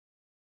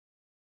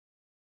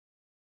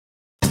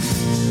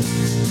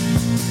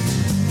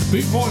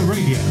Boot Boy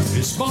Radio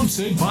is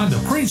sponsored by the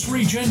Prince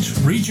Regent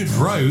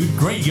Road,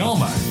 Great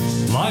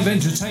Yarmouth. Live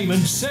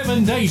entertainment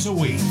 7 days a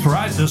week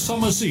throughout the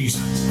summer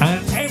season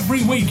and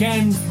every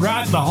weekend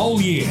throughout the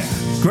whole year.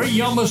 Great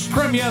Yarmouth's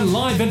premier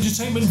live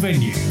entertainment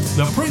venue,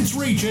 the Prince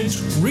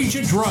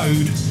Regent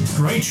Road,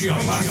 Great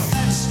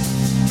Yarmouth.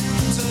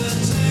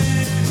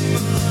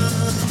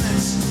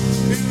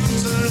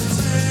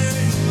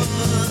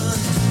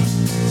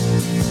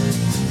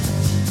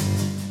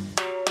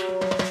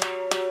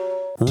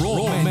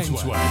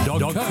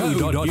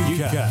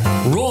 RawMenswear.co.uk.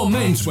 Raw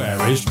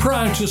Menswear is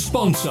proud to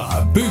sponsor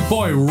Boot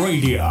Boy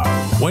Radio.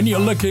 When you're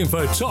looking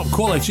for top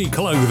quality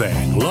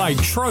clothing like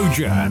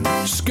Trojan,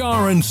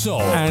 Scar and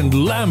Soul, and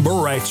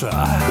Lamberetta,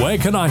 where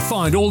can I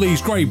find all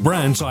these great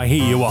brands, I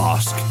hear you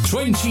ask?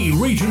 20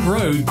 Regent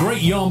Road,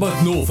 Great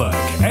Yarmouth, Norfolk,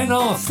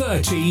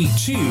 NR30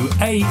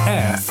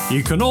 2AF.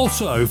 You can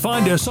also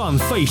find us on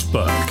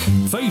Facebook,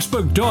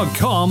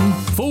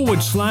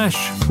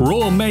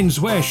 facebook.com/Raw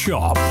Menswear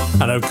Shop,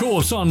 and of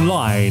course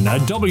online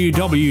at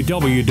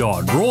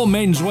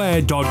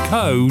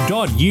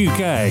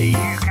www.rawmenswear.co.uk.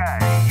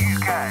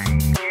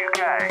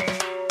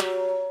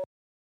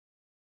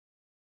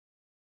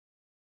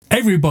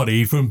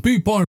 Everybody from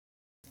Boot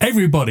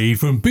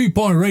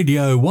Boy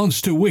Radio wants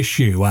to wish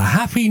you a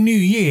happy new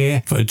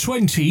year for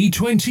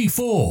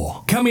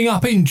 2024. Coming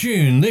up in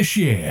June this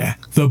year,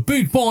 the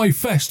Boot Boy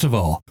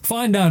Festival.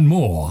 Find out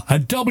more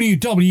at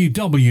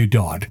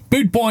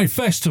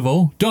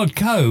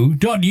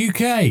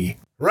www.bootboyfestival.co.uk.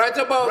 Right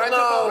about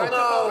now,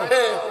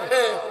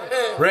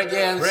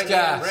 reggae and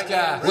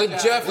ska with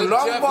Geoff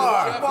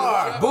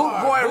Longbar, Boot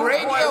Boy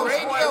Radio.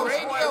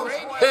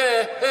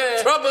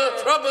 Trouble.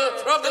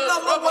 The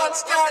number one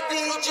ska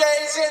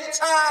DJs in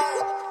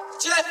town,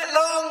 Geoff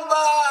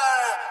Longbar.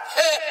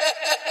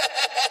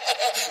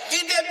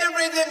 Give them the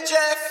rhythm,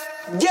 Geoff.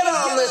 Get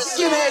on the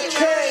skinhead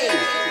train.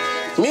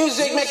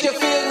 Music make you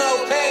feel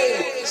no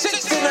pain.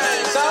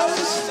 69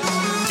 sounds.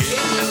 Give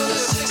you the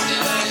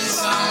 69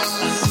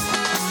 sounds.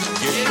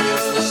 Give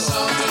you the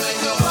song to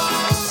make you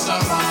bounce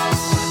around.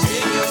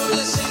 Give you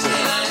the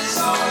 69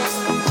 songs.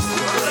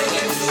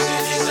 Reggae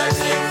music is a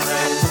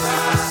different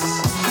class.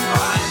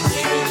 I'm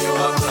giving you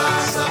a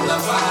blast of the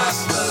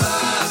past, the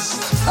last.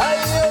 How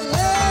you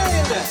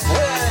mean?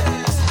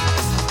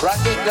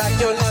 Rock it like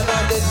you never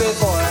did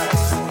before.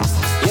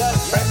 Your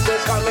breath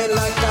is coming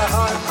like a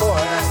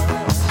hardcore.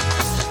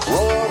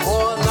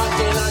 Roll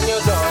knocking on your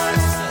door.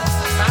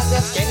 And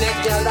the skinny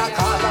girl that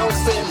call out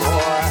for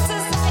more.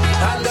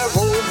 And the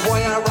rude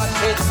boy I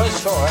rock it for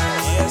sure.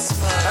 Yes,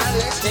 and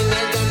the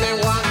skinny girl they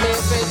want me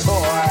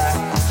before.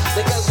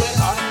 Because we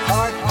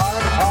hardcore.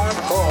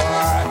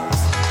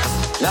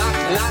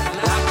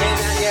 Knocking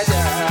on your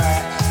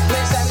door. Me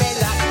say me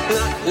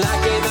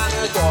knocking on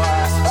your door.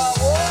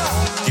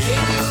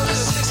 Give you the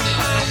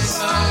 69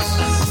 songs.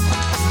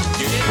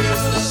 Give you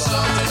the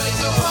song to make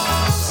you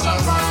bounce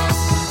around.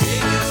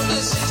 Give you the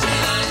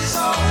 69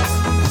 songs.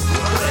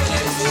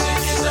 Reggae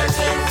music is a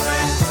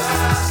different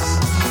class.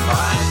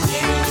 I'm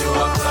giving you a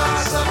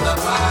blast of the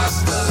past,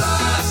 the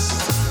last.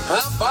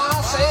 The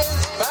boss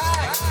is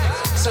back.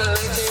 So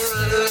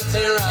let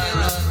it run.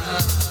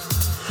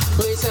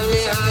 Me say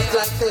me hot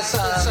like the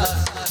sun.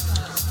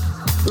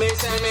 Me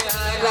say me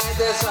hot like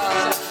the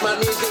sun. My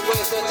music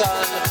waits a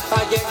ton.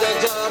 I get the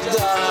job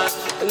done.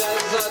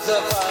 Let's have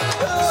the fun.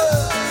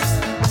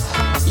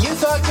 You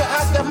thought you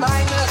had the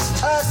minus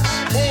touch,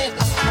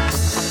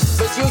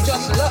 but you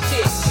just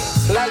lucky,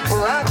 like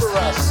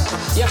Barbaros.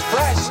 You're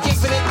fresh,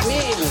 keeping it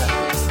mean.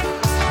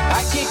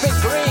 I keep it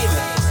green.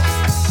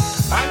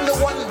 I'm the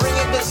one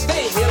bringing the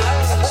steam, you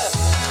know.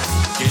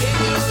 Give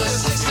you the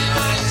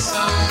 69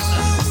 songs.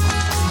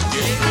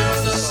 Give you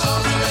the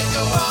song to make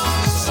you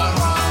bounce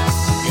around.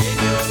 Give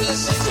you the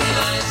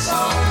 69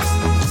 songs.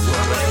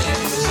 Reggae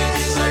music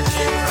is a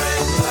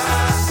different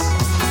class.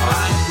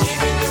 I'm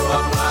giving you a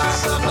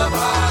blast of the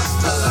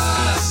past, the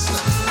last.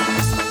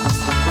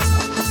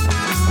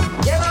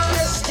 Get on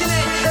the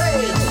skinny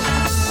train.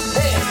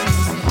 Hey,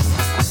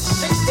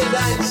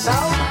 69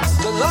 sound,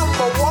 the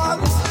number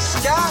one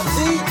ska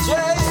DJ,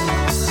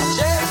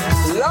 Geoff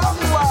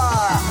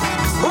Longbar,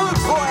 Boot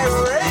Boy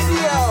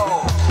Radio.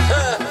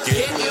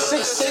 Give you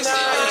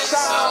 69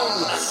 sound.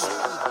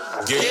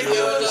 Give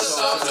you the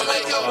song to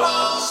make you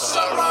bounce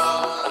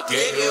around.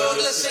 Give you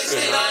the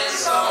 69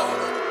 song.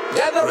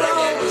 Get around.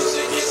 Reggae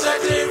music is a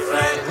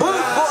different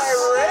Boot Boy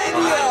Radio.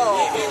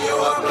 I'm giving you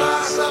a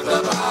blast of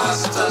the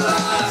past to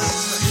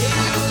last. Give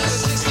you the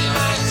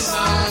 69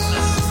 song.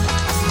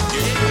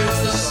 Give you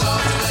the song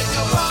to make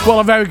you bounce. Well,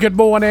 a very good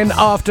morning,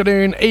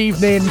 afternoon,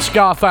 evening,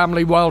 Scar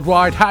family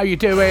worldwide. How you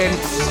doing?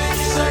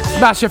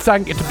 Massive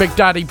thank you to Big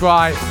Daddy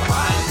Bright.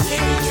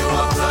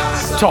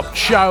 Top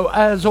show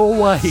as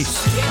always.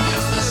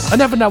 I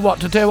never know what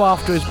to do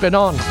after it's been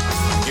on.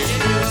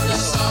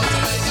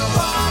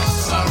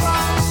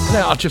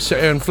 Now I'll just sit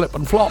here and flip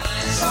and flop.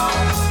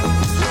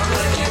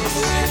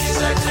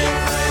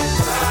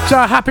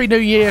 So happy new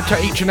year to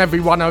each and every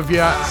one of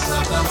you.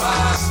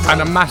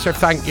 And a massive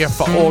thank you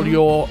for all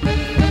your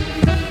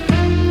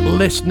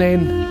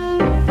listening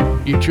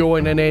you're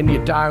joining in,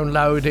 you're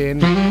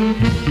downloading,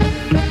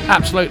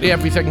 absolutely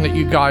everything that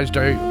you guys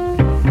do.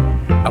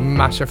 A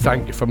massive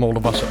thank you from all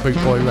of us at Boot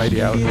Boy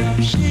Radio.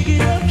 Shake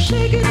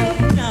it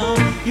up now.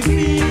 You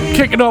feel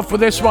Kicking off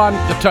with this one,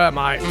 the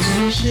Termites.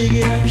 shake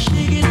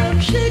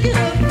it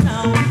up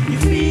now. You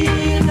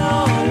feel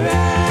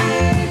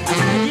alright. I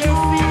said you're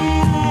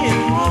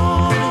feeling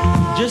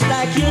good, just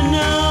like you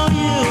know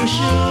you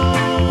should.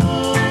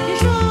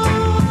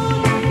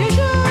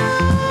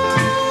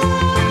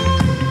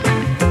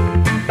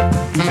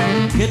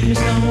 Get me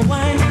some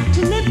wine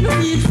to let me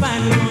feel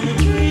fine. We're gonna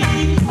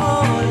drink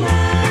all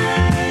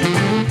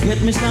night.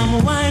 Get me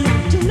some wine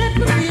to let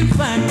me feel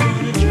fine. We're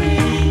gonna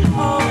drink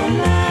all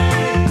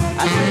night.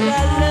 I said I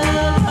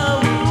love how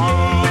it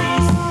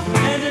tastes,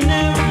 and I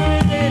never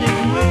let it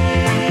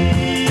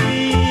wait.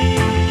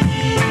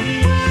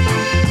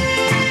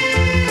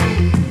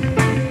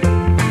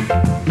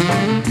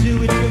 Do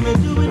it to me,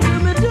 do it to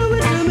me, do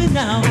it to me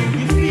now.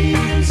 You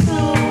feel so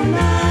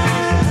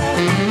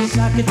nice.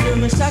 Suck it to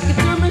me, suck it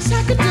to me,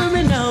 suck it to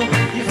me now.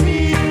 You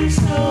feel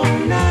so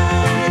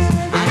nice.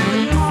 I know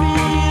you're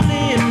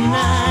feeling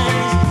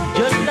nice,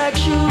 just like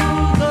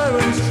sugar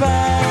and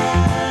spice.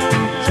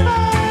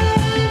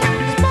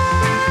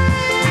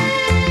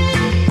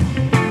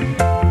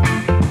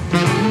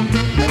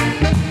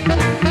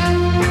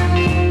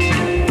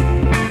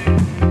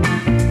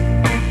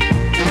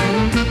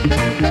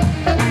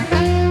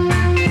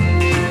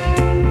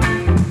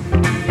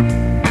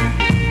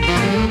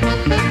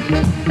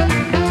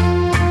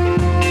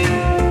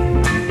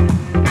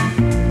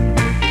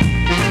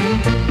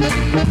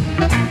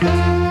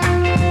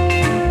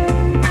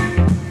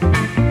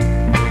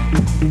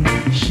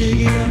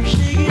 Shake it up,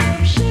 shake it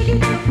up, shake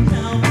it up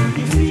now.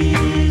 You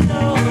feel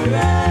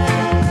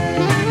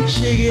alright.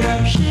 Shake it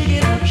up, shake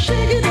it up,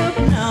 shake it up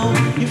now.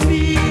 You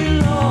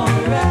feel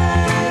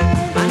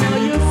alright. I know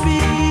you're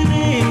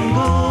feeling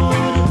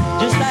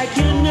good, just like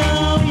you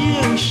know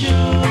you should.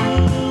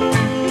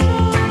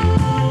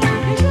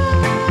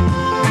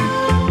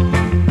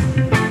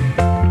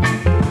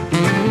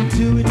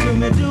 Do it to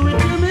me, do it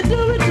to me, do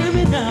it to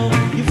me now.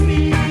 You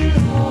feel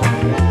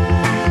alright.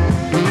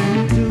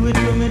 Do it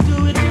to me,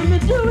 do it to me,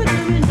 do it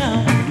to me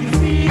now. You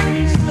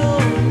feel so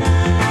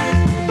nice.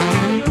 I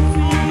know you're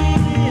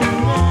feeling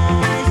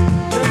nice,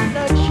 just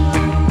like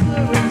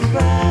sugar and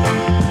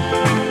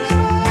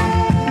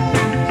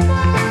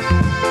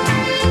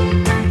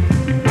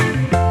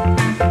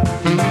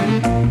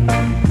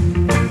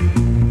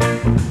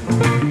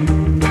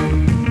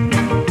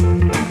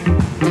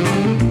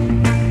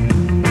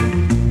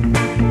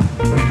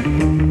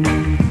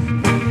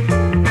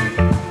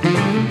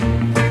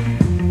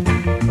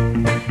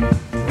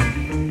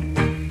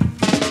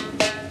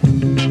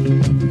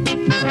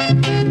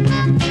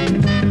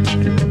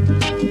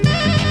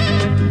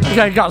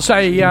Okay, got to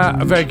say a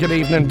very good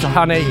evening to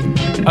Honey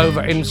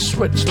over in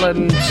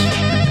Switzerland.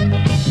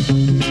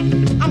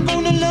 I'm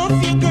gonna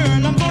love you,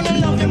 girl. I'm gonna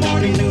love you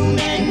morning, noon,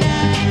 and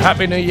night.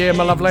 Happy New Year,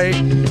 my lovely.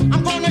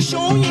 I'm gonna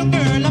show you,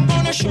 girl. I'm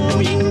gonna show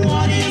you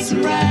what is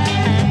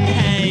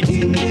right.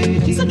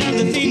 So do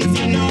the things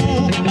you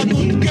know a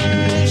good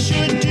girl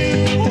should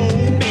do,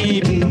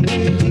 baby.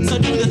 So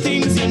do the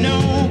things you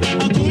know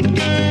a good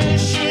girl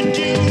should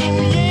do,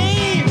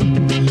 yeah.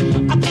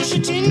 I push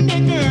it in there,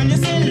 girl. You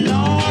say,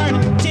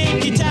 Lord,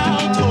 take it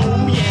out,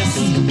 oh yes.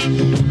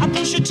 I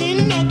push it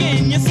in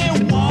again. You say,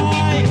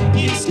 why?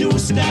 It's too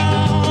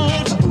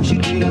stout.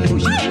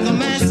 The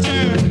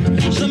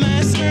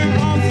master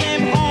of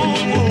them all,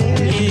 oh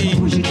yeah.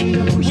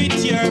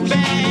 With your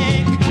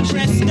back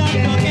pressed up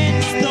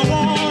against the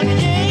wall,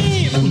 yeah.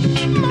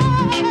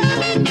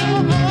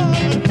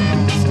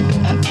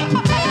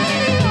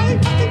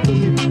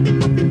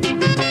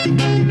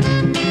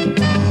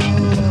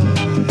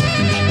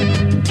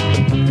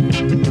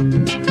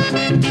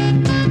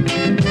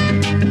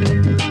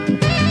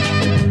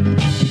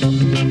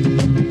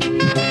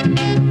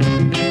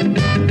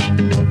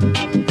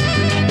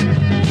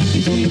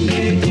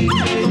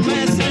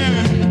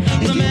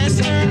 The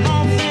master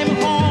of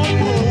them all,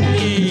 oh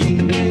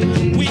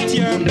yeah. With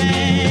your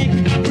back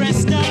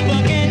pressed up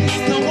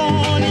against the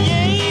wall,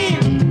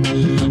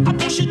 yeah. I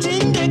push it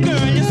in there,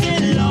 girl. You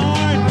say,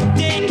 Lord,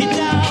 take it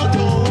out,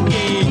 oh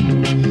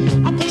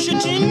yeah. I push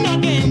it in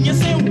again. You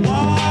say,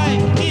 why?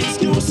 It's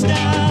too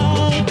stout.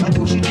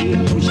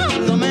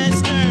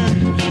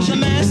 The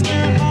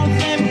master of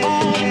them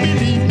all,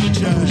 believe me,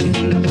 child.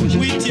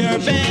 With your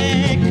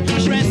back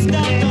pressed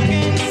up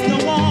against the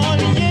wall,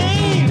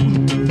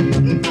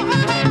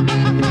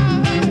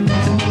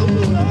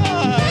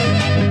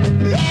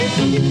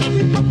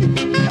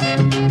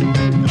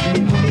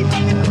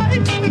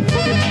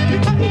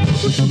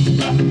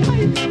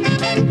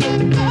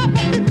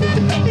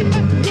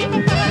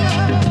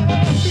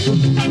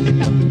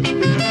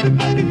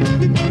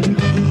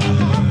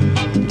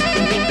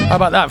 How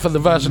about that for the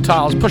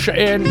Versatiles? Push it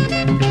in.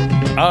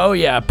 Oh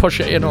yeah, push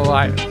it in, all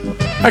right.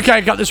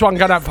 Okay, got this one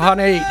going out for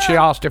Honey. She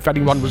asked if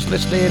anyone was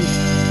listening.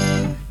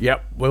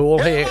 Yep, we're all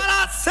here.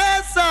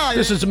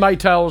 This is the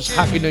Maytals.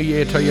 Happy New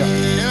Year to you.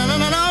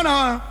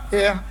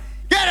 Yeah.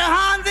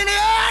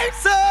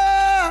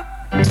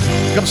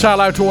 Got to say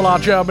hello to all our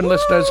German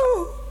listeners.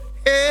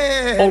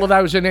 Yeah. All of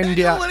those in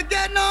India. Don't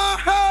get no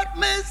hurt,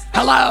 miss.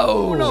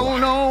 Hello.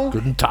 No.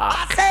 Guten Tag.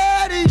 I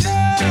said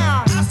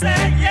yeah. I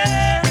said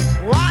yeah.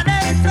 What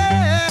they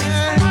say?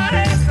 What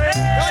they say?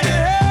 Don't you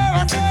hear?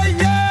 I said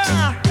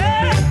yeah.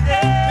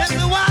 Yeah. This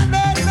is what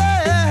they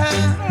say.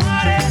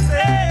 What they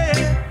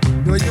say.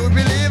 Do you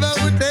believe I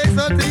would take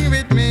something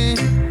with me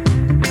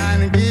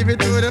and give it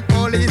to the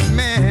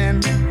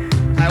policeman?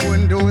 I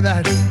wouldn't do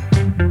that.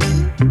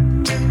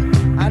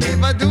 And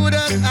if I do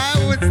that,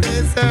 I would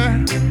say,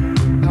 sir,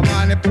 come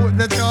on and put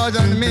the charge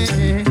on me.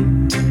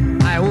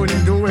 I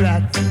wouldn't do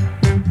that.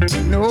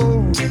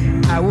 No,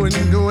 I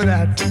wouldn't do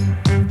that.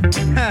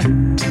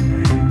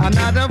 I'm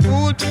not a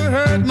fool to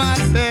hurt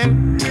myself.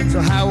 So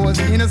I was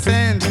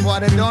innocent of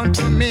what they done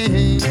to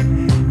me.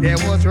 They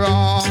was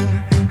wrong.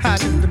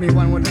 Listen to me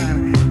one more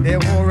time. They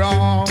were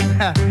wrong.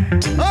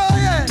 Oh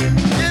yeah,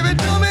 give it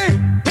to me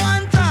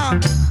one time.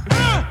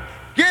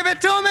 Give it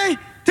to me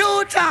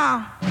 2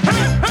 times.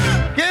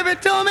 Give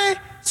it to me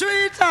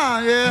 3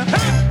 times. Yeah.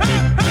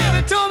 Give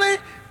it to me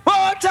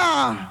 4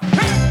 times.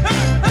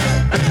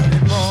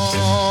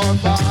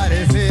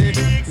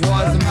 446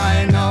 was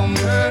my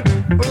number.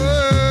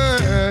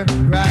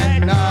 Right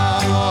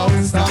now,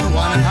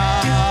 someone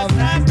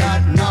has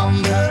that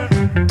number.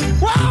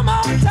 One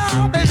more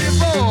time, baby.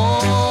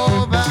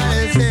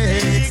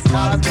 456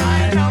 was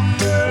my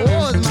number.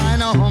 Was my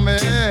number.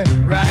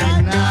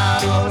 Right now,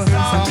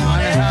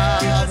 someone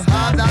has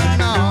that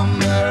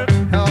number.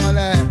 Hold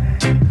it.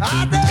 I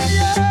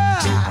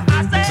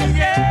say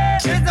yeah.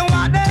 Listen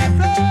what they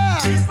say.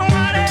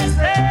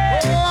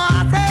 Oh, I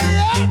say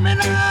yeah, me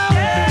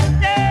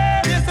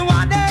now. Listen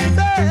what they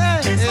say.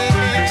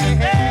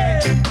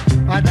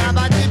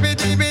 Adaba dibi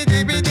dibi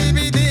dibi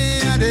dibi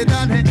di, adi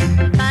da di,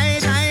 die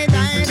die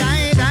die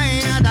die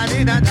die, da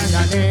di da da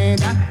da di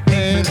da,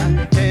 di da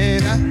di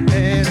da di da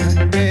di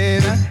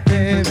da di da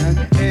di da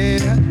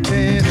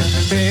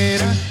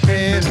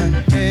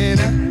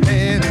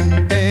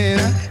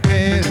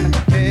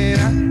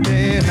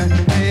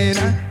di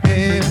da.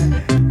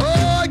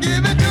 Oh,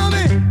 give it to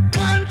me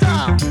 1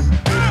 time.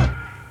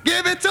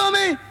 Give it to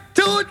me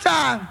 2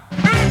 times.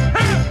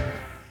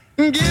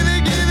 Give it, give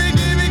it, give it, give it,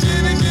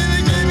 give it, give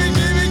it, give it,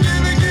 give it,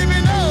 give it, give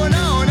it. No.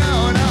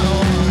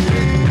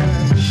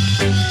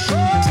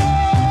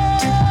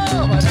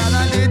 Oh, but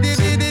I di di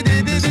di di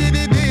di di di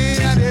di di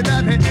da di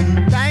da di,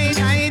 die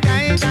die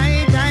die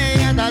die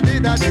die, da di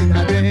da di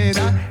da di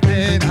da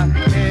di da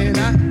di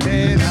da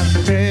di da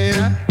di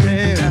da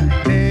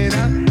di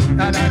da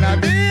da da da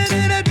di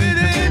di di di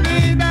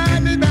di da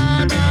di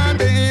da da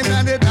di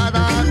da di da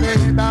da di da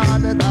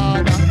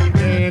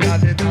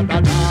di da da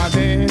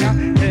di da di da da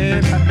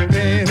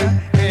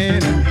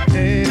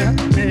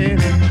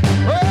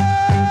da di da.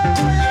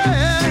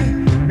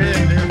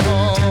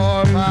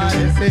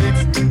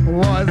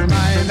 Was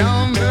my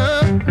number.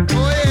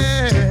 Oh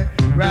yeah,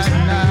 right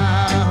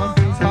now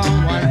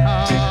someone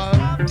else.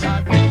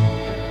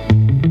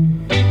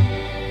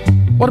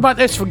 What about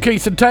this from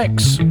Keith and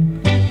Tex?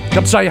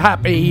 Got to say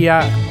happy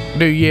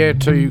New Year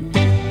to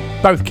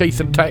both Keith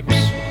and Tex.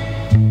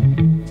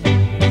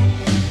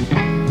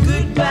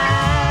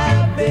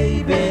 Goodbye,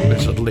 baby.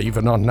 This is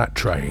leaving on that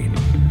train.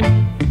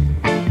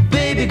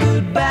 Baby,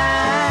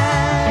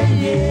 goodbye,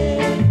 yeah.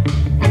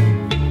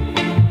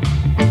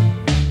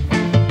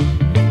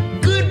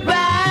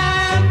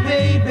 Goodbye,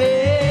 baby.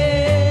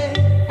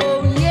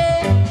 Oh,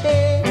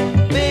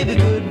 yeah. Baby,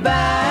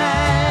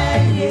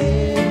 goodbye,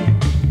 yeah.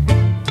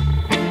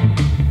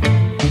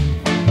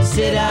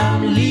 Said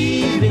I'm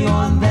leaving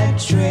on that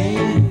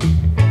train.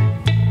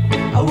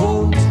 I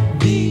won't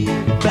be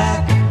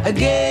back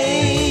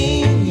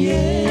again,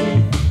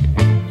 yeah.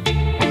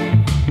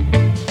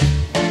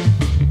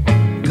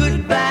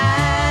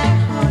 Goodbye,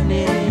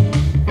 honey.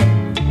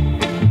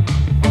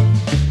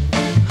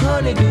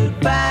 Honey,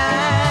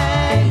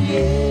 goodbye,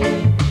 yeah.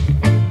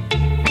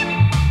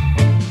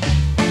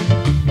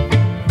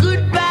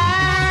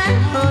 Goodbye,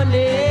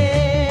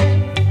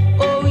 honey.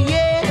 Oh,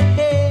 yeah.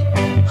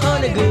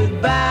 Honey,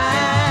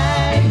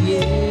 goodbye,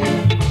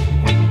 yeah.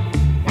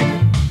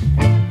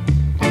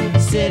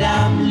 Said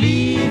I'm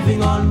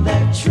leaving on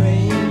that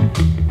train.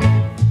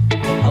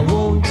 I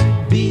won't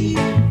be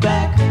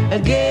back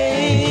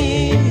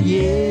again,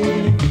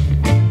 yeah.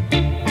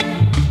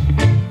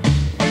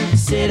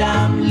 Said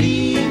I'm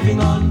leaving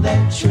on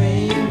that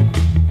train.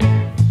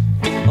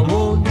 I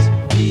won't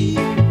be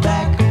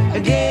back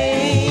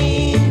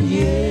again,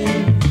 yeah.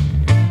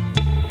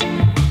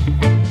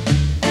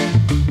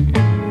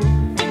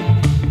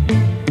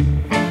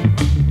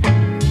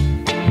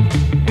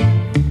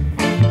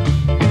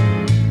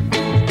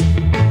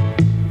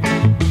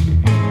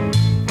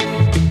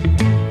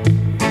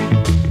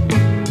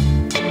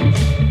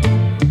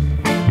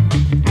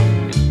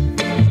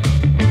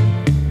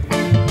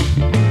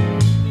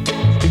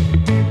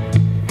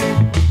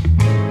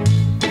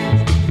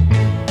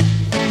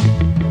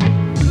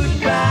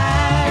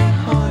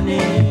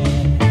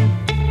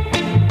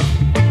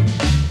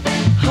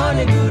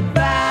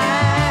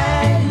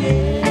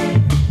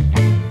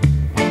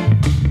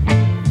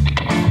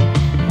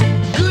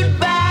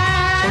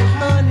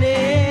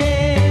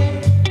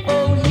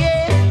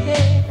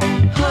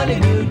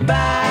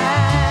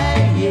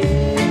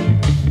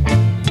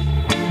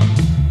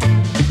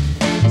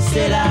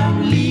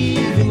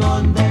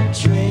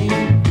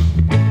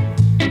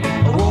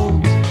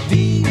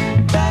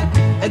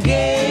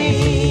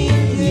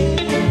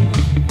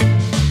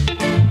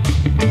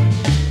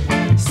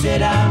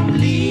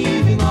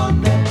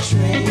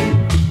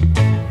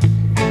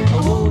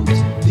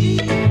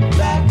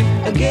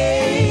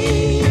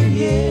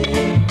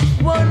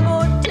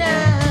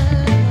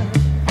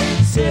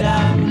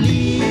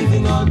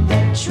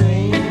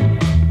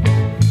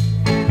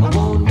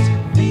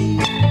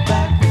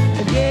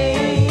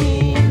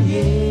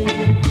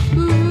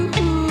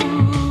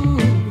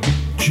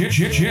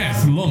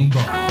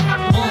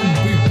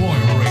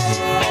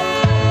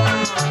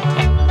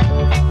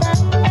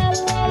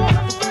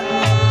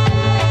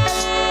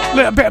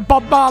 little bit of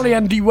Bob Marley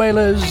and the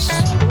Wailers.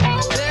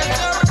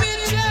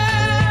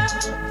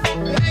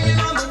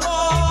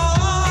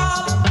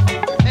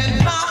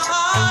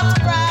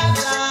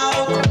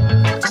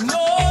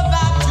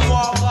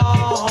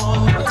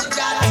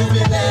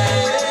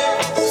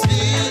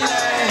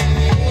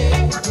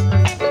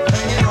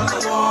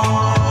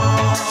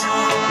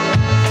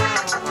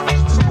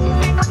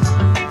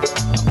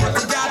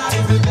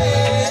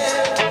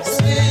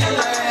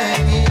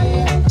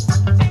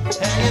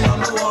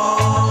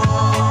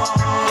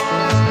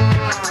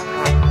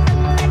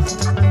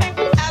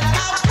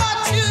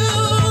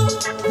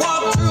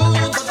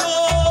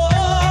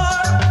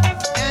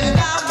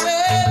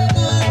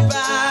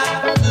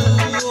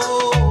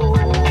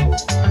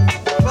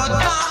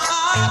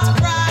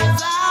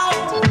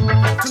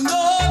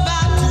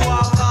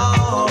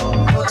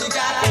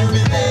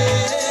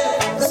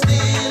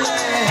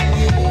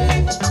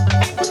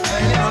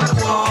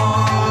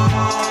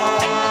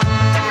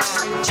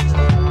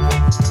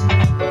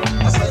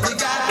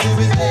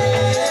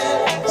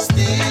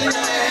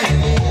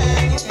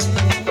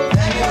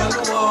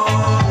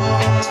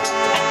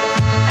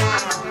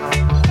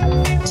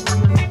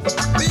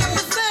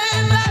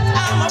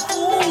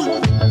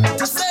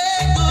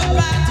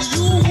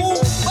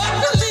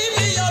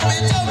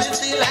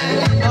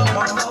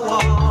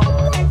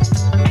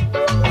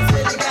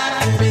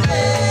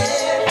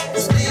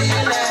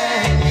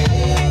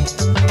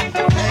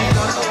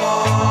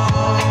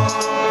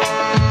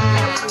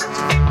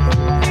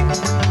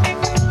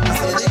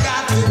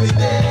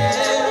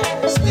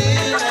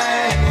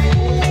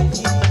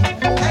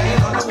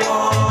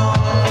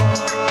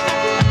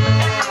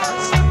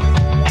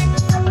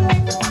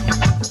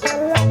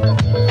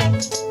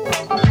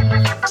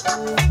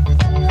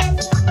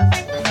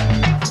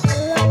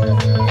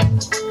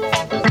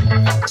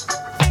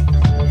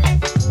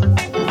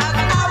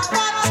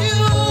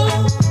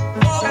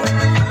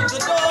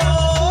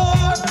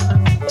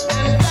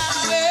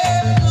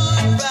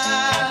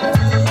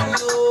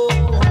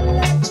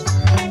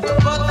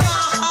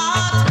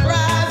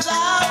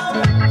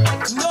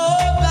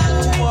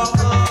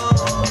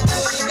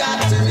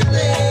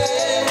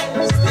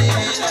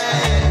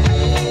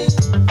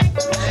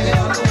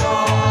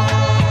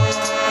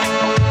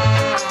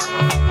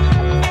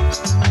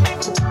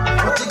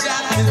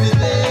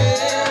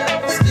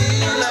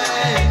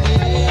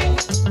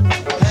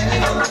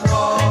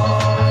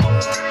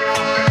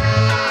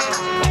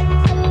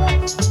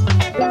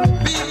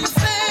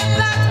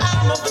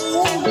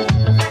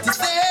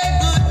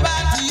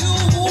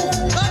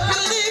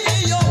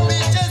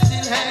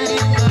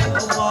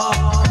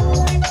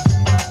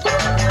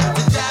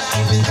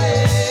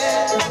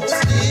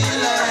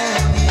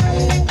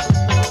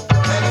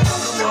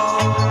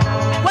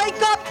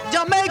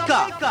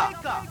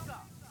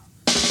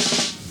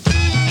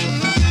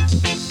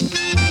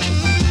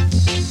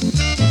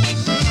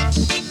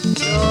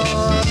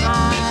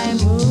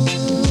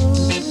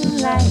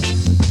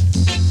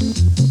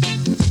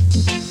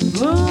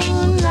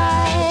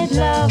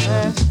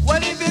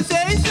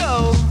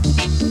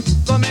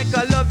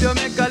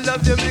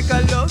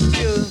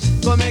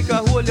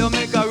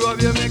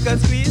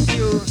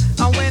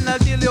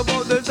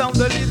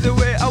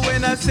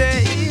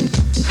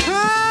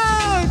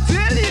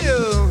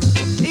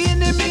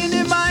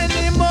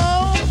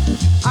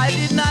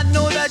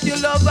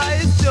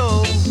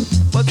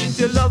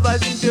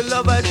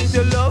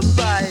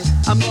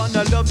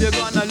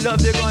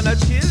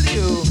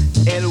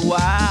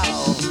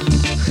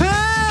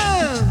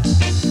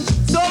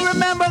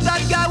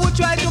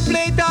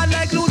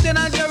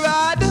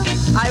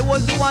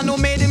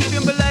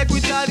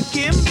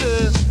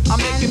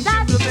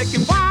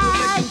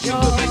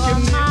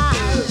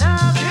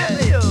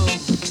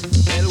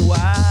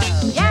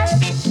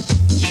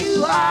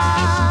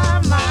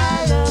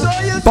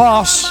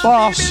 Boss.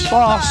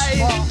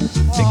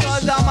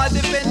 Because I'm a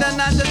defender,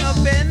 not an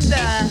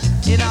offender.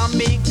 In a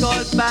me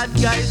called bad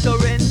guy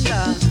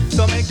surrender.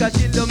 So make a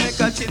chill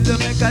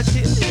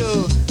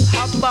you.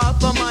 Hop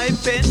off of my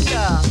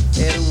fender.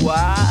 And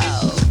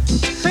wow.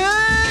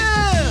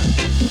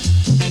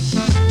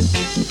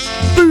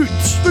 Boot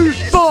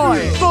boy,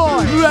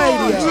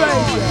 radio.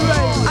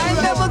 I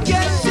never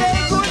can say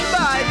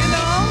goodbye, you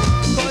know.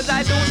 Cause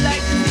I don't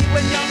like to see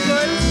when young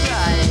girls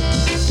cry.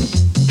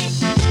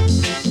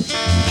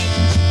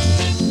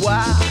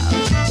 Wow.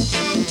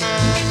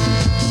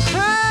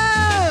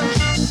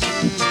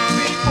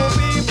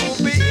 People,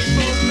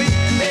 baby.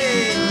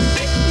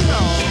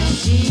 No.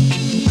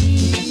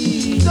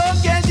 So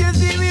can't you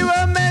see we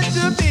were meant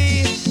to be?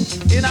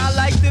 And I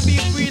like to be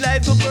free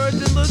like a bird in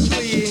the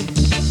tree.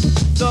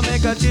 So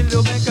make a chill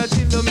you.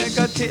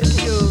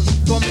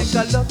 Go make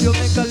a love you,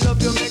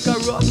 make a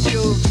rock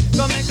you.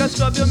 Go make a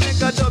scrub you,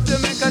 make a dub you,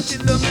 make a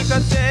chill you, make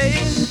a say.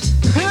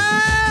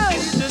 Hey,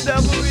 it's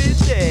every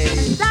day.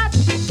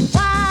 That's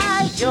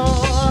why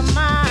you're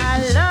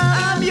my love.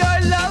 I'm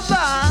your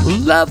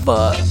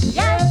Lover.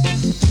 Yes,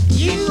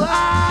 you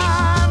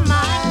are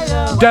my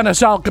love.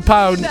 Dennis Al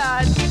Capone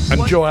Dad, and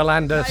what Joel I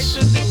Landis.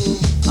 like to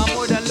do. I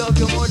more than love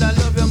you.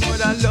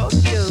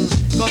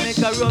 Go make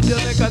rub you,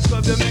 make a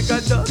scrub you, make a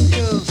dust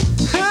you.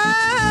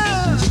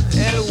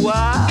 And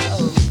wow,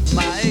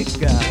 my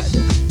God.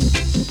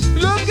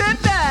 Look at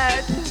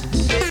that.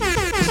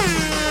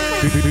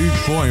 Boot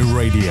Boy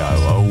Radio,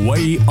 a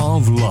way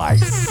of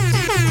life.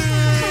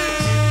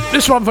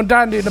 This one from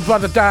Dandy and the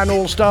Brother Dan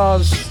All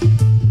Stars.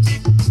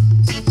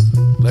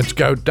 Let's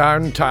go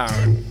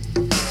downtown.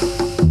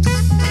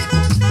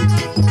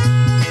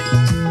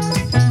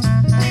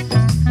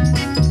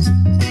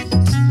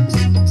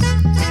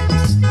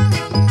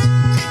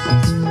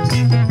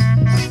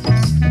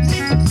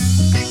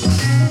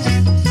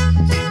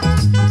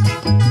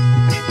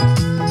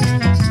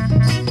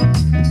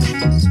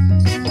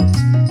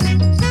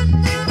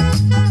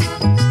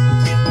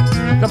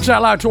 Say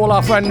hello to all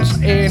our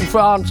friends in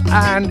France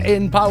and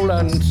in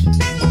Poland,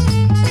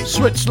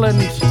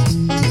 Switzerland,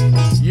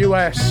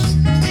 US,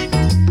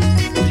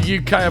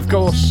 the UK of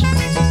course,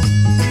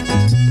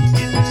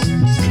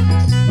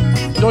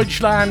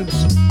 Deutschland.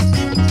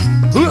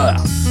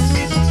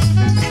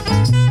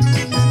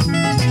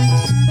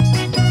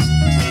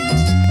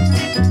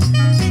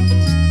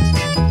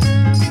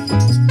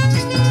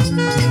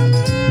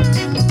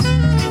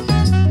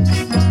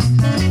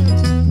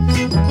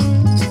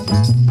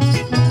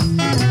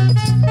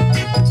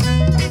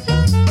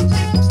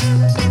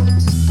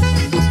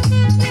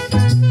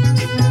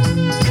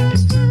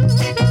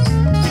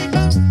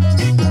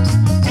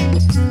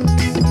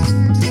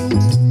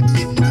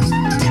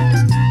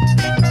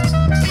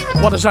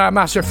 Want to say a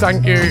massive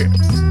thank you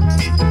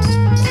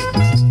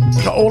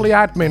to all the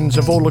admins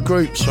of all the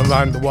groups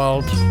around the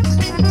world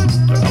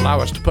that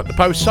allow us to put the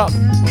posts up.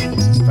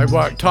 They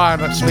work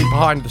tirelessly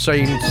behind the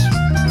scenes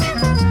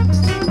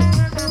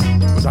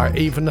without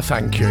even a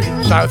thank you.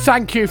 So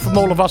thank you from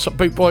all of us at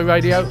Boot Boy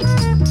Radio.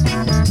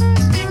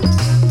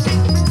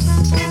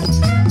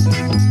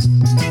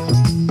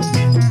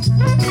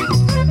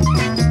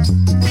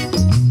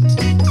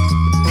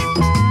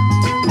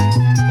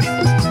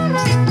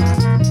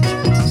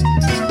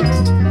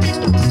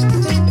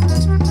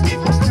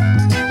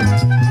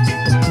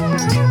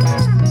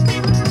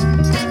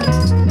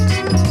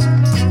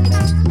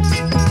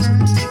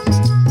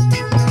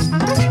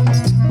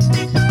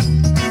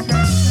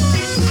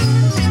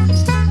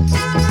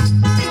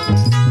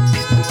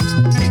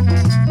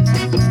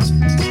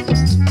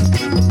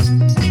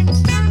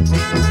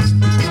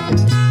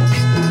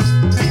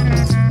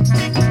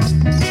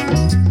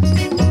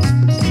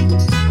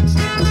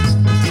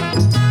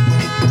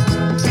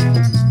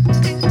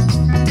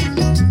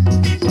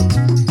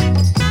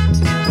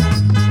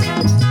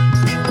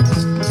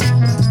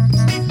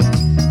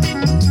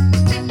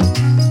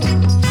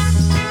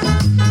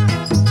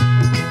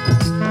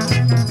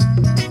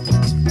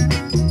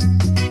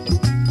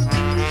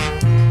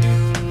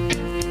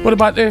 What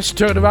about this?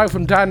 Two in a row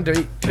from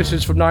Dandy. This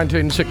is from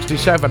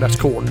 1967. That's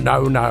called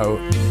No No.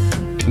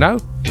 No?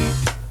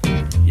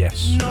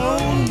 Yes. No,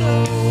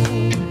 no,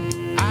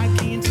 I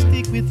can't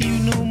stick with you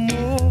no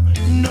more.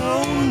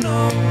 No,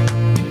 no,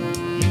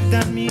 you've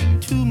done me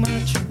too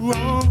much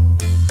wrong.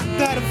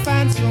 Gotta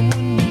find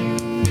someone new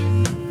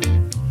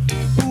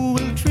who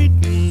will treat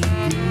me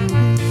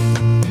good.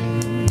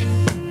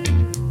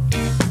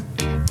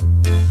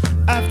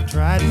 I've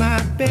tried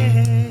my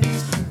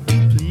best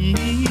to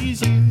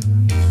please you,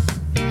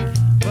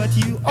 but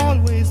you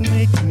always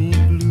make me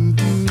blue.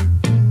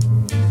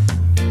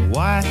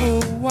 Why,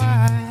 oh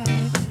why,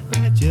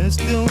 I just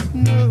don't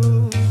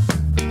know.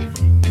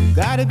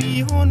 Gotta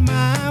be on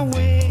my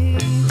way.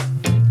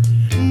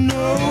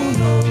 No,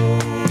 no,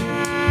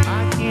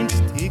 I can't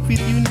stick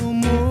with you no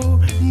more.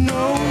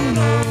 No,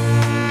 no,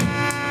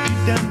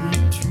 you've done me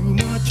too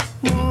much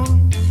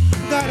wrong.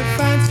 Gotta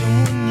find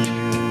someone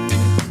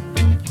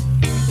new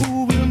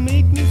who will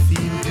make me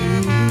feel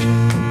good.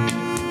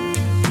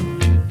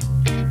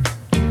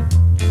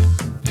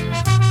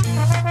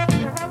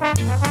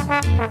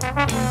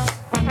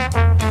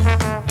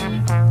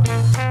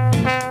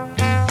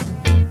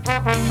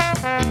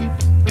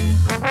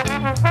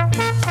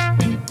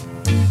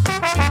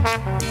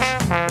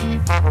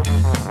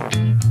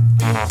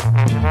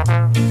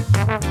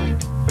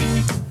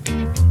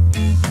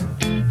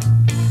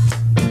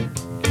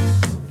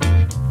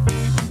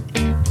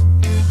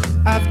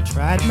 I've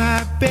tried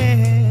my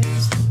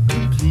best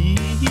to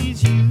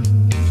please you,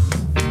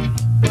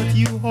 but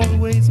you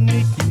always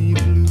make me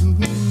blue.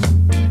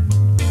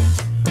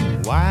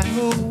 Why,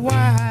 oh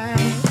why,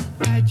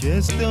 I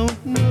just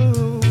don't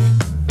know.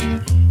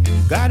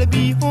 Gotta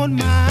be on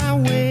my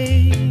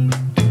way.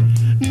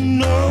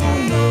 No,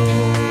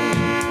 no,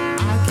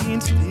 I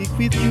can't stick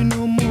with you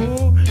no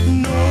more.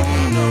 No,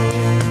 no,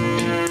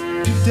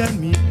 you've done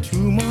me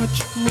too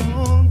much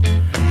wrong.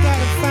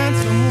 Gotta find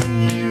someone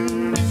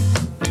new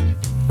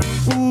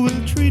who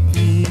will treat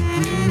me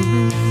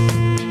good.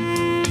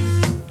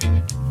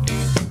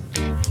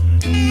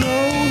 No,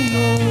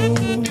 no,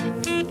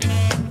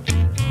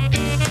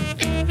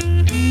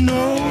 no,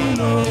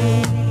 no,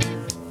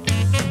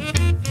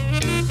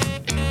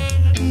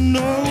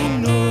 no,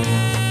 no.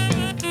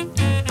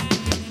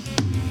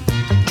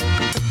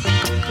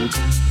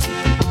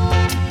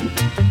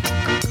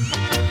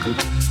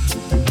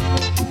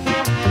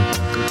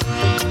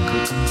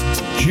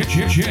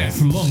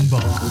 Geoff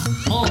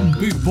Longbar on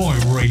Boot Boy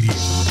Radio.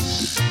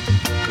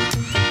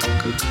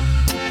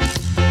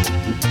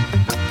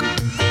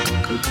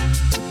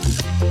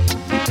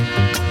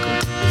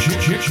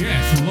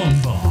 Geoff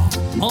Longbar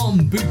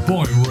on Boot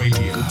Boy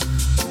Radio.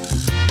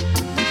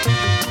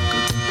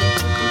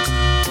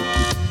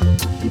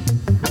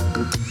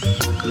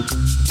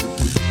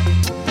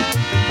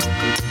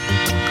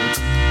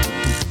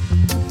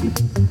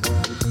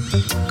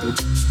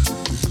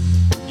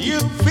 You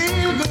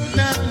feel good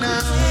now.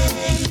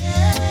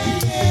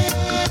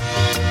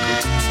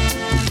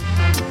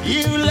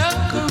 You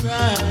love the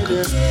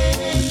rider.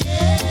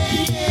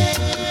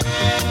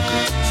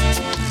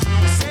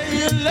 Say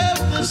you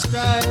love the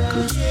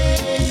style.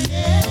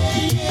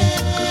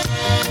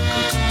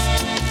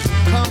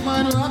 Come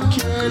and rock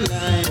your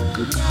line.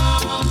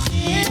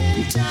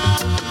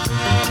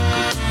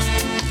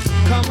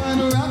 Come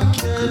and rock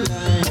your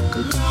line.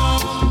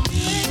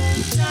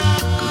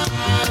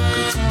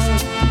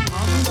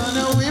 I'm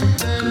gonna whip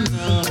them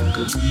now.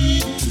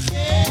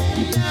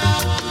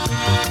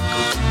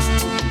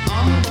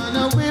 I'm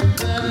gonna whip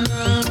them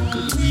now.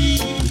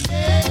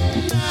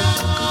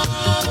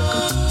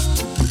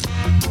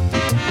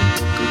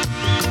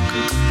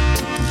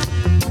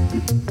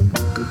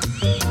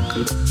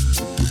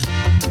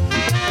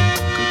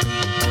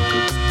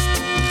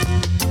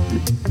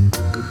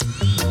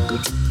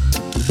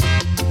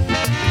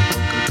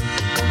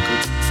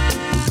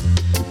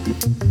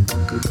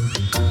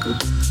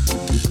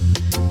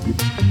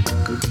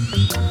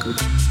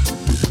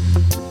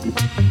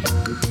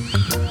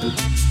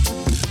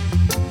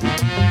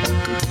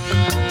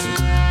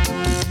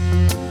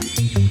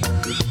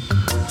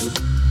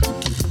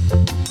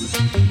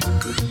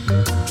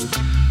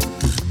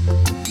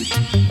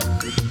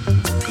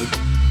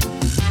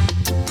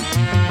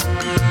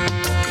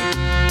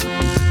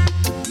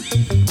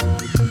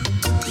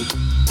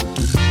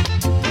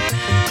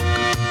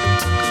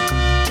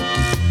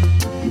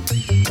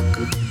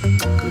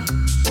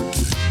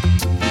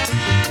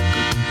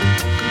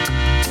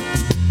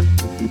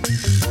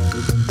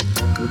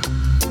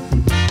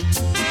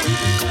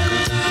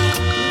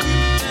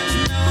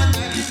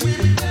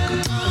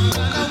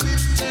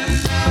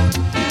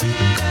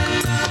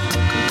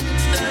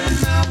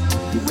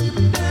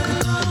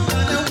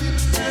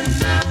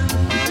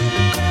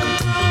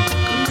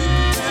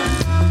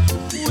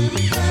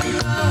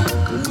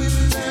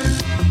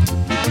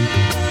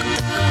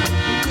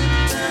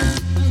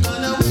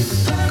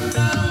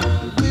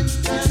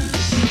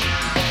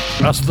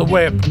 That's the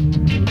whip.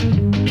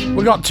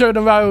 We got two in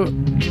a row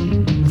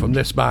from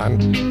this man.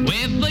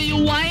 Whether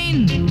you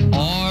whine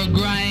or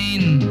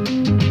grind,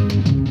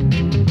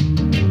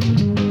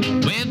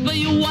 whether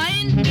you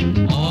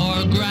whine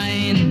or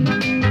grind,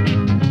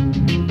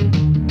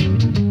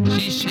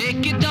 she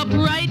shake it up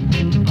right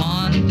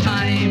on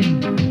time.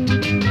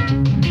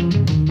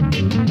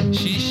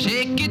 She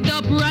shake it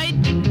up right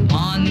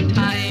on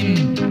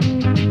time.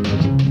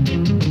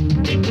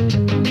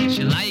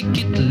 She like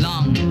it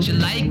long, she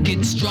like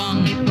it strong.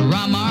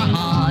 Ram her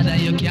hard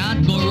and you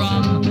can't go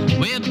wrong.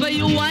 Whether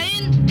you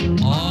whine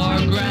or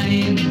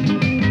grind.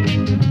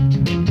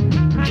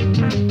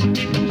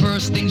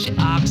 First thing she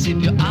asks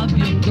if you have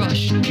your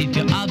brush. If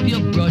you have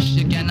your brush,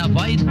 you can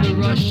avoid the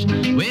rush.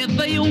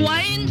 Whether you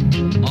whine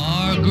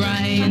or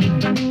grind.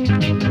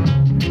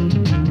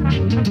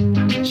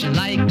 She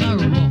like a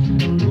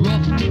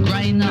rough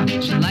grinder.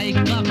 She like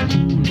a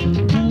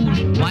cool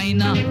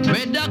whiner.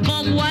 Whether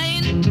come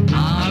whine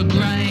or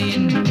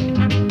grind.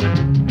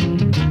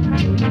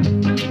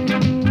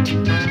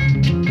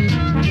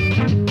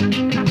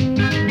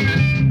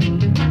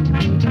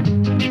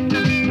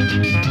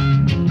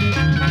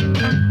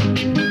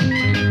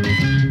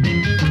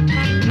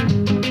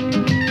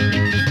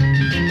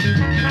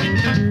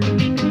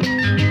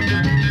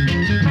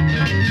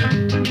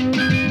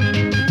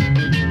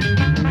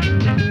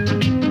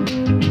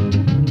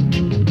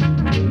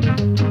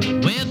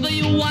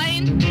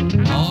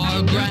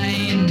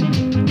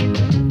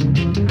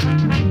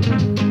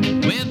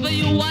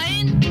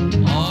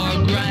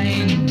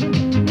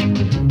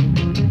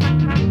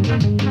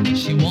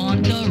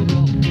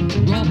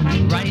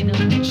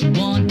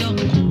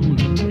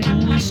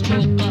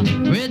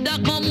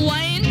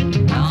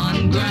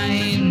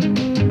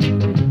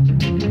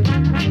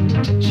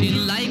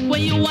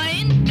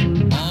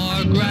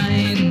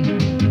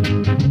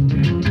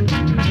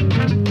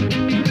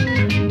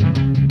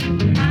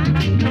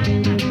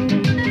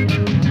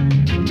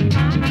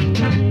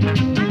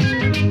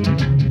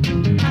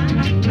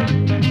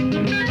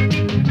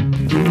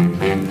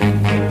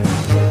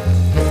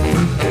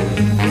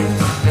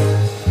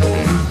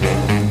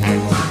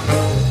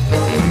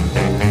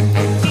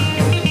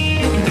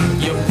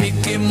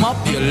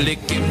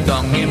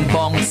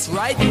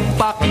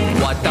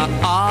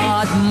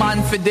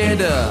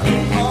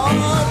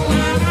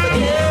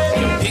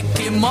 Pick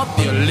him up,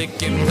 you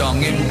lick him down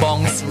in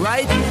bongs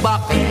right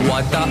back.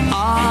 What a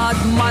hard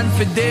man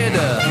for dead.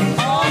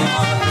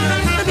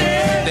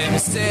 Them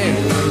say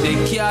the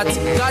cat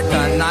got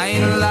a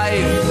 9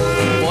 life,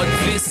 but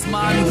this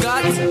man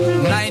got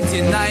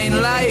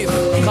 99 life.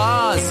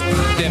 Cause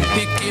them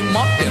pick him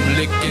up, them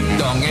lick him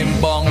down,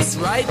 him bounce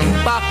right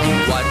back.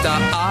 What a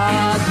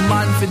hard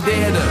man for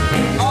dead.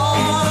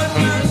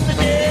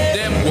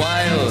 Them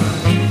wild.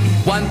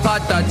 One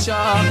pot of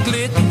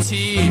chocolate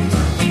tea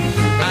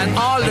and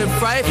all the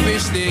fried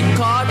fish they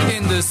caught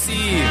in the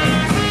sea.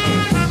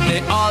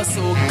 They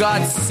also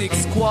got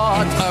 6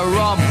 quarts of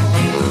rum,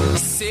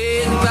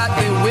 saying that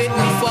they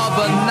waiting for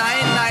the 9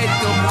 night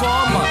to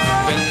come.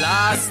 The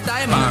last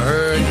time I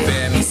heard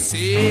them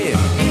say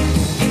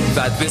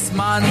that this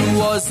man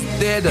was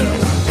dead.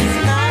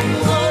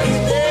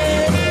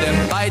 Them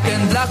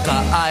biting black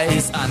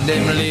eyes and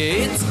them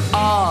lay it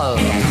all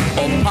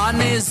upon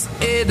his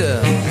head.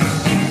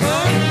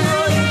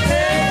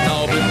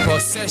 Now the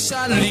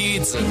procession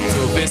leads to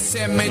the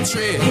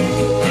cemetery.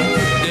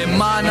 The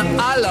man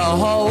holler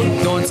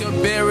out, don't you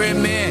bury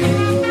me.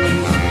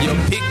 You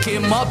pick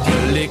him up, you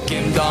lick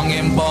him down,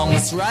 him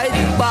bounce right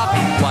back.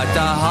 What a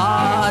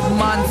hard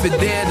man for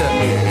dead.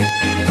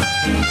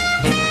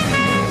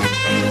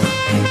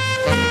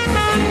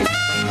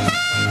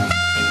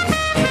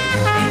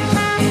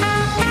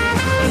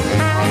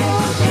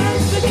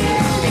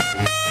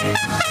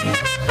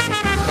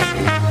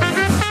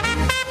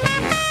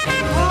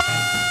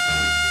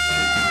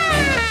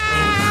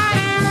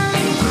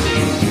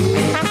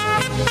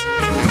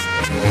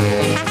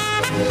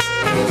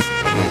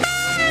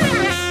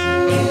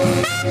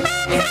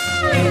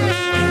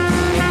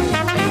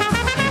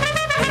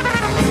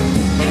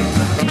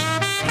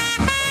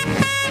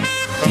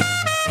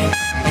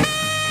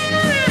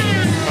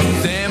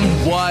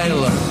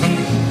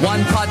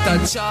 One pot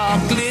of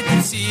chocolate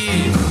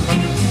tea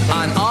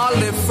and all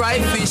the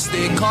fried fish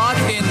they caught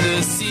in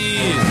the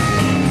sea.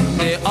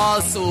 They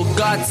also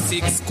got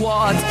 6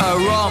 quarts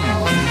of rum,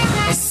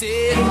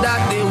 saying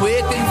that they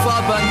waiting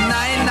for the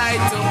 9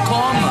 night to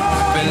come.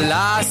 The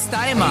last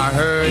time I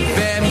heard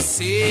them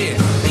say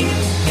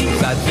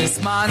that this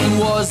man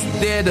was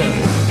dead.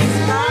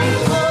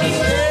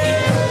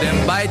 Them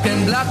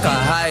biting black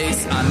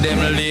eyes and them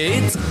lay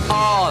it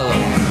all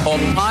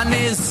upon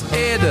his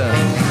head.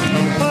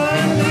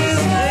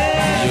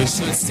 You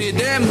should see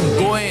them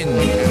going to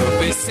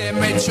the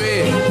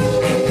cemetery.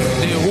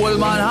 The whole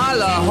man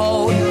holler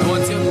out,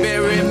 don't you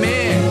bury me.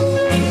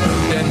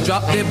 Then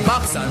drop the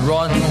box and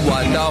run.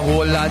 What a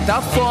whole lot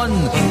of fun.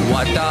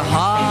 What a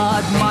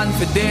hard man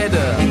for dead.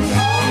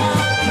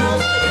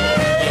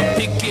 You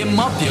pick him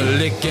up, you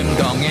lick him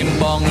down, him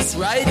bounce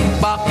right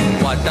back.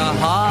 What a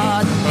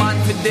hard man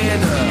for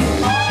dead.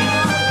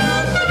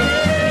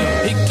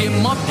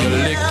 Him up, you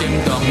lick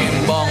him down,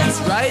 him bounce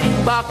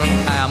right back.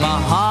 I am a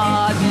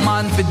hard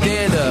man for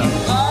dead.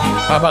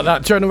 How about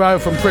that? Turn around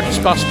from Prince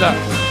Buster,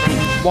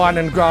 Wine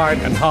and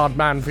Grind, and Hard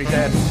Man for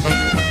Dead.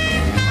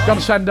 Gotta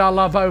send our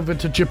love over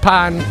to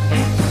Japan,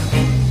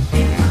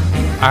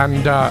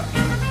 and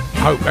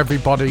hope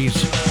everybody's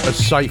as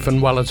safe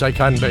and well as they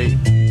can be.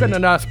 Been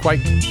an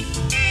earthquake,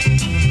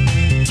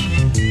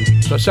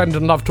 so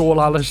sending love to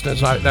all our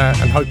listeners out there,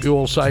 and hope you're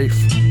all safe.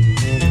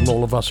 From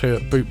all of us here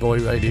at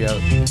Bootboy Radio.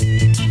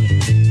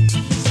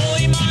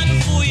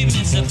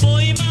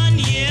 Boy man,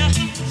 yeah.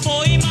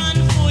 Boy man,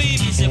 boy,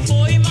 me say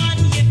boy man,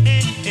 yeah.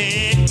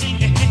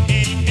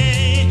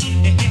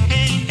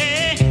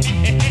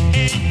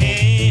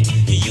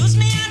 You use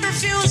me and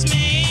refuse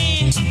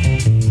me.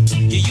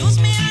 You use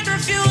me and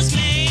refuse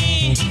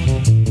me.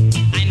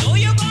 I know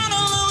you're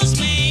gonna lose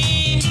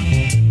me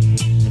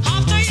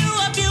after you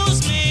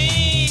abuse me.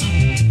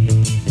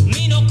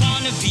 Me no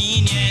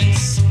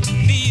convenience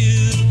for you.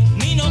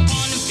 Me no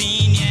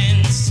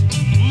convenience,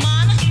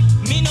 man.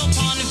 Me no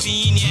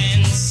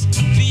convenience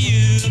for you.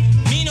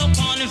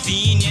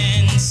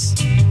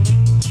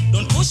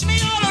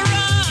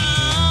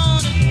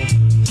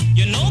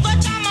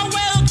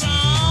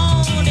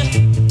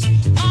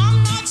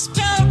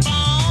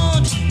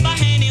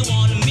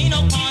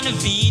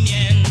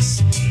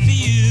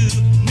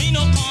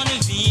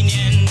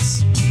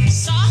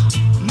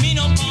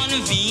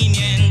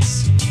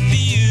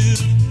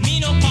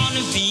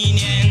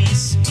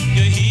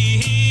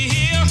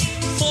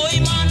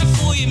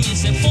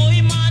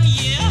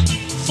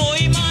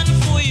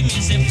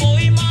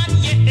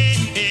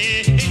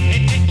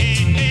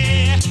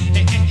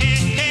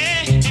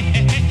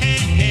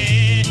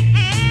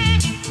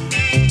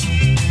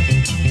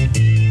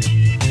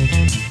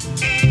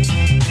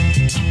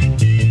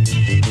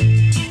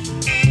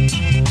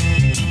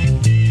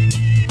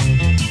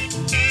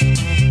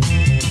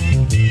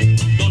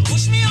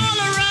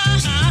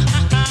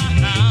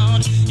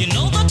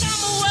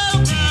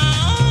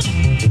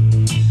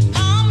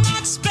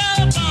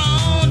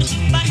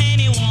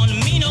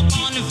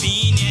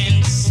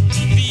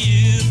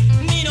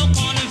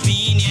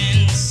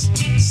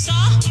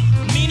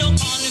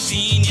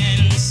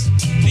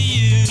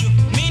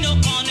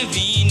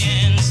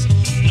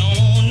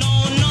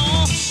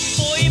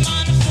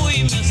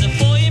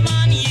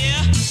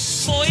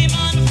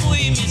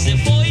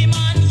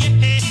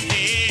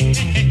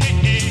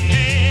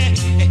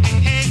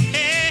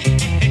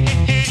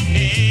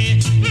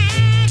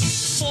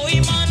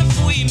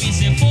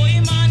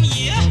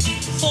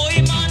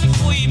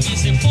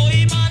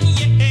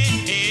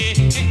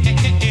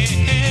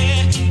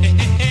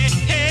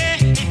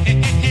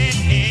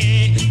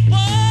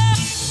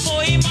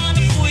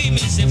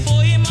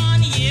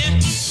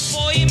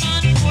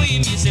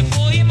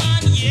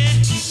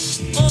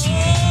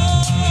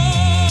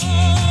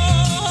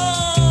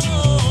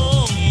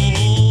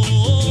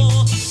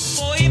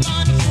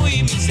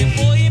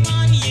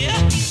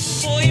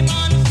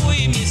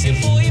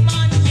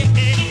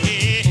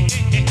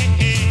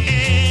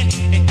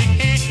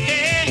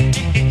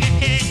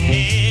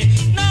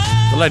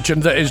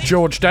 legend that is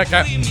George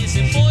Decker.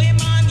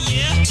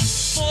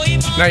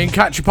 Now you can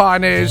catch your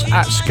Pioneers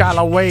at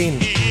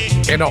Scalloween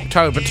in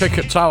October.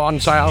 Tickets are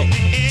on sale,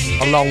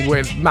 along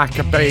with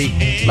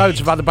Maccabee, loads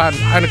of other bands,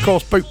 and of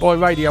course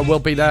Bootboy Radio will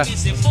be there.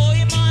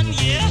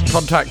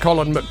 Contact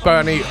Colin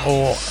McBurney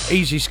or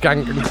Easy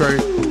Skank and Crew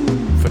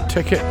for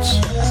tickets,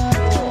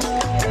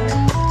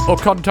 or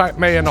contact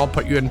me and I'll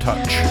put you in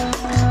touch.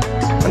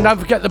 And don't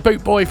forget the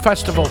Bootboy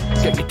Festival.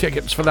 Get your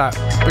tickets for that.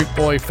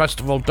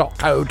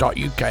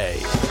 bootboyfestival.co.uk.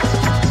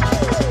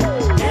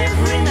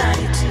 Every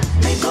night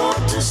we go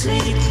to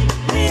sleep,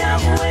 we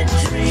have wet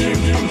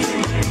dreams.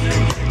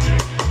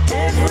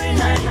 Every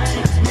night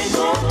we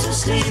go to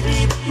sleep,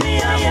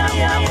 we have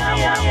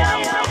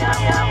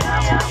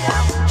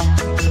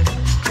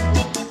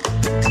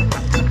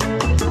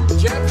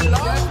Geoff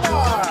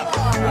Longbar.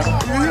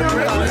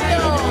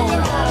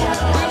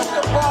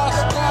 Mr. Boss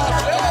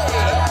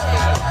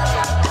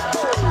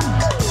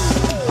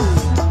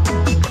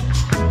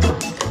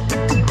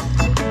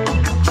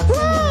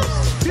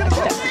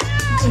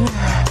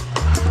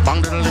Bang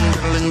diddling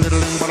diddling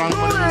diddling bang bang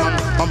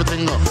bang bang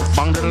thing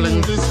bang diddling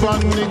this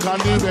one me can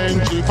the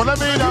bench follow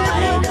me now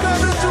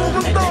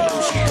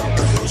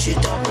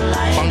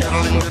bang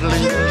diddling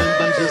diddling diddling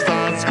then she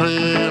starts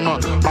scream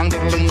bang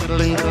diddling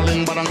diddling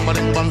diddling bang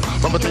bang bang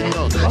bang thing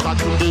got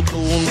to the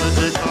tune with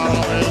the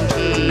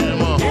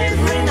bench.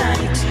 Every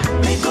night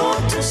we go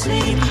to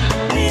sleep,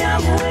 we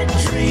have wet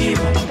dream.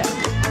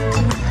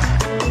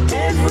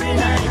 Every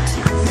night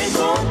we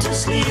go to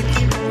sleep,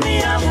 we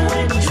have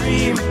wet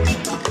dream.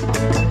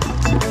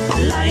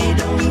 Lie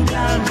down,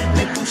 girl, make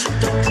me push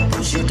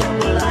it up,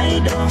 lie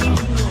down.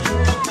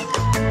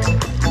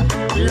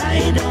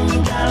 Lie down,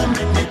 girl,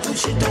 make me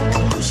push it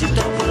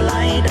up,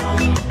 lie down.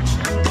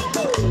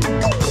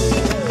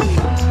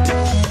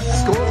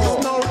 Cause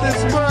no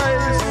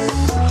disgrace,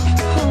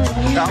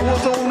 I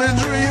was only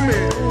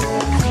dreaming.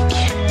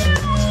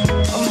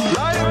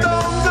 Lie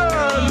down,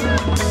 girl.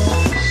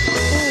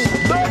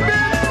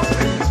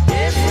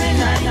 Every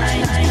night,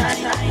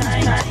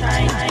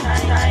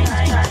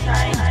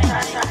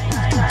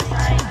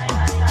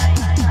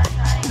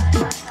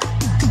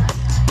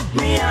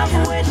 we have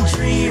wet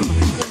dream.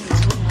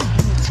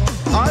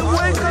 I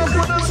wake up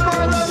with a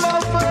smile on my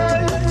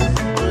face.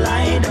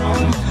 Lie down.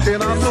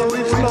 And I know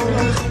it's no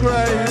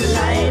disgrace.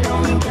 Lie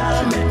down, girl,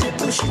 make me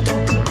push it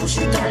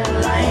up,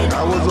 lie down.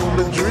 I was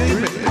only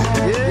dreaming.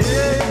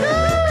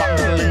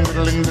 Diddling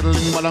diddling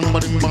diddling bang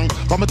bang bang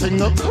bang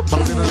thing up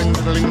bang diddling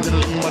diddling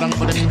diddling bang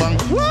bang bang.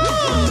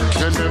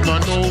 You never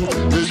know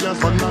they just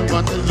fun and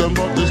got tell them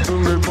about the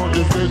story about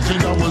the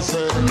thing I was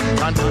say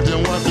and tell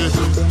them what they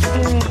do.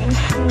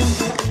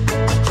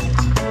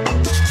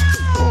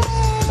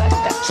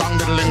 Song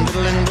diddling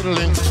diddling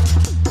diddling.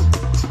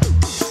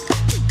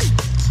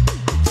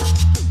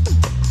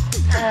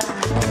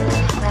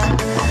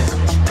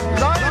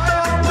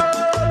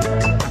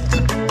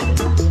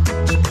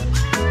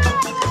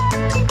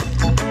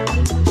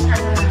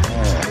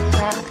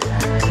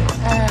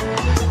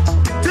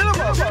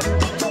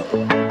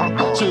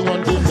 She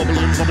want to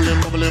bubbling, bubbling,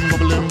 bubbling,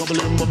 bubbling,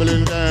 bubbling,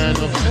 bubbling down.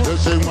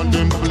 She want to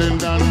bubbling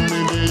down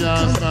in the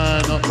ass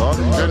man.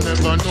 They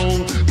never know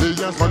they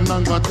just fun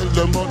and got tell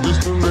them about the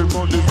story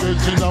about the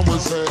thing I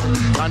was say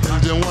and tell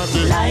them what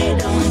they. Lie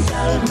down,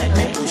 girl, make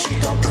me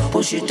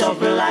push it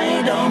up,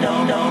 lie down,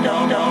 down, down,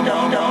 down, down,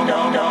 down, down,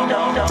 down,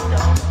 down, down,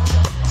 down.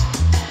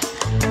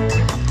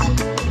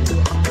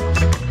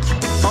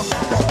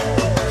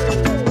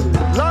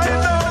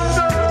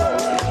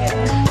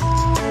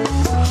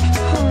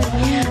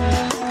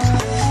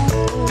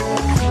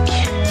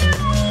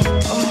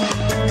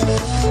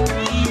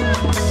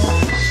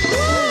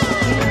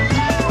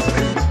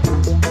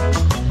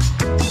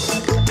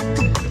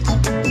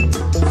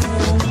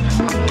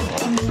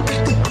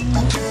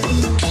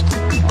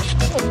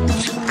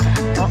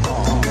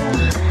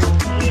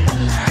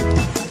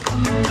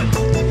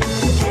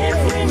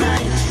 Every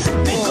night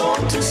we go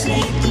to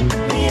sleep,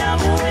 we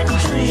have a wet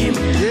dream.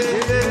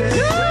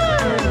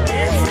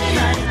 Every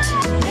night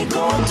we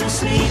go to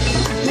sleep,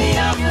 we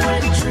have a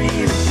wet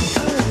dream.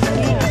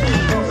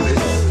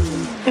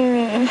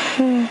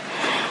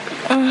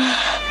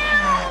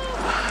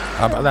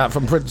 How about that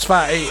from Prince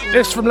Fatty?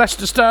 This from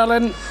Lester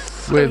Sterling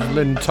with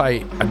Lynn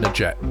Tate and the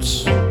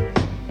Jets.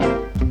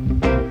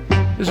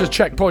 This is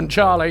Checkpoint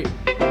Charlie.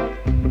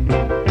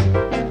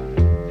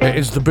 It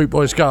is the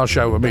Bootboy Ska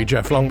Show with me,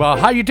 Geoff Longbar.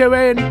 How you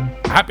doing?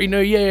 Happy New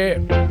Year.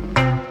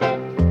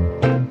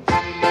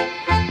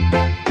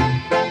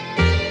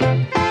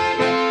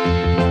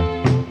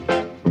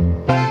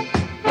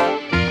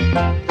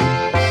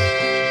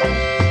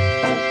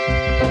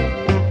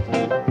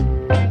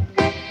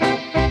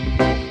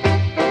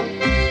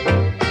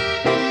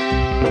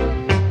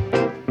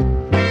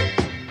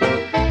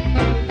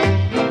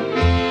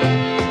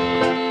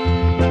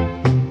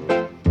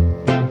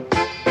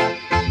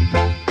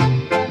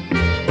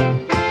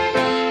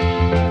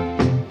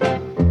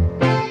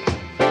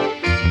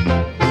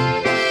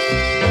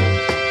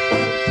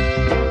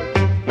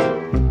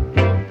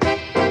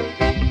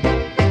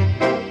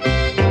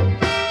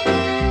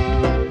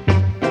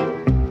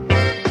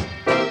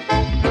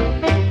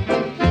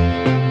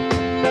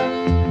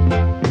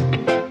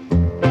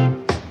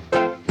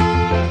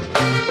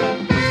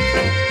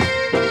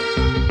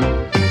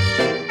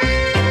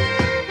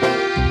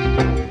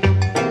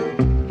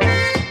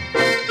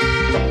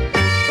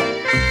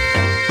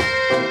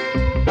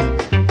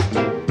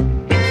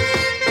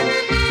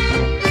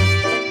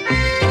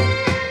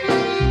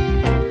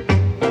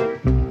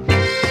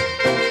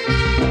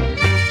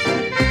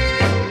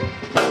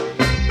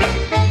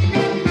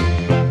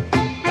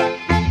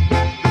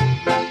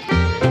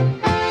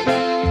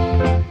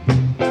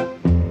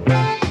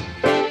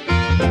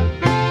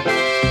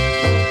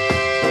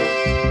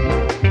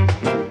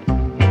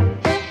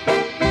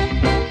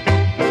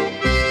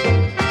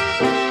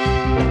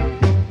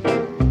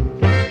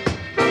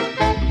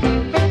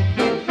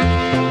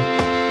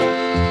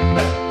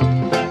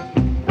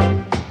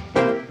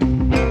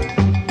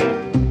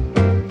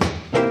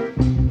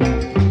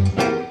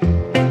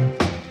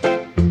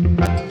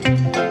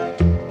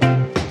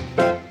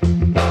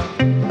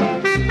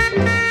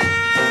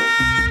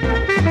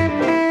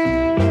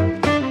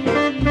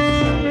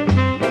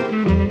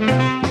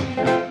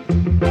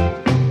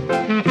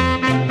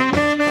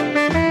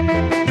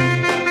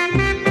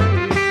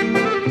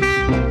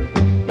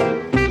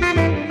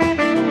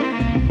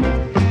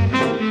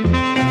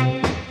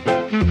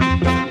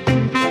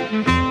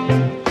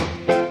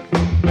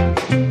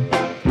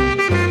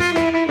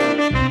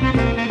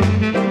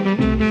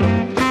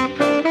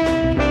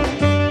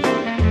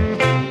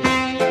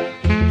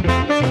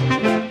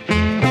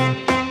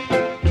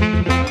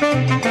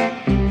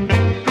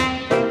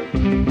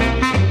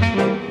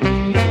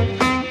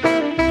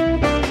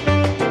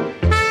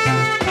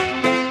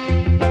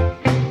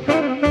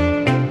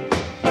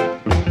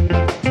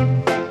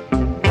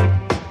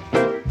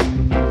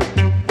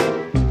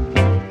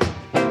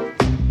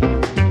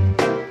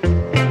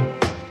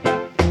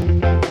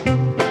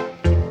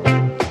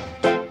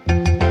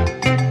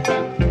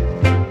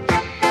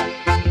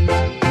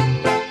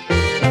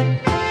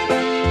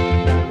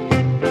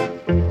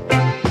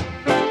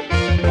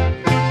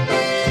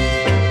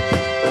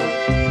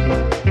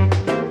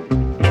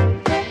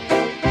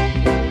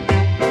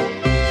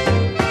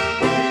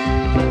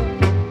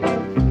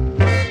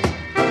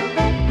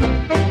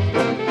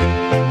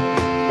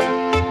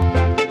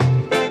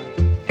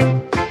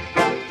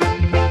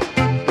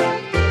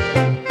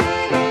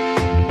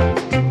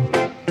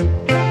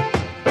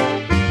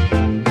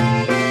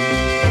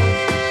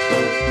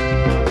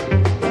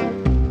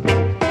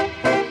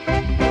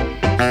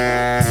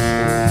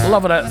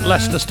 Loving it,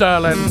 Lester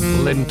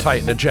Sterling, Lynn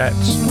Tate the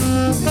Jets.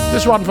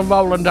 This one from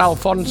Roland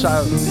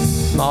Alfonso,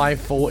 My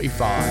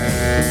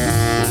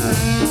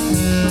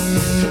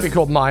 45. Should be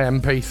called My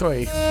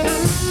MP3.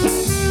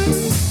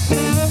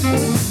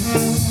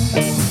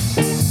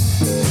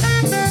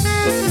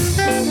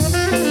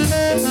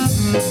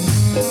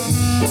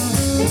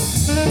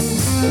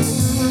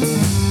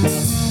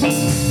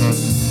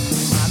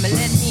 Mama,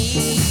 let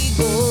me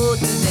go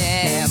to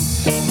them.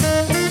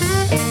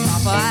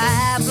 Papa, I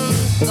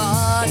haven't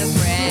got a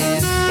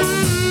friend.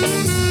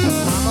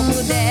 Mama,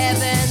 would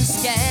heaven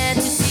scan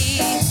to see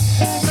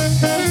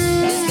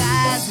these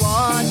guys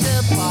want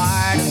a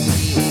part of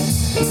me.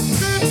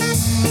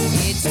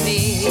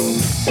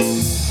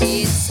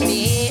 It's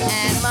me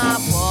and my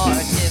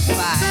 45.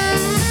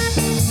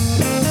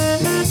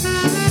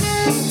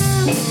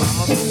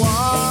 Mama, for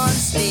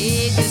once,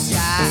 take this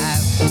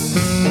drive.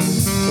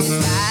 These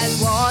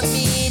guys want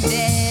me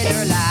dead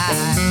or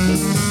alive.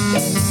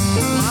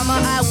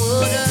 Mama, I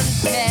wouldn't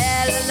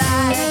tell a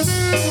lie.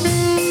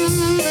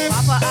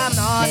 Papa, I'm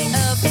not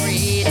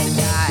afraid to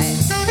die.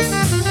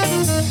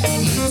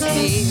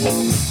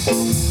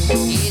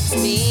 It's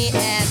me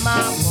and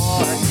my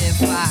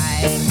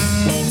 45.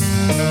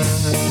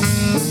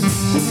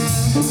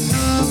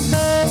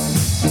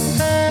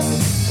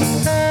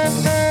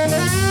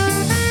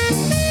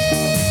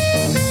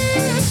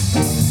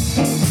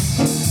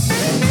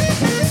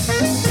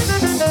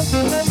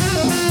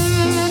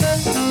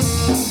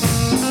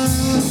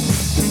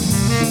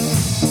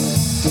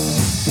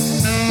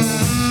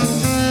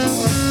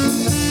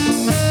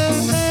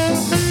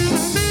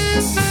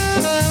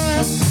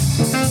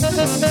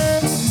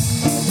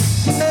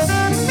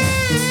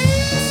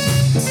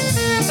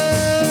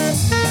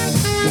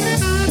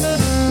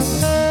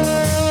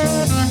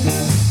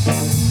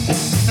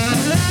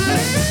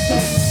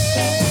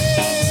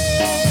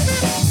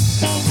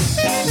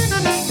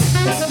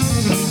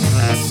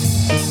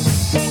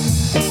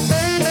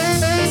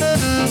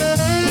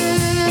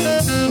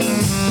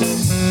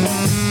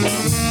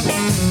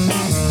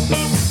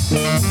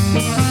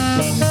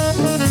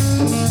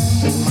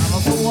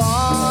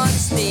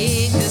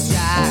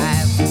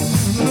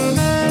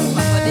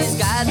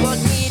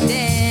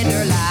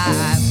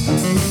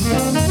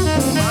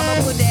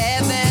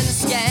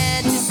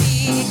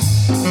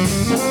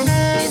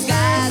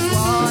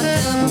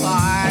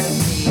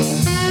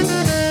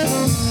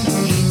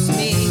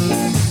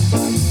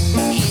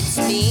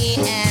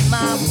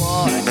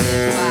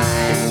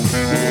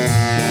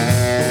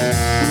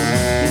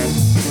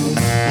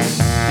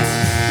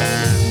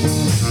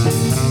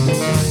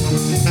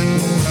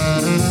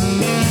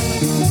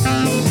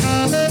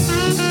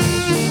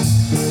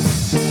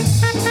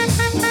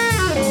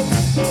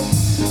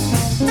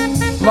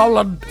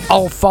 Roland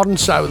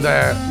Alfonso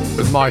there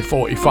with My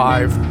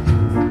 45.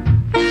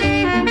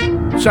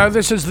 So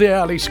this is the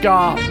early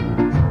ska.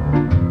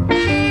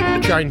 The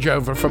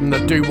changeover from the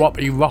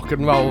doo-woppy rock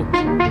and roll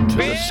to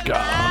the ska.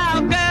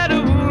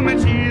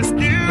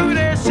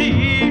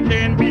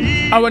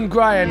 Owen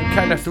Gray and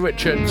Kenneth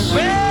Richards.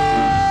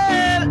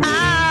 Well,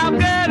 I've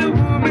got a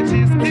woman,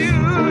 she's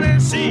cute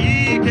as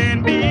she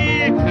can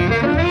be.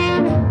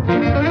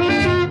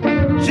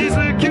 She's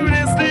the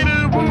cutest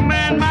little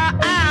woman my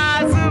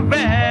eyes have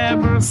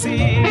ever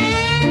seen.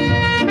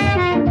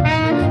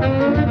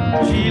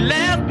 She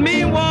left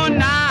me one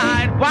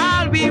night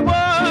while we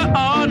were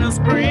on a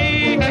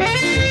spree.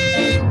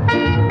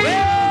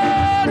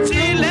 Well,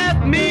 she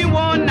left me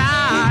one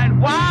night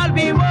while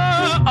we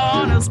were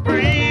on a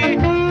spree.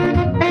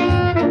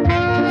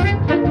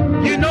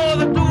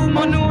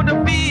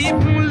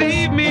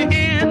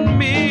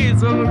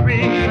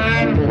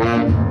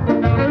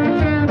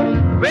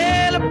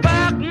 Well, I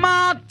pack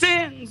my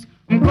things,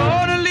 I'm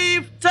gonna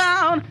leave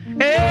town.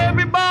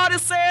 Everybody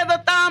say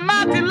that I'm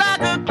acting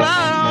like a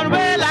clown.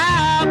 Well,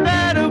 I've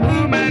got a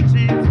woman,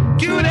 she's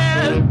cute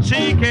as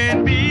she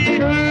can be.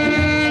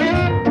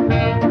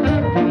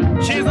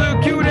 She's the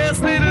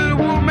cutest little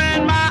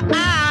woman my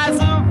eyes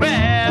have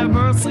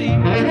ever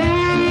seen.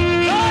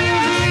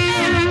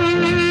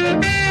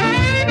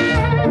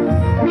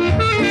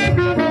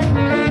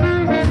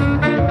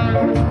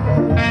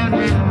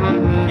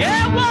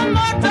 Yeah, one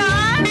more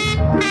time.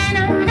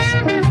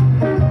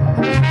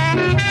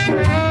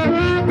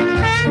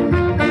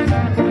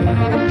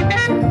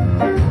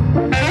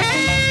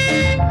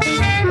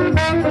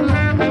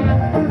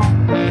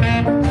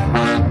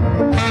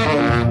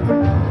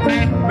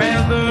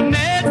 Well, the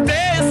next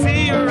day I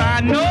see her, I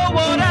know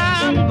what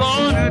I'm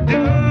gonna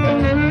do.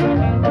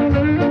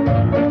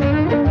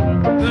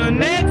 The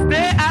next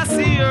day I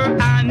see her,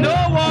 I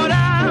know what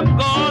I'm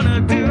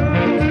gonna do.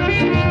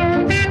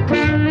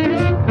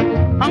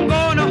 I'm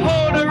gonna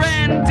hold her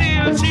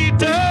until she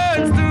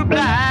turns to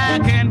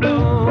black and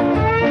blue.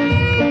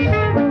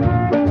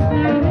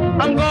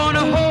 I'm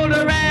gonna hold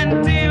her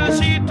until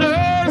she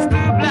turns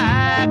to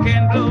black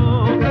and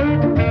blue.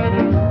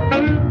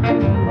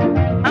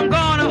 I'm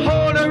gonna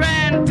hold her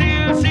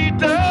until she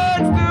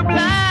turns to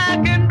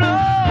black and blue.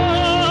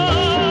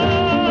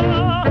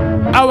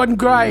 Owen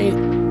Gray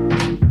and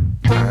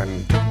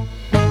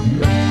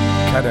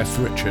Kenneth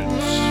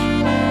Richards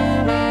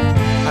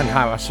and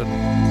Harrison.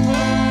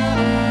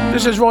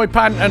 This is Roy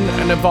Panton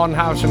and Yvonne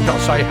Harrison. Got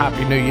to say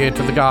Happy New Year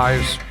to the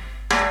guys.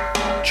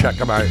 Check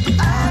them out.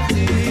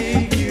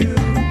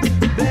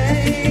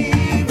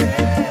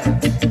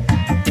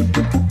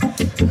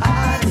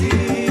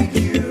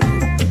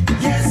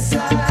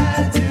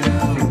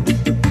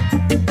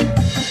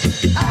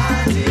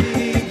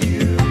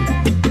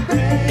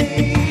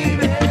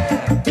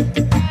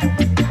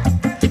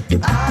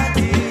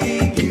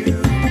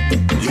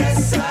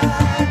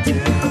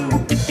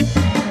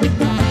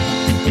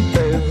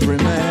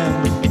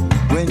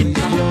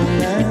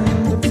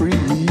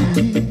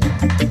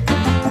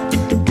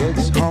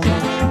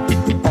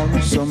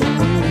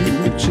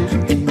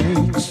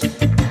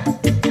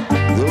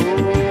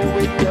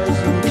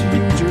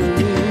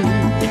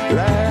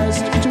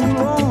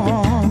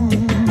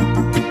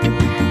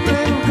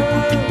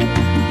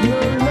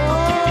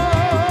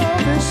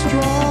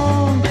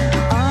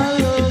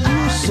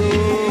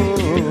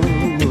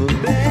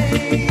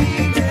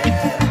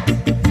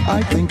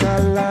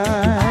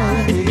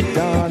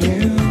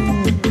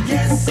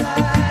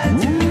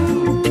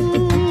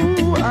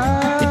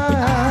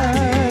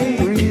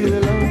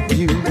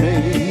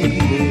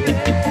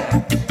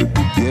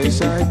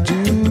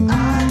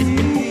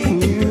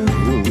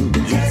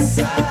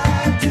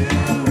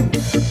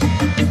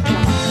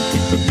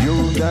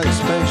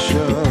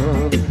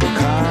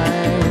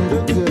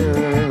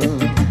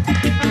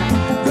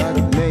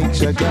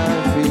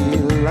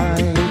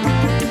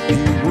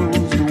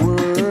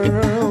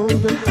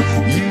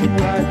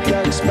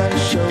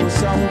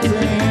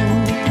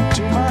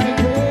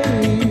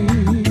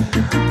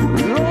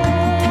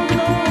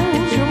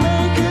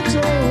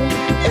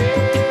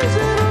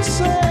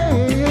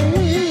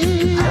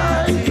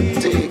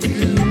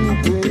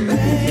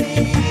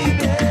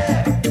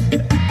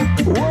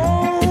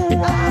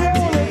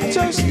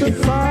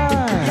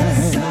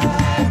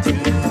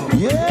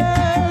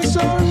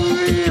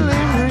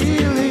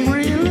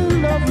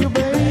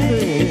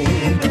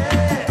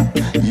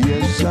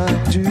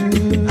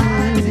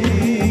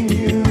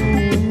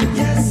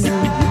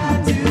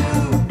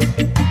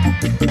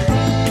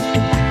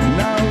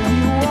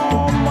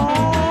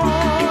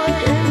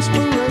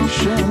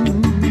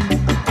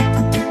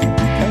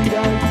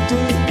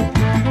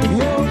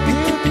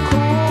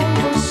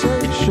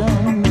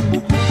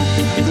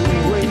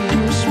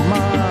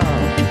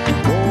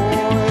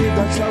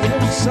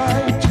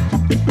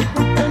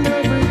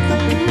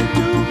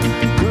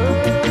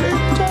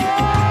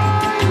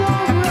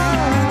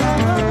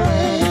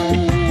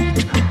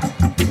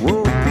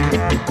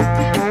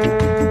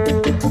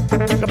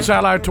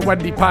 Hello to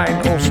Wendy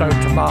Payne, also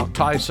to Mark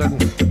Tyson.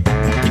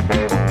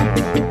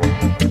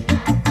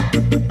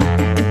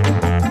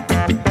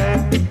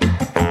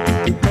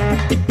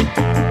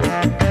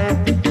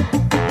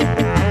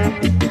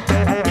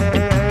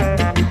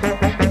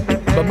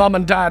 My mum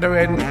and dad are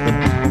in.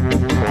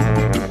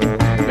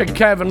 Big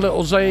Kev and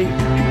Little Z.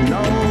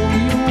 Know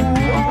you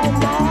are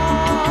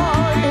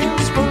my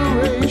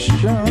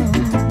inspiration,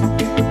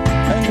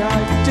 and I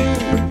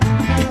dig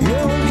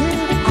your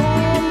hip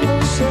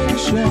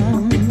conversation.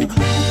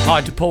 Hi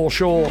to Paul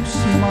Shaw.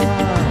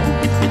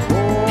 Smile,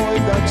 boy,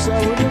 that's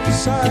out of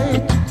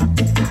sight.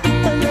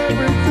 And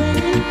everything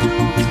you do,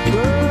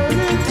 girl,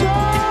 it's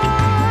all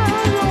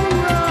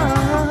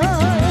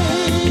alright.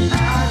 I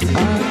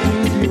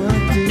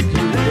dig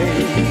you,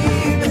 baby.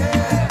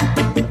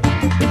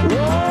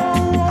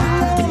 Oh, I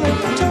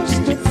wanna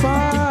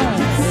testify.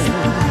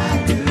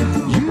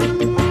 You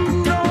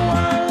know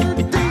I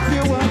dig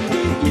you,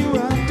 I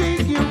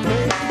dig you,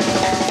 baby.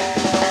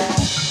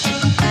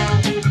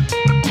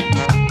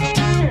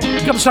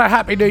 Gotta say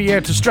Happy New Year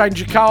to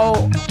Stranger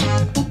Cole.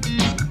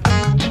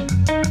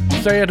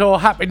 Theodore,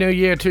 Happy New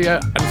Year to you,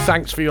 and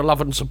thanks for your love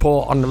and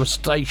support on the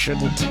station.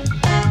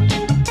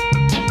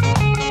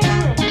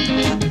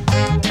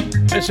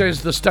 This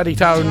is the Steady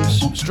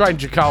Tones,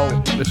 Stranger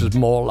Cole. This is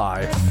More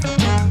Life.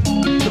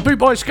 The Boot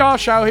Boy Scar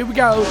Show, here we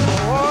go.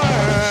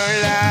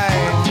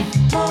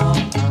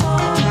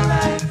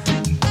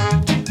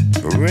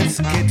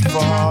 Risk it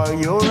for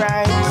your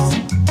rights.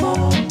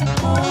 More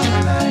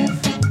life.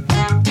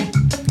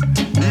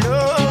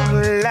 Love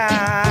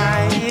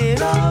life.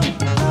 Love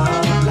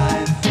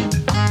life.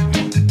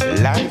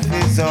 Life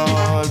is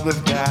all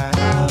we've got.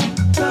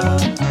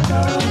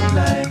 Love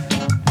life.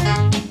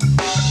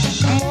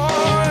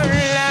 More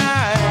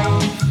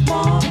life.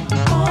 More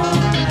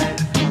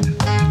life.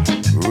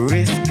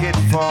 Risk it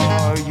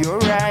for your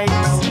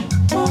rights.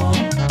 More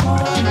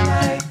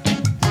life.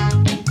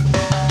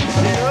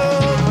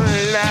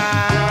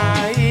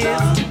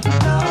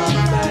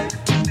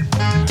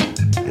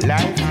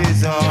 Life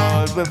is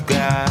all we've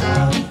got.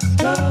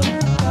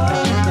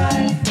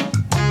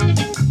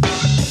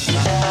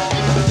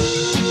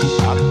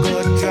 I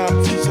could drop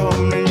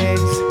some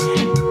legs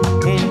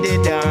in the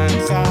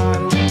dance hall.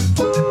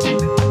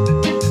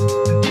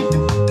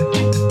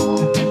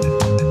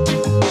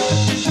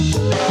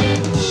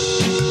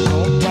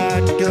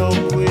 Nobody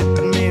with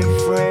me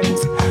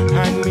friends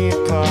and me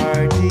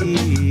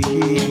parties.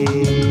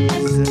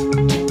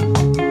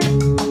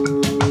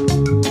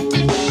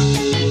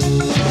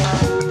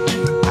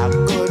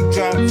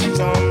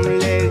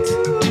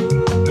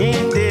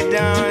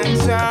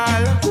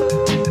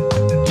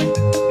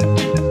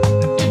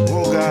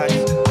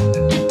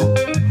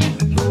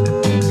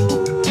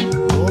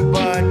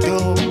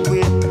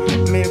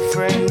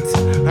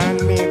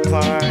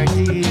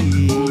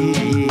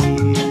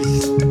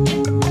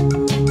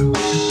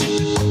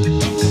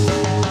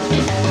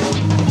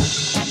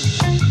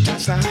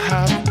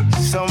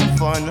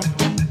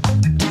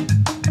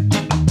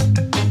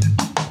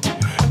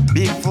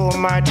 before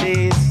my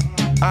days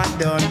are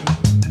done.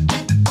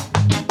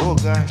 Oh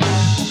God,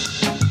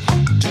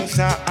 just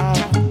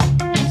have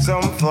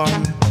some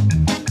fun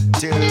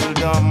till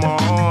the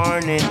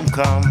morning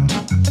come.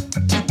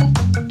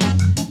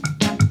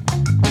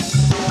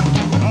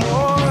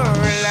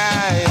 More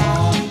life,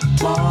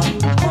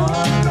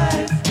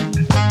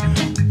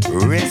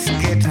 risk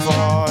it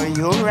for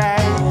your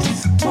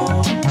rights.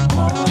 More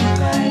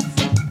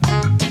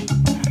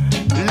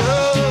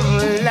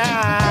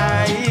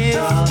life.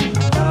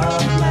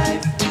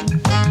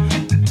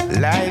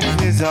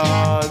 Life is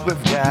all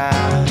we've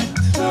got.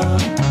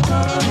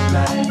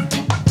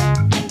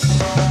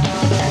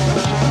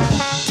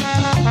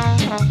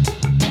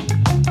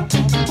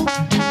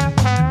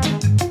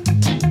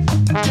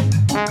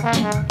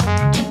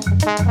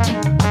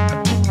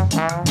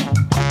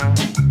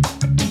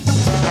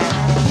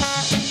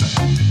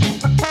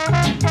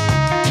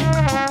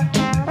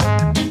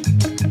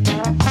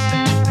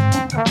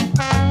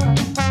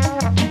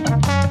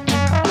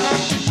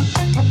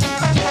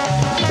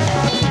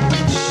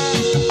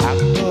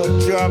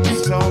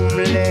 Some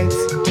legs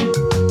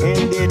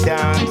in the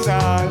dance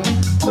hall.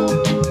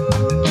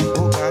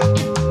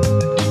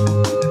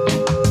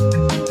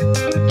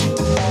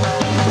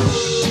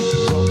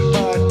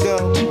 But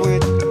up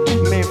with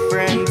me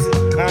friends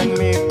and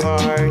me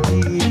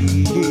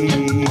parties.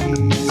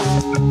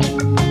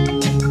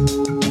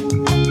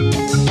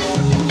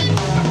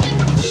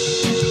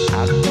 I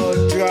go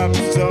drop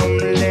some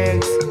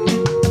legs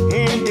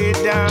in the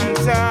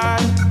dance hall.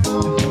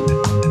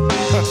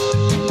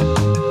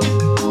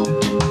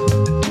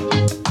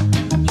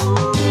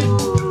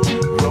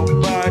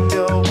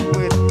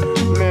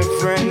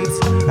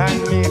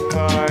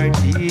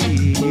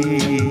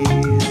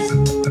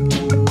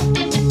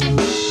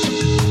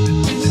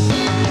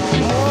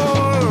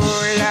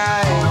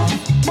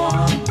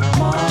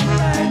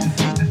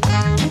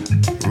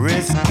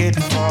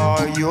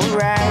 Your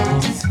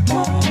rights.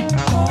 More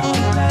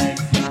life.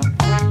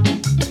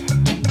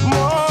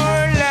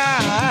 More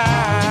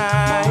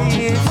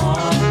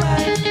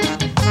life.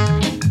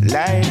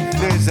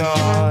 Life is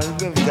all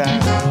we've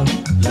got.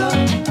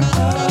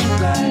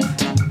 Love life.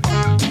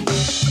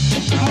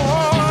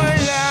 More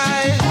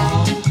life.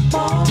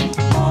 More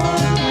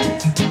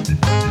life.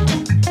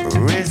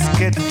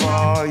 Risk it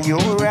for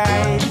your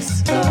rights.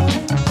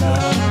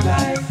 Love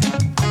life.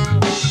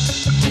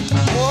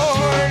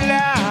 More life.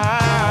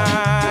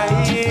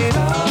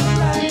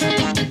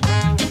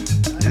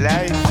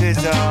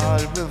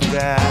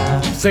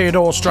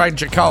 Theodore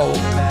Stranger Cole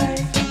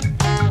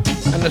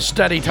and the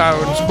Steady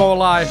Tones. More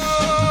life.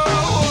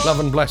 Love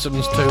and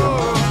blessings to them.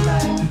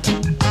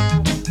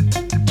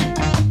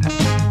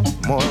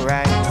 More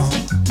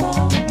rights.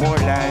 More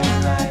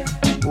life.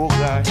 Oh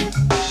God.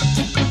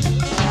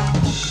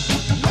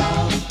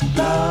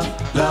 Love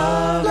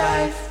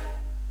life.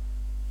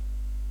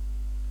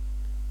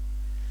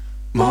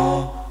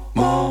 More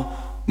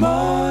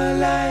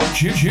life.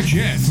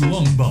 Geoff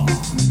Longbar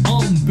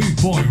on Boot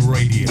Boy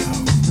Radio.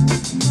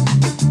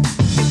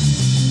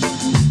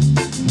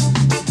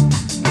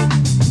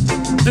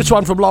 This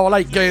one from Lower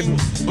Lake Gin.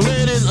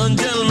 Ladies and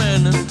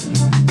gentlemen,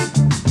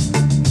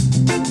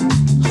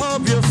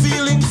 hope you're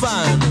feeling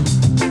fine.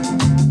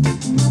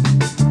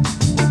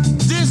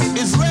 This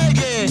is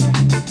Reggae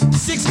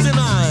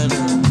 69.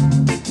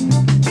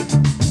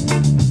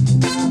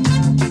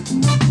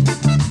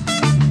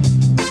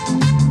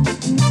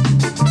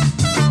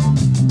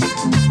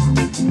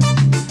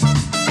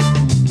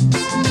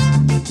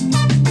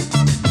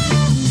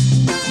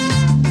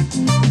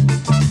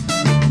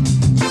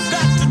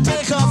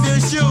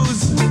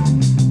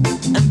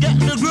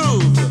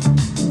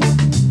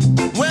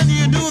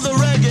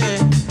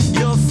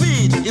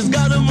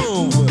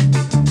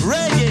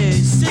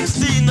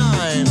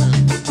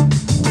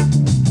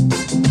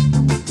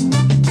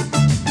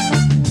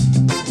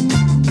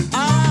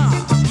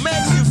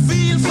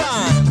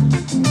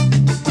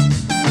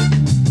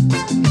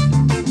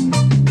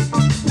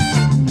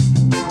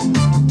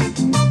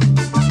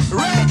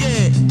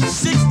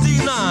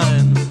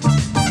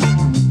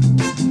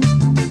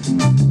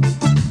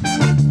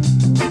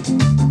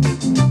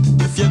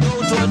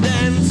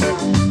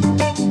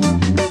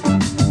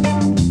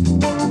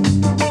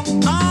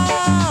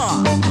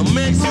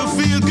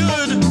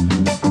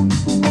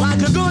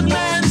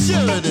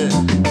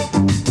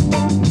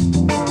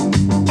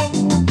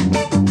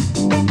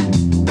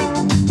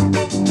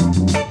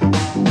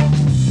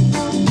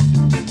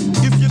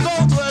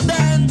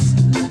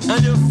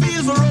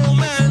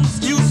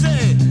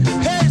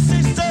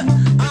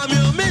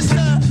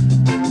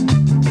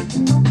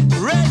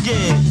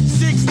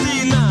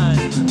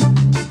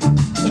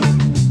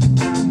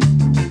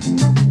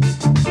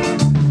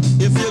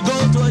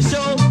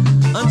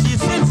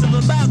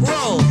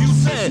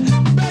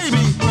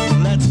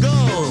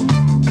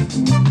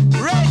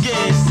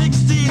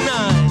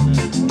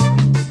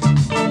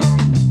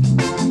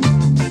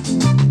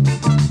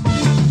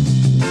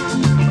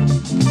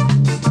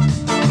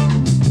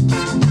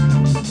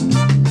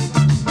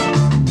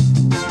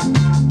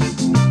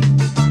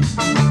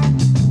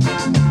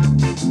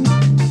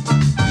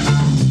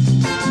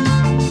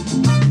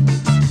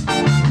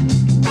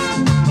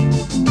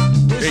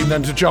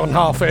 than to John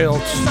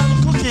Harfield.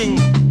 Cooking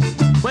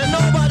when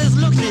nobody's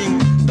looking.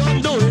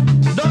 Don't do it.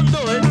 Don't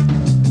do it.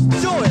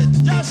 Do it.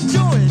 Just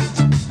do it.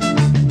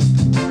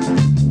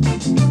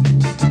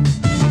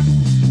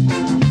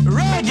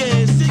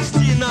 Reggae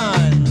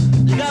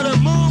 69. You gotta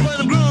move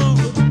and groove.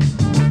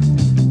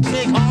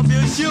 Take off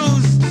your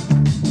shoes.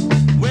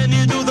 When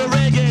you do the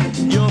reggae,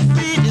 your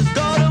feet is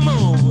gotta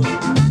move.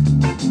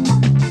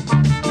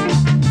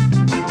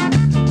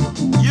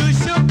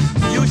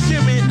 You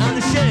shimmy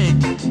and shake.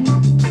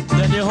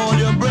 Then you hold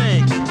your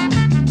break.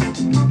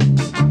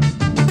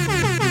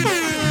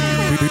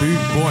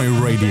 Boot Boy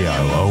Radio,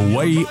 a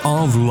way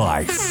of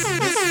life.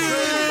 This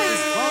train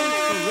is bound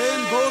for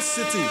Rainbow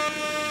City.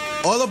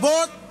 All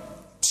aboard!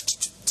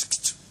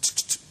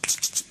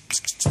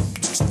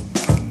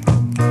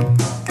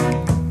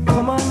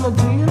 Come on,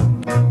 Magia.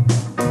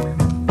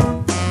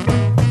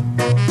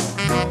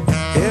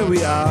 Here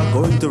we are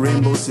going to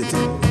Rainbow City.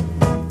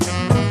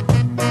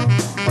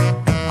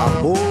 A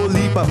whole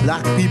heap of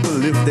black people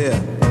live there.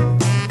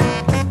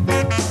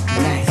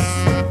 Nice.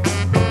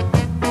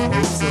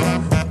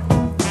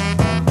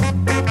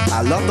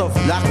 A lot of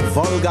black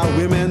vulgar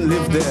women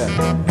live there.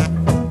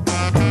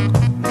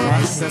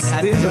 Nice.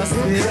 Just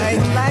the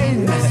right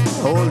line.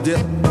 Hold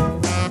it.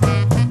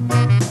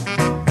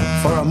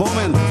 For a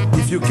moment,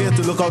 if you care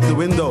to look out the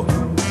window,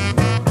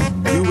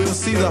 you will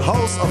see the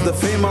house of the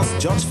famous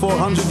Judge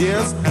 400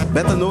 years,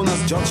 better known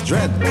as Judge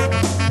Dredd.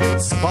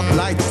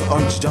 Spotlight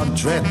on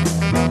Judge Dredd.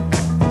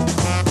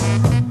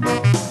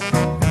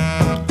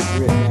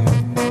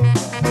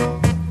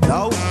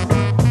 Now,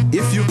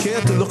 if you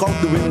care to look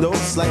out the window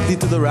slightly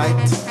to the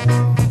right,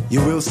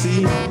 you will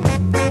see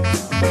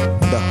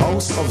the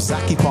house of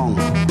Zaki Pong.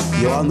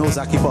 You all know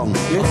Zaki Pong?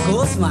 Of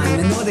course, man.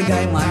 I know the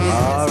guy, man.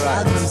 All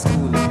right.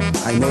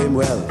 I know him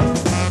well.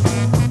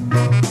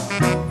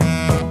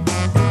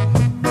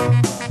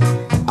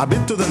 A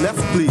bit to the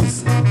left,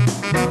 please.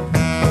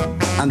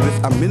 And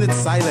with a minute's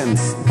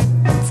silence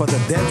for the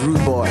dead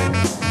rude boy,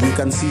 you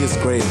can see his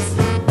grave.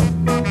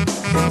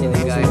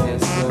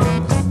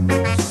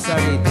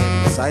 Sorry.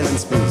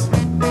 Silence, please.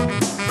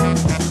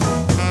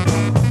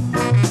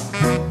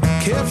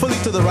 Carefully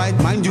to the right,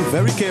 mind you,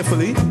 very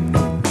carefully,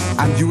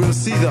 and you will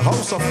see the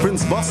house of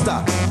Prince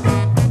Buster.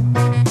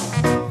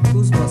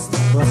 Who's Buster?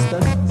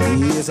 Buster?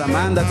 He is a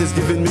man that is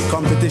giving me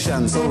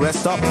competition, so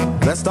rest up,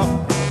 rest up.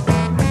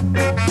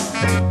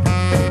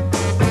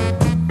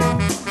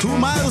 2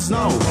 miles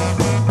now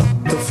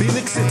to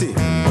Phoenix City.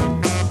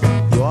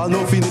 You all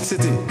know Phoenix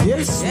City?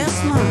 Yes,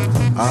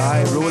 man.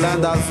 Alright,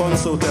 Roland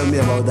Alfonso, tell me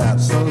about that.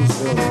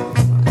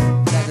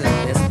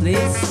 Yes,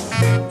 please.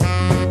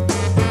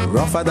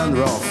 Rougher than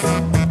rough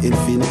in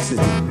Phoenix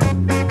City.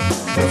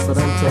 Rougher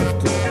than tough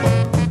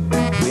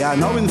too. We are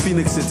now in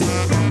Phoenix City.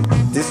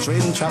 This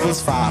train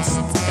travels fast.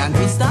 Can't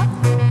we stop?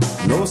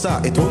 No, sir.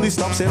 It only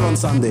stops here on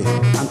Sunday,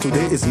 and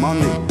today is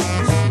Monday.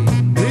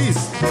 Please,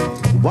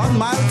 1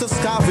 mile to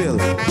Scarville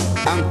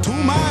and 2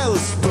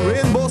 miles to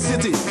Rainbow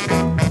City.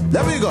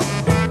 There we go.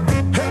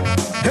 Hey,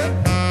 hey,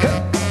 hey,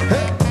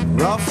 hey.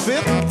 Rough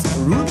it.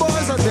 Rude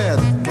boys are dead.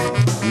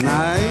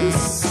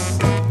 Nice.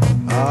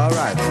 All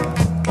right.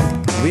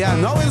 We are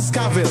now in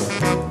Scarville.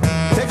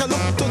 Take a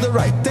look to the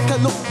right. Take a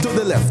look to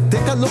the left.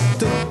 Take a look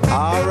to...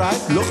 All right.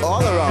 Look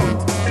all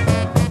around.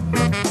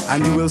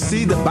 And you will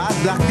see the bad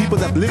black people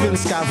that live in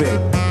Scarville.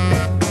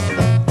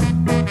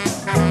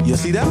 You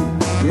see them?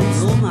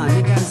 Yes. No, man,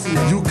 you can't see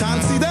them. You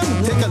can't see them?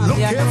 No, take a look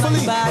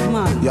carefully. Bad,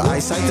 man. Your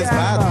eyesight is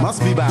bad.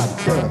 Must be bad.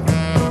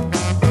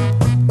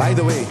 By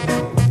the way,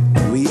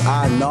 we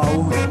are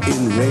now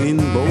in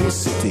Rainbow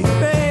City.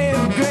 Babe,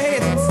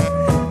 great.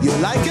 You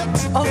like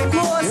it? Of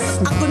course. Yes.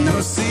 I could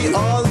not You see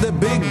all the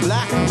big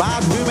black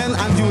bad women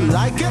and you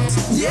like it?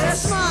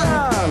 Yes,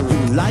 man.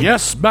 You like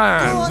Yes,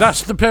 man.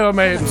 That's the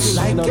Pyramids.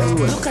 Like it.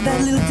 Look at that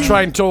little thing.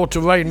 Train tour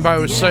to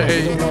Rainbow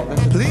City.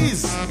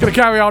 Please. Gonna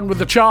carry on with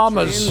the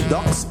Charmers.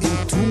 Ducks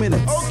in 2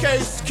 minutes. Okay,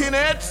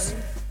 skinheads,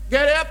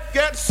 get up,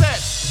 get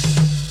set.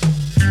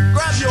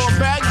 Grab your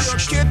bag, your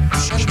kit,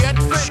 and get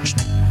fit.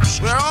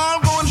 We're all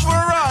going for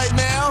a ride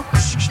now.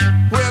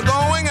 We're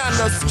going on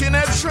the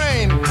skinhead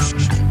train.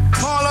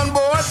 All on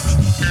board,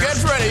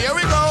 get ready, here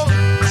we go.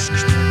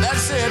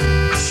 That's it.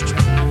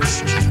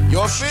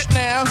 You're fit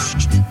now.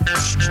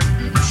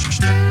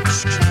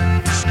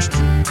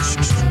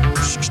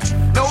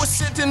 No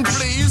sitting,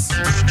 please.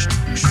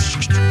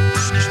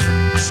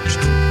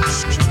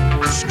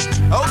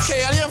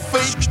 Okay, on your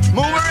feet,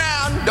 move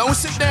around, don't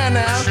sit down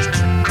now.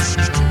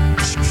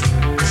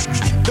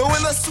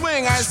 Doing the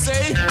swing, I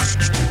say.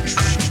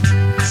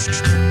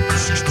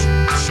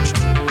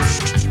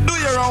 Do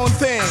your own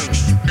thing.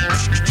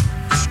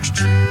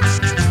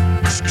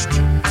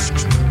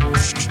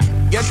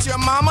 Get your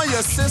mama,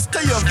 your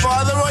sister, your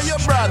father, or your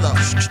brother.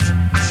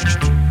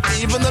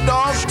 Even the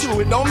dog too,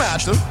 it don't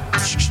matter.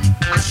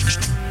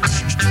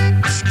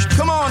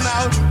 Come on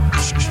now.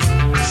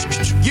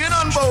 Get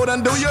on board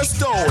and do your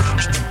story.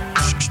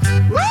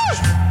 Woo!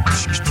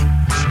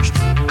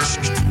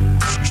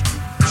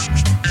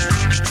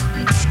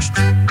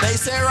 They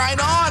say right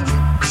on.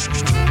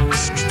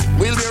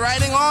 We'll be you're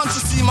riding on to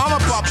see Mama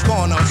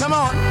Popcorn. Now, come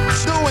on,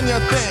 doing your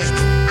thing.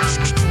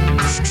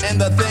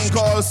 And the thing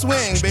called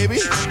swing,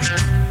 baby.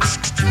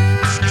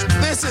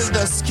 This is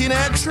the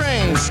skinhead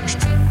train.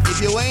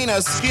 If you ain't a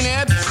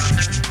skinhead,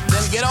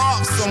 then get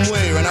off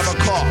somewhere and have a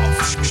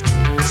cough.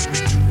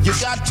 You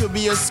got to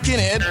be a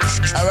skinhead,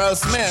 or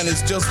else, man,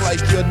 it's just like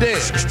you're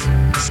dead.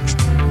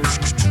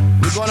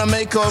 We're gonna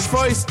make our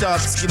first stop,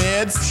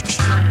 skinheads.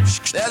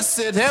 That's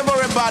it,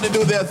 everybody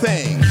do their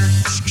thing.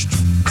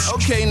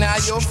 Okay, now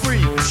you're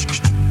free.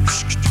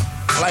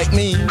 Like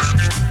me. Woo!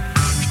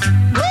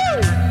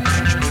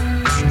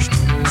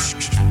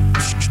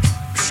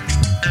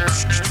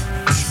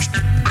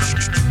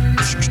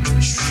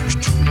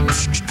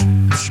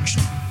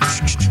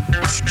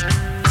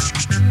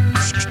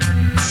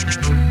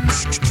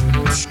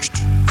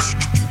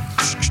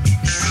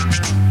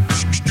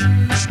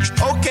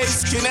 Okay,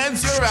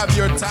 skinheads, you have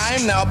your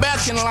time. Now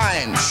back in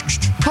line.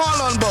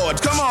 All on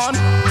board, come on.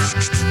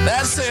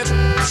 That's it.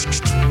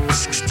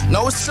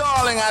 No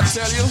stalling, I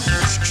tell you.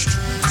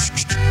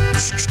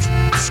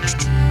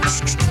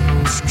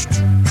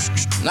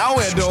 Now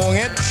we're doing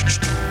it.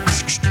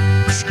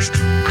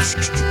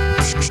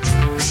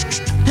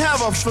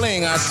 Have a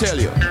fling, I tell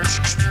you.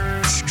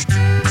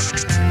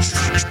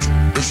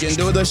 You can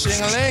do the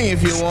shing-a-ling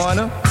if you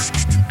wanna.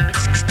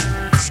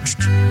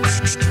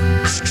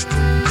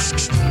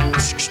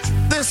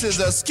 This is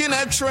a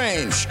skinhead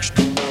train.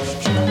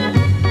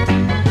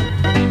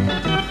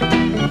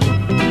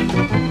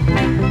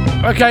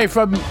 Okay,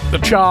 from the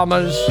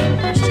Charmers,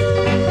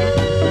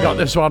 we got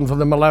this one from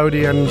the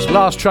Melodians.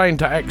 Last Train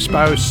to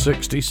Expo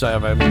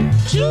 67.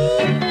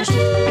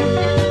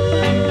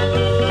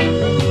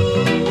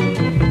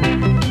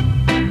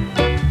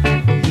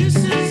 This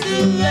is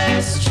the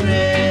last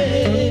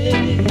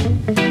train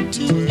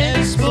to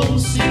Expo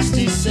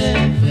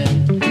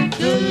 67.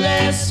 The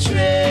last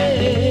train.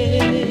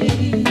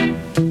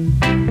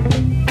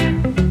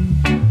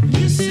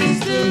 This is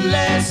the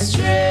last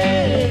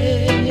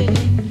train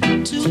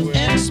to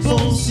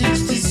Expo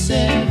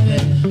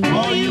 67.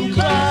 Are you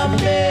coming?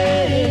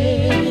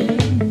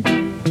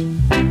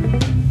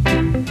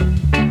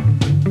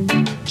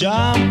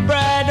 Jump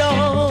right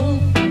on.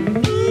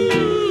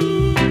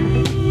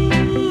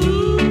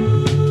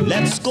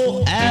 Let's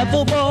go have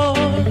a ball.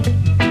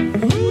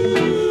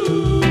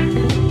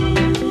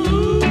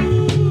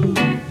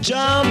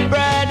 Jump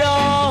right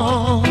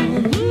on.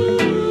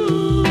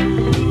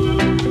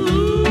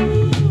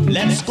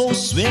 Let's go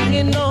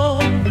swinging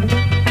on.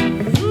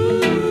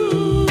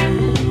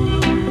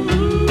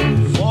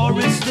 For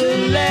it's the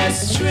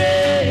last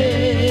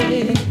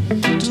train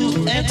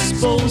to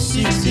Expo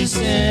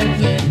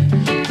 67.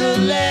 The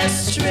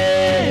last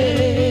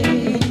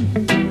train.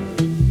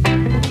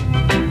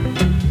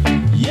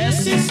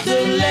 Yes, it's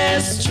the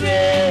last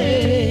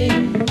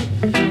train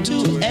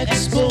to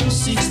Expo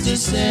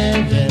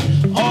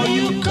 67. Are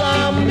you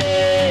coming?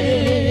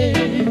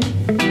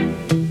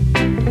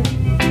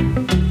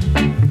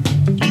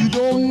 You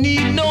don't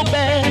need no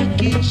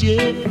baggage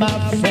yet, my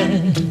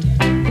friend.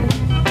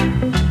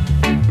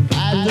 I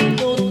don't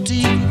know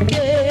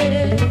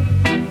ticket.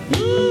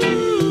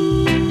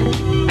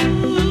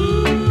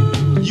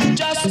 You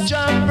just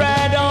jump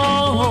right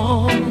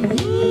on.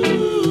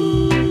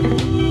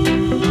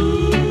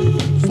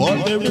 For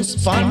there is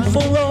fun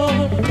for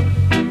all.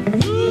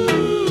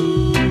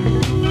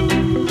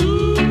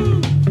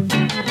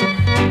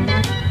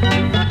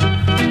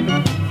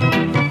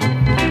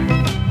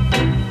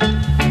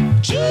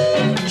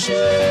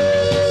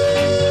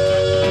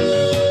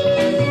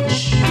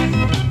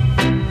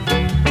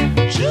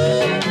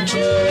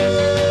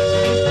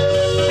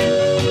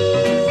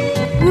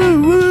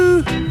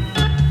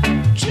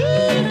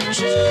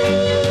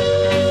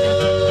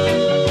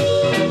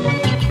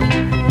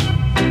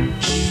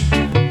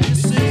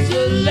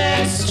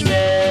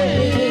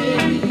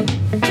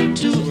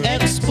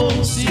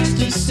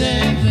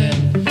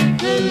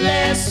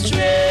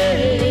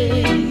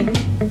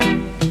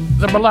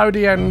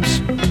 Melodians.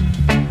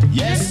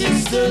 Yes,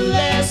 it's the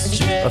last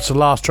train. That's the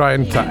last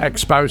train to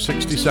Expo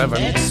 67.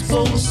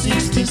 Expo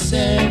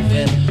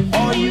 67.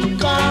 Are you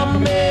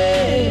coming?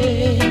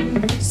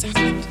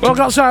 Well, I've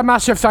got to say a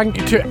massive thank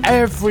you to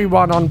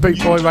everyone on Boot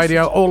Boy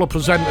Radio, all the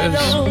presenters.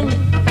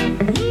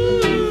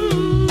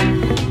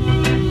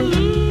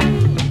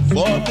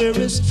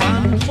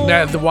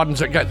 They're the ones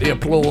that get the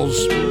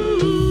applause.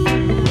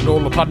 And all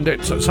the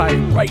pundits that say,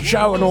 great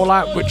show and all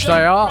that, which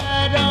they are.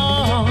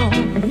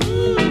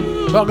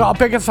 But I've got a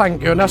bigger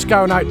thank you, and that's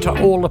going out to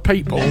all the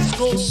people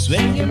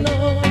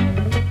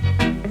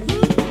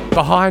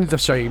behind the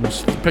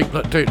scenes, the people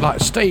that do,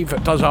 like Steve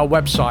that does our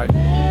website,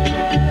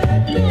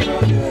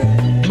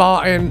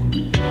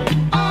 Martin,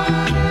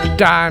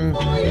 Dan,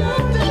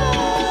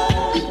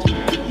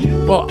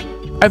 well,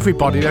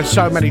 everybody. There's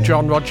so many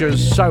John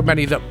Rogers, so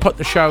many that put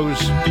the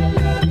shows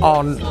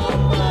on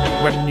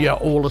when you're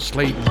all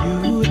asleep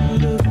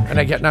and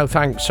they get no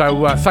thanks.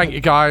 So thank you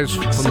guys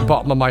from the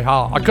bottom of my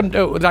heart. I couldn't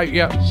do it without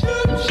you,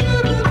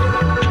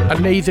 and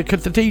neither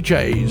could the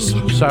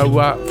DJs. So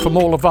from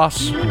all of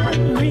us,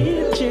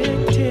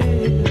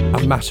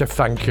 a massive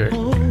thank you.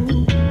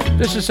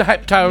 This is the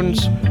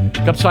Heptones.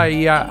 Got to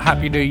say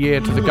Happy New Year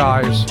to the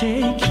guys.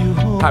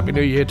 Happy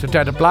New Year to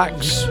Dead of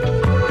Blacks.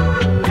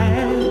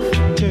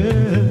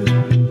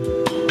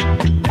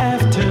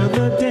 After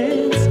the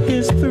dance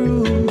is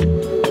through,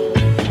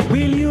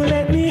 will you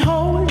let me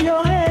hold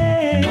your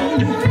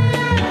hand,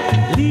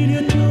 lead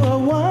you to a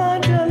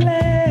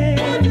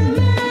wonderland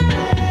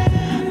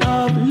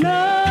of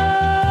love,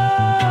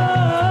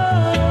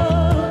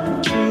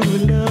 true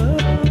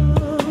love.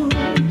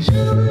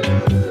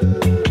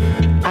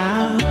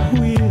 I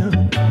will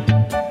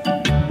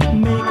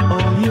make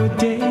all your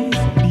days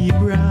be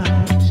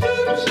bright,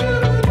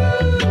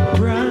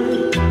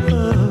 bright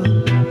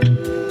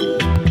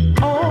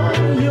all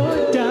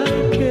your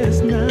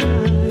darkest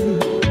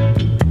night.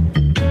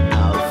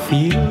 I'll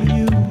fill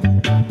you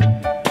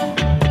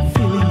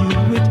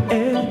with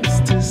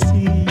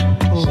ecstasy.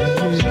 Oh,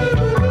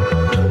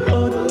 yeah.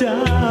 Oh,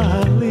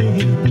 darling,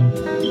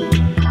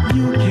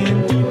 you can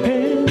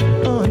depend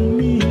on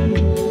me.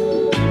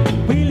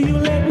 Will you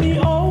let me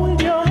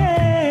hold your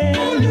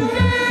hand,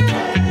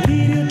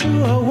 lead you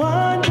to a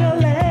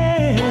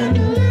wonderland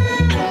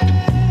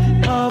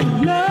of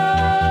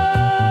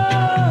love,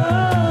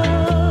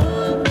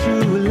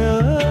 true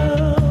love?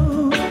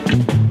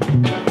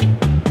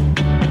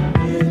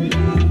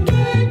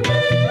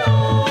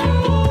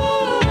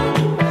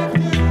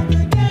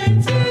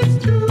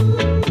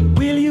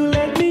 Will you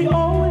let me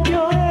hold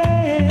your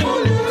hand,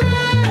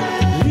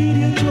 lead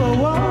you to a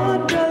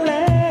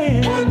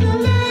wonderland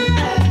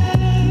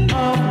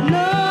of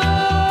love,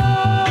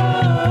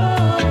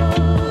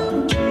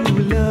 true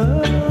love?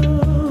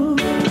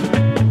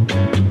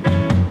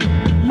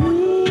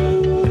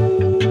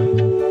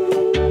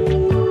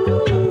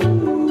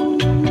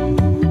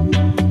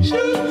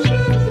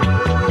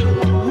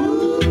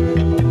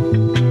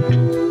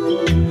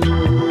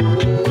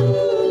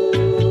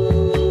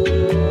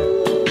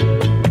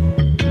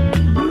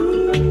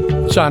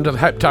 Sound of the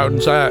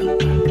Heptones there.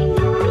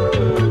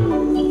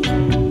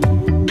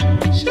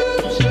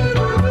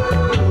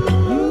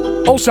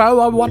 Also,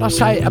 I want to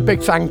say a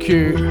big thank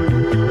you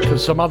to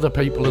some other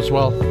people as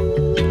well.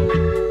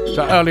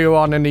 So earlier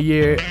on in the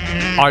year,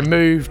 I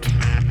moved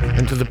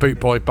into the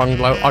Bootboy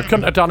bungalow. I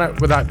couldn't have done it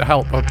without the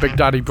help of Big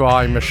Daddy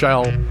Brian,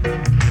 Michelle,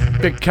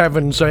 Big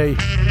Kevin Z,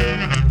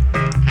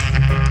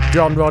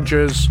 John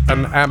Rogers,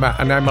 and Emma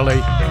and Emily.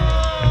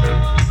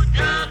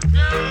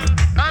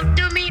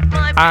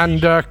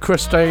 And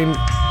Christine,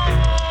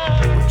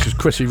 which is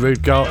Chrissy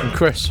Rude Girl, and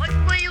Chris.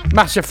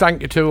 Massive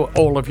thank you to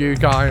all of you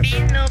guys.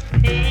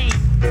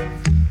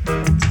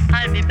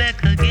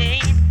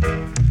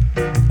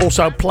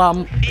 Also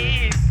Plum.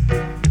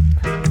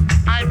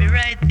 I'll be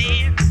right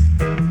there.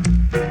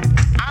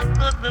 I'll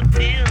put the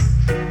pills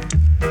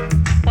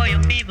for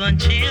your fever and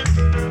chills.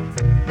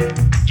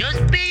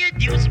 Just pay your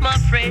dues, my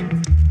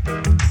friend.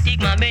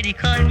 Take my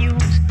medical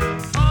news.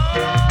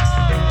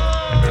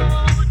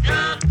 Oh,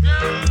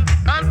 doctor,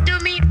 come to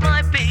meet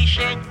my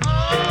patient.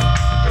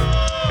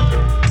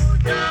 Oh,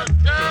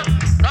 doctor,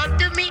 come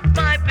to meet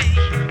my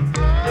patient.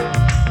 Oh,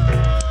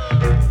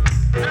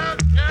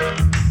 doctor,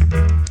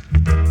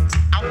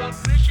 I want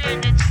pressure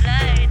that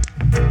slide.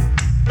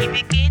 If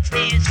you can't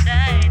stay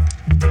aside,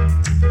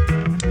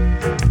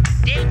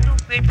 take no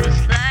fit for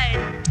slide.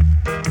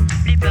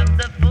 Flip up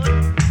the foot,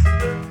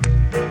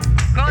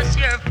 cross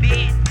your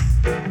feet,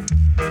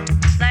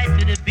 slide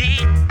to the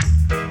beat,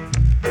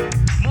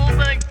 move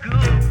and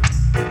groove.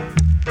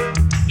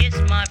 Yes,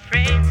 my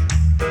friends,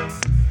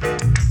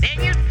 then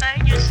you'll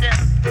find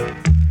yourself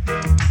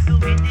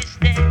doing this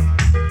dance.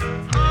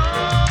 Oh,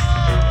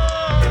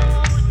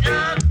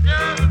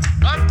 doctor,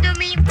 come to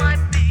meet my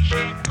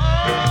patient. Oh,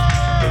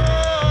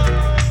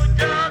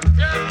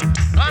 doctor,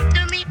 come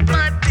to meet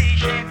my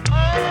patient.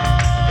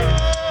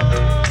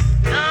 Oh,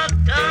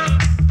 doctor,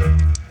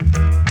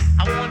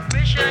 I want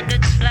pressure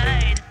that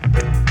slide.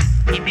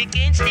 If you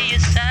can't stay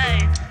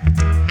aside.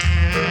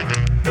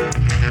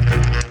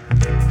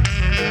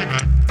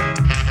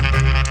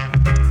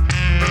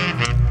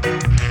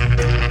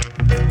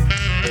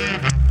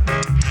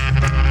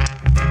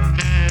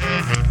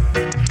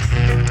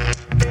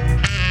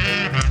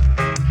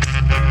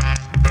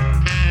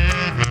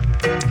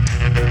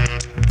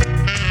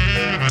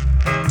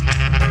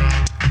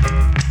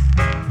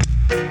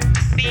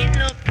 Feel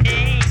no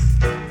pain,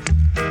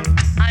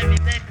 I'll be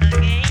back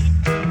again.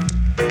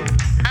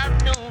 Have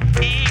no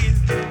fear,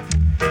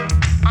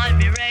 I'll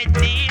be right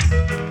there.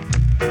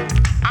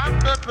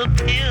 I've got the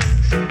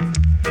pills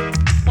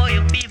for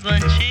your fever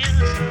and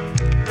chills.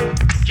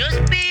 Just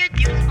pay your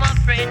dues, my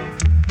friend.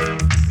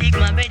 Take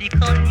my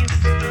medical news.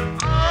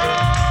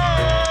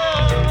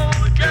 Oh,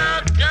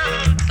 doctor,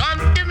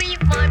 come to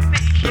meet my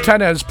patient.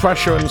 Tenors,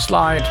 Pressure and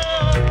Slide.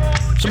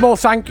 Some more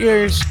thank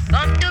yous.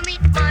 Come to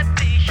meet my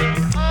patient.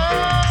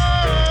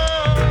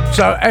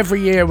 So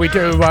every year we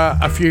do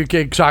a few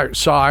gigs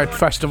outside,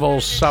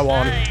 festivals, so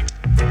on.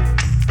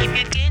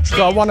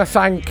 So I want to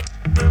thank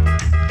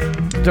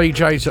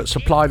DJs that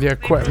supply the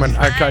equipment.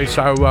 Okay,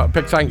 so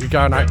big thank you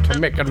going out to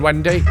Mick and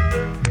Wendy.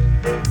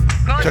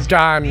 to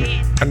Dan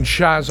and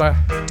Shazza,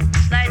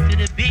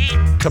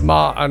 to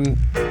Martin,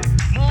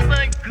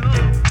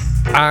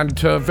 and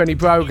to Vinnie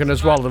Brogan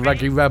as well, the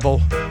Reggae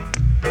Rebel.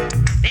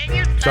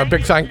 So a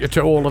big thank you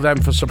to all of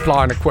them for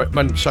supplying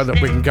equipment so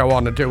that we can go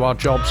on and do our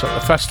jobs at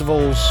the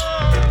festivals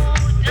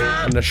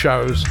and the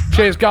shows.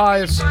 Cheers,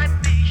 guys.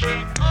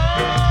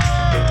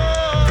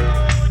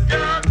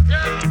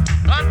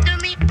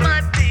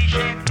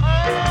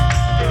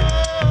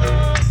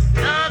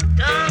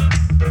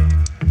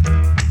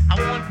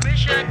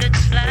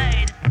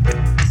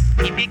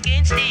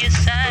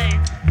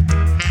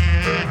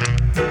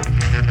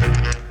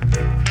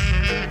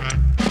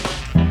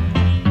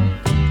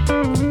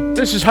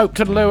 This is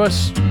Hopeton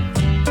Lewis.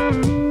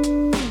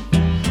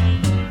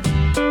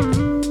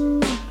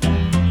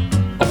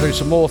 I'll do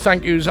some more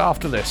thank yous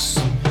after this.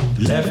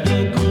 Left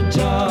a good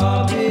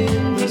job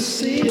in the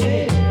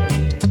city,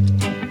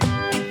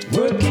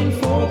 working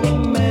for the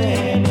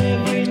man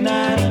every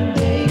night and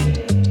day,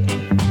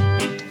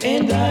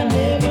 and I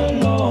never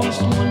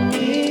lost 1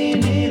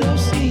 minute of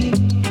sleep,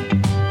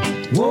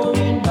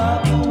 worrying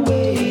about the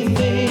way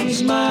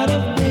things might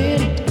have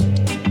been.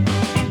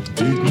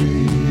 Big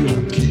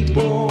wheel keep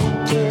on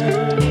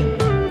turning,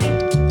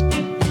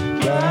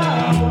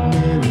 proud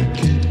Mary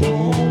keep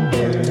on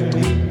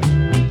burning,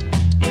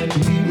 and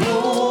we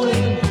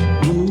rolling,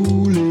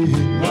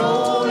 rolling,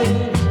 rolling,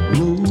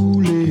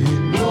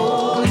 rolling,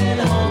 rolling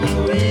on the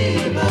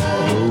river,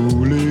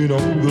 rolling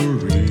on the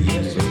river,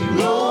 yes, we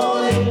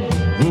rolling,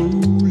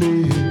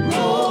 rolling,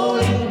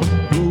 rolling,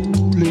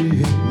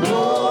 rolling,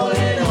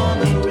 rolling on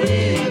the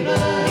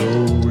river,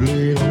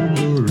 rolling on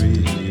the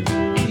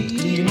river.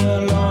 Eating a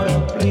lot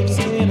of plates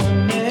in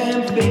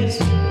Memphis,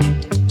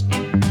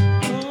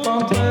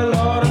 felt a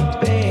lot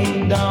of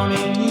pain down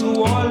in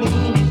New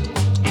Orleans,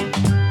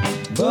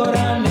 but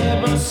I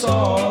never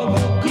saw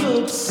the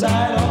good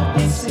side of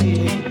the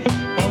city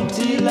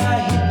until I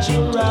hitched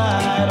a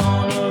ride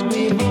on a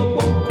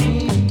riverboat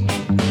queen.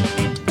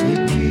 Big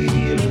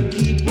wheel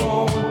keep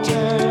on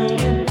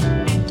turning,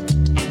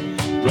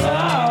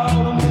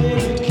 proud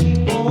Mary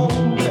keep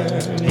on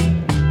burning,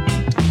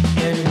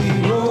 and we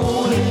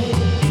rolling,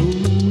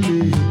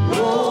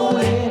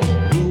 rolling,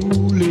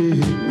 rolling,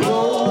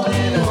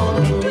 rolling on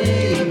the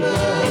river,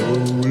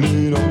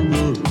 rolling on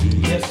the river.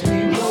 Yes, we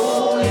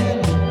rolling,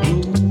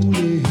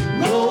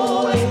 rolling,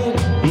 rolling,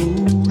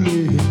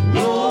 rolling,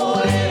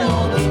 rolling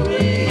on the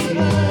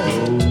river,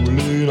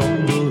 rolling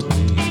on the river.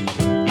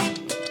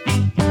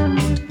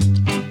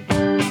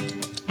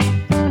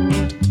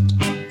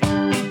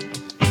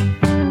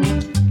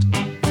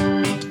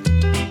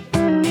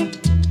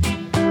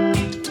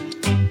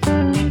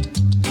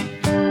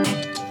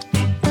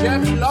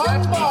 Geoff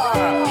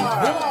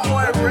Longbar, Boot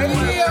Boy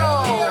Radio.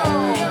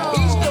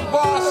 He's the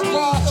boss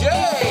DJ.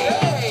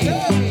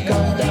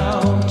 Come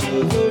down to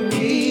the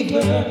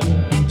river,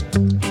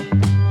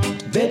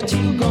 bet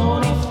you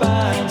gonna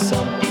find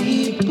some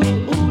people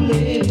who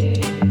live.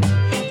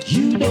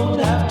 You don't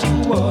have to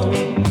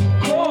worry,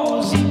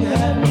 'cause you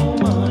have no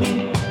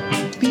money.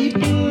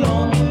 People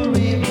on the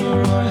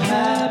river are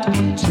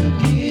happy to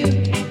give.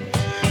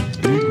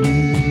 Big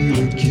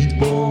wheel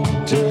keep on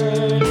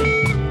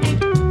turning,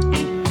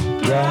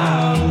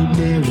 proud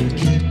Mary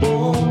keep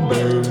on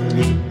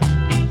burning,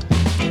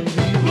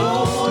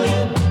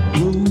 rolling,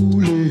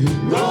 rolling,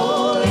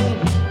 rolling,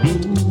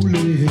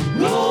 rolling,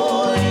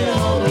 rolling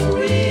on the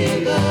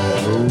river,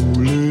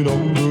 rolling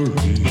on the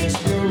river. Yes,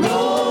 we're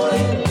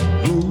rolling,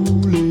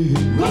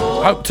 rolling,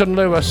 rolling, Hopeton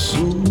Lewis.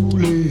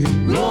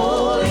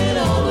 rolling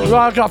on the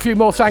Right, I've got a few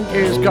more thank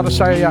yous. Got to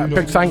say a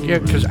big thank you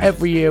because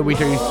every year we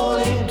do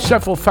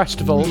several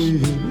festivals.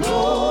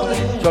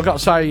 So I've got to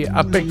say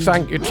a big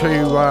thank you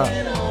to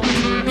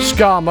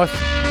Skarmouth.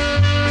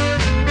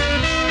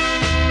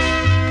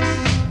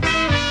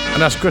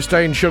 And that's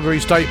Christine Sugary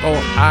Staple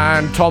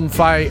and Tom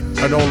Fay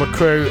and all the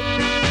crew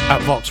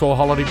at Vauxhall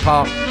Holiday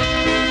Park.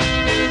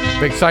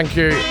 Big thank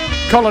you.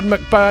 Colin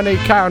McBurney,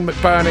 Karen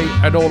McBurney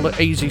and all the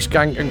Easy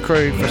Skank and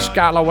crew for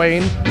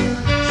Scalloween.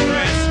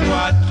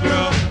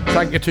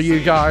 Thank you to you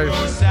guys.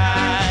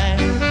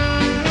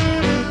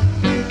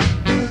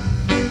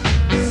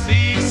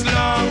 6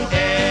 long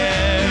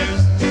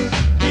years,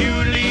 you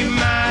leave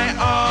my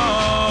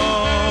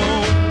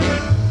own.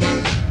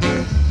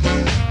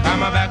 Come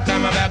back,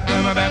 come back,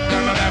 come back,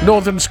 come back.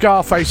 Northern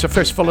Scarface, a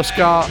fistful of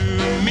Scar.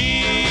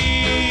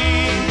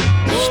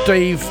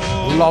 Steve,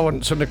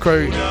 Lawrence and the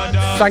crew.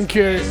 Thank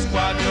you.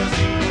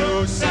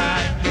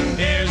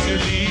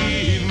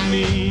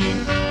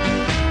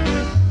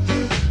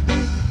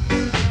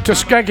 To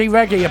Skeggy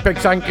Reggie, a big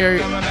thank you.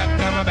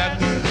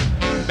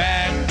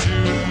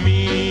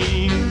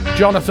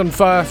 Jonathan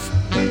Firth,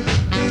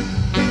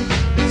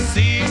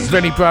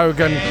 Vinnie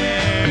Brogan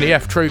and the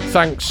F Troop,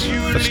 thanks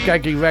for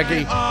Skeggy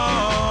Reggie.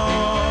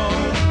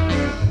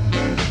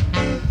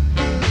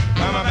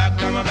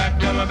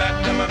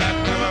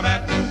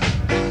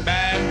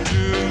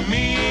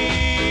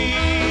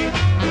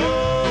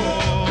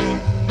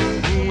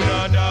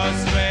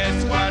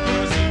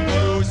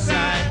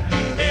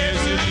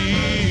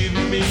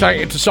 thank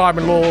you to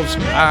Simon Laws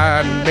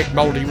and Mick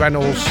Mouldy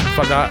Reynolds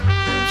for that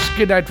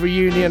Skinhead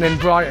reunion in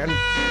Brighton.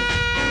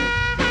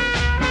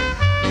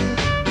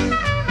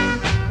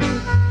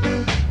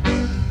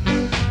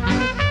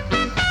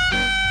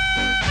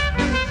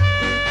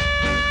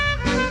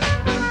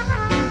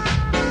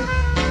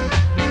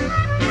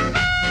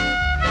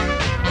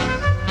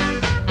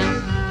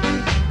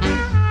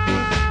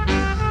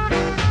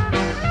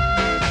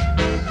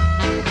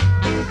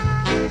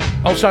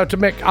 Also to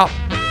Mick up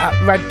at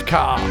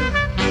Redcar.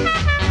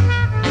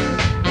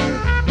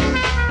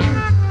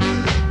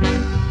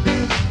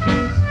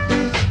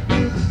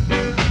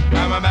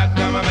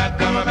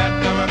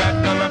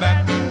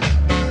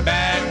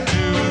 Back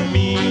to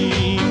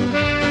me.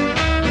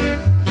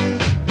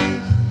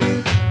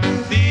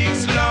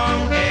 These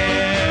long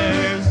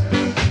hairs,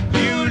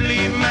 you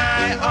leave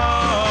my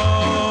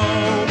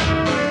own.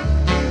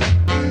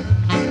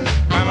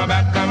 Come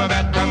back, come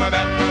back, come back,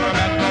 come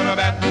back, come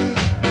back.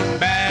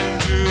 Back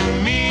to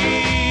me.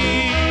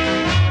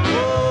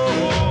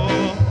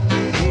 Oh,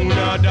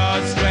 uno,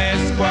 dos,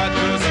 tres,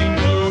 cuatro,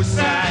 cinco,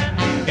 seis,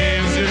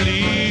 as you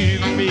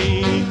leave me.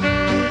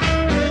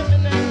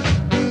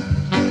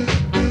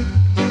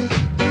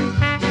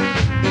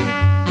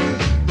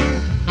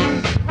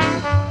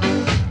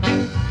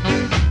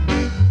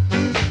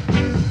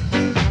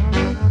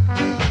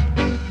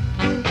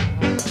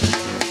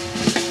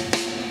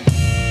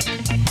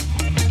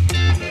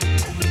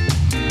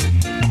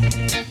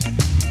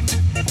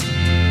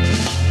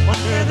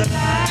 Under the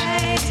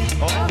light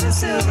of the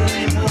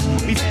silvery moon,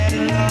 we fell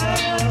in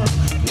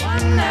love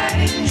one night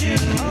in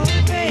June. Oh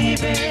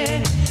baby,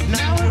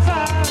 now we're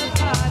far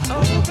apart.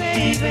 Oh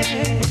baby,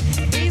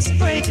 it's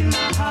breaking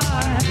my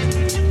heart.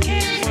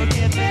 Can't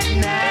forget that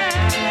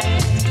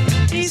night.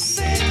 He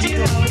said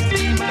you'd always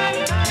be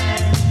mine.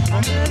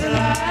 Under the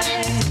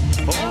light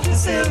of the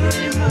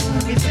silvery moon,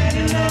 we fell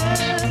in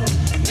love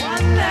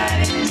one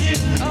night in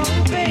June.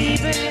 Oh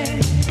baby,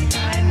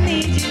 I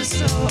need you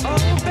so.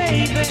 Oh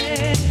baby,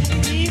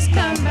 please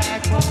come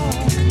back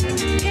home.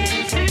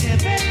 Can't forget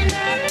that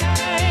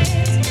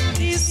night.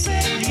 He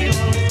said you'd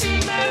always be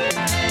mine.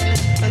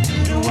 I do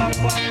the wop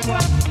wop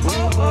wop,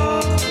 oh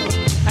oh.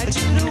 I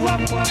do the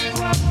wop wop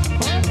wop,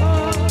 oh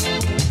oh.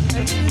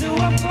 I do the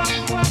wop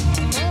wop wop,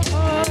 oh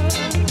oh.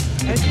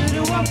 I do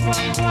the wop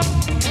wop wop,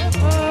 oh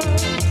oh.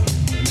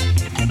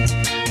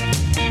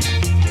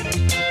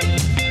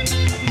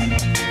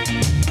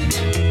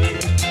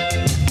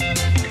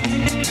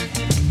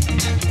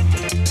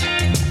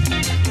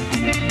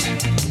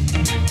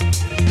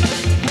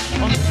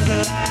 Under the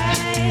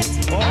light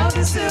of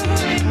the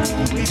silvery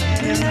moon, we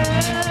fell in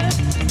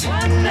love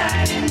one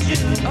night in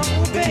June.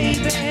 Oh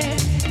baby,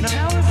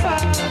 now we're far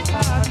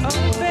apart.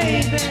 Oh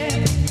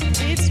baby,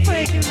 it's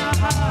breaking my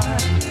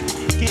heart.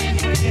 Can't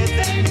forget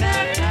that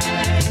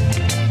night.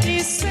 He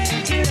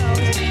said you'd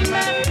always be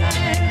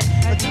mine.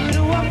 I do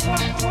the wop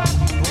wop wop,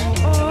 oh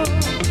oh.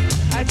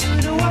 I do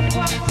the wop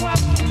wop wop,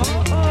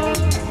 oh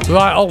oh.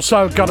 Right,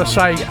 also got to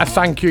say a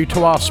thank you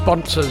to our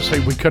sponsors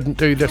who we couldn't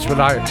do this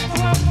without.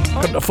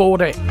 Couldn't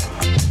afford it.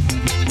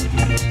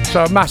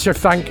 So a massive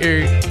thank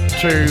you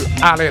to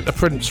Ali at the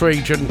Prince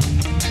Regent,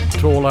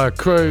 to all her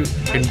crew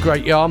in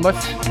Great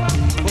Yarmouth.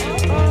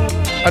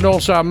 And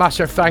also a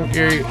massive thank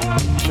you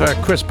to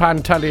Chris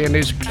Pantelli and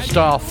his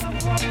staff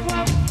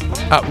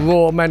at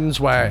Raw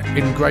Menswear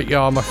in Great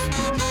Yarmouth.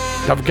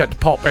 Don't forget to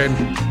pop in.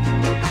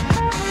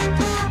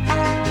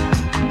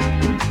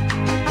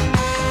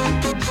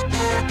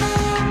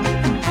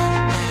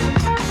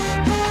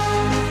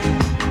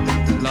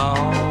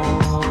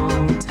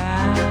 Long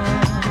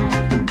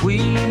time, we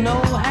no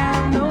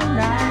have no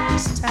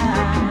nice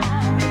time.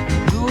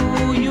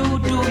 Do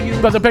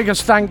you But the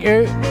biggest thank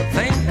you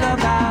think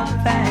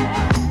about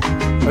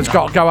that? has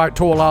got to go out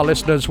to all our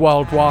listeners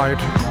worldwide.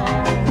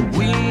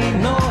 We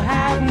no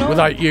have no.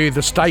 Without you,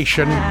 the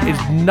station is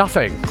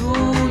nothing.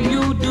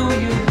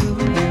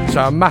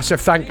 So a massive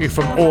thank you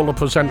from all the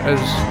presenters,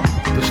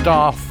 the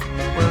staff,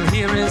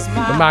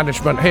 the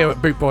management here at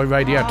Bootboy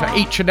Radio, to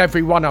each and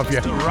every one of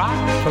you.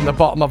 From the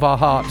bottom of our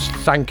hearts,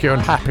 thank you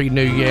and Happy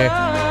New Year.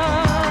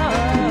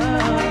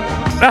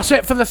 That's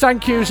it for the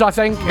thank yous, I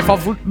think. If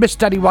I've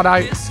missed anyone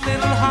out,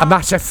 a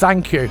massive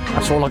thank you.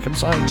 That's all I can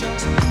say.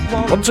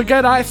 Once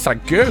again, I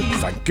thank you.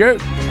 Thank you.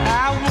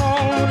 I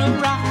wanna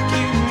rock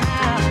you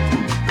now.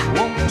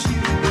 Won't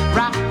you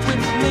rock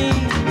with me?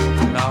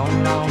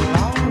 Long, long,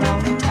 long,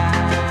 long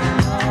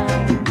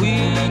time. We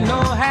no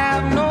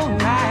have no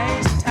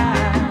nice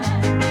time.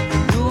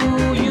 Do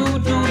you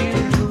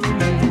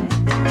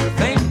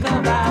think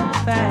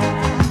about that?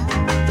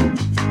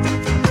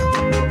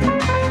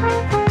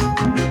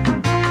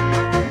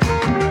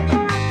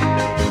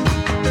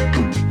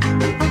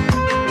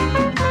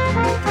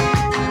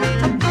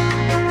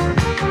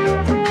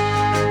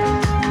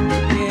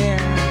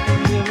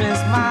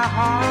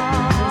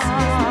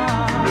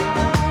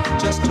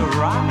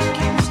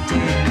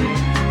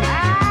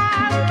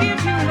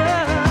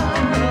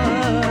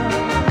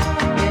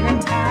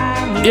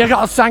 You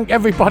got to thank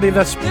everybody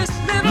that's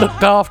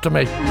looked after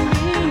me.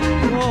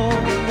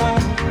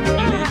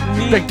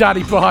 Big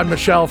Daddy behind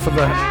Michelle for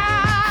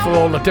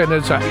all the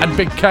dinners, and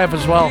Big Kev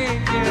as well.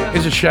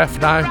 He's a chef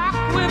now.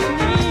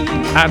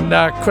 And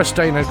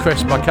Christine and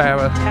Chris, my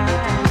carer.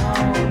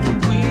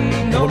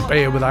 I wouldn't be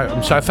here without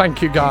them. So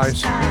thank you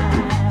guys.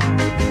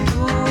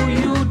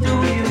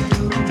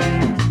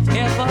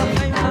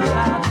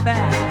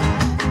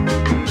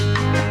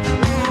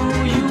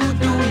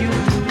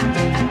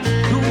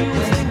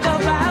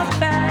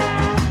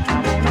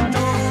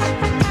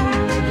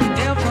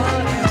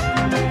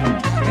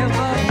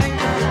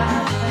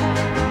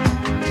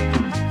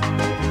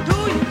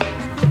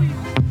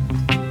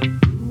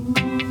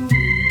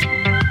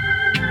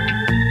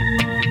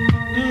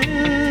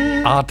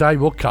 Our day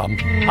will come.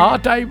 Our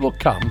day will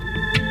come.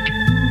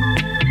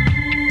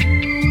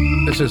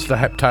 This is the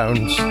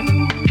Heptones.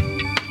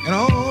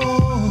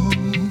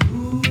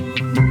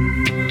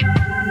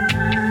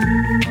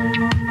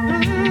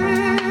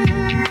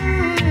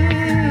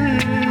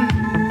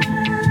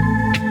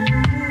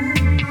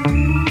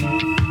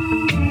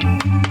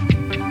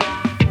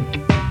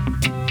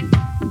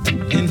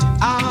 And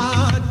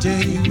our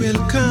day will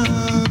come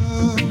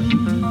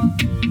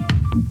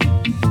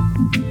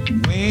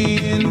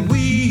when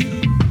we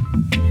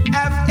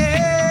have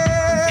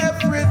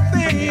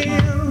everything,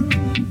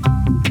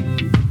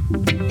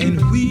 and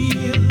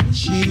we'll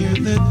share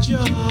the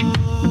joy,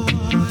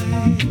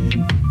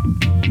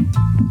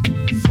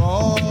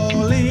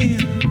 falling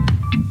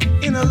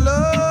in a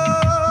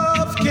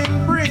love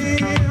can bring.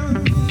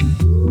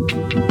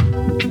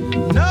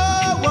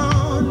 No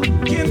one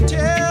can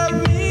tell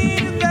me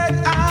that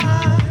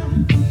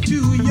I'm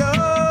too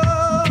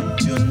young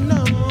to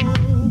know.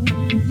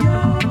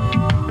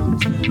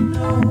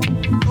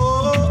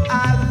 Oh,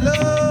 I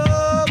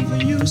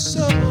love you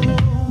so,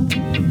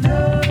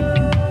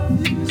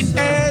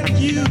 and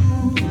you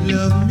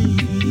love me.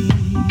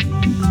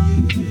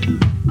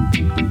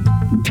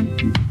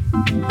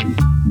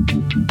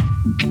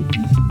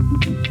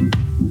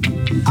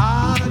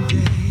 Our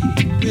day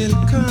will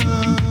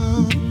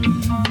come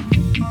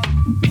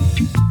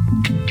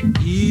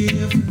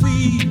if we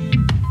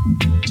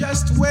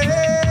just wait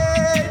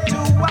a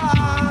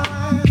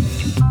while.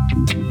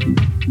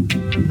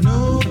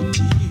 No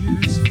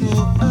tears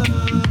for us.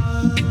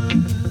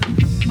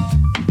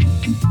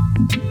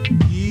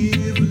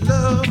 Give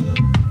love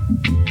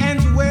and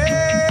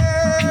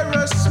wear a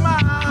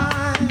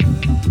smile.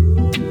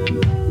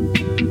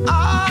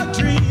 Our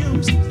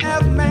dreams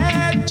have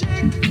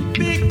magic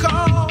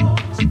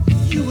because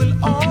you will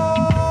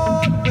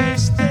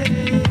always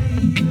stay.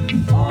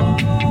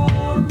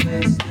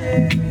 Always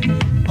stay.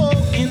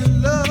 Oh,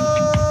 in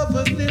love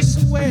this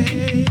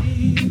way.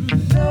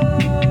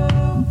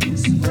 Love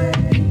this way.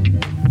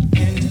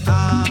 And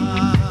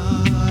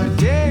our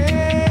day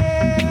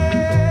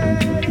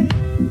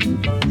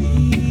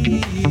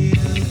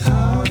will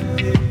come.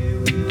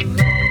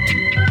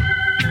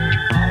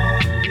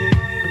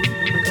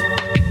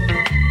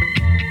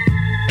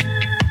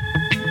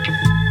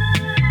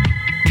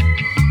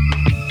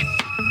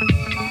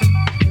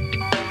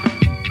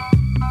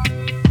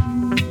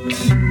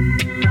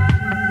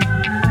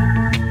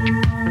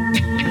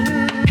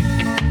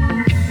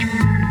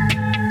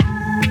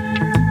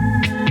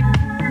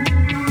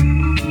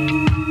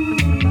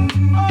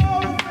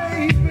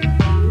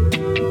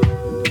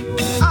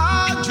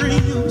 Our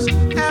dreams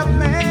have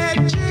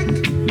magic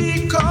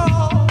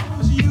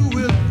because you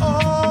will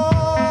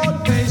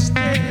always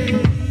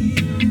stay.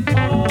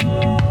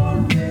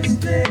 Always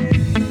stay.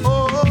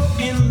 Oh,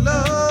 in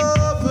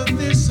love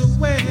this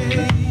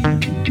way.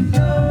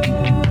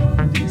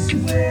 Love this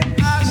way.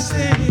 I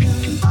say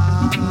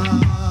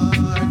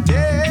our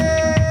day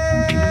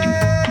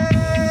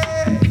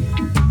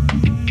will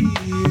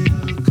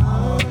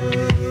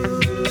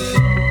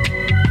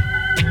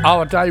come.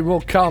 Our day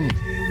will come.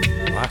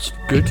 That's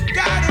good.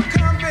 Gotta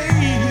come,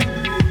 baby.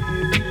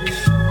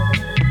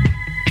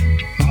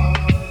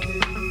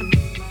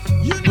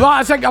 Right,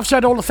 I think I've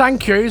said all the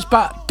thank yous,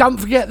 but don't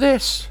forget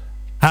this.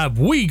 Have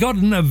we got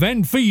an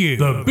event for you?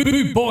 The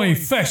Boot Boy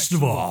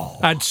Festival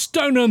at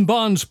Stoneham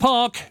Barnes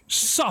Park,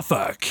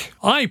 Suffolk.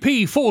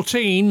 IP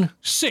 14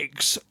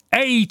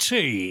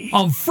 6AT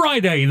on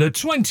Friday the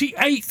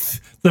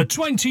 28th, the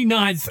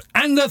 29th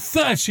and the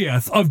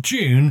 30th of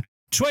June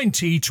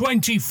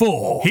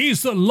 2024.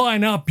 Here's the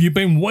lineup you've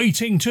been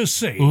waiting to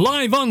see.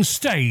 Live on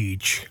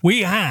stage,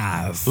 we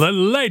have the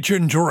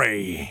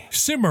legendary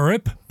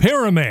Simmerip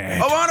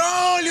Pyramid. I want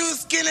all you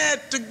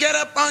skinhead to get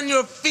up on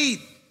your feet.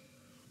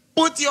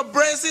 Put your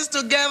braces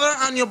together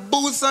and your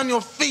boots on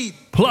your feet.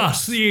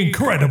 Plus the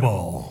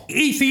incredible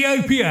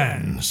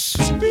Ethiopians.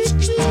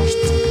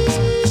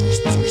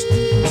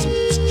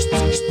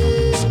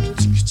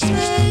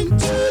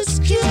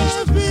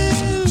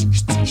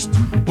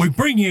 We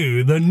bring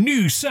you the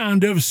new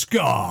sound of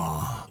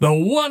ska, the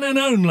one and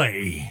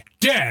only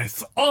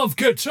Death of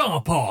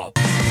Guitar Pop.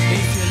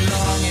 If you're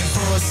longing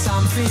for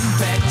something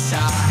better,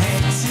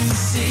 head to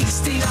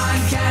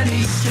 69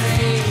 Candy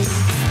Street.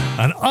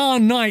 And our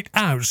night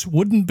out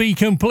wouldn't be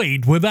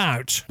complete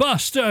without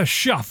Buster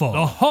Shuffle,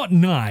 the Hot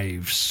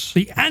Knives,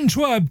 the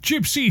Antwerp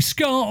Gypsy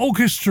Ska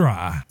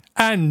Orchestra,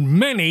 and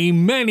many,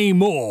 many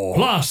more.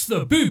 Plus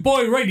the Boot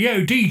Boy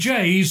Radio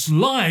DJs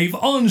live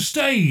on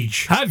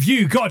stage. Have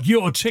you got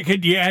your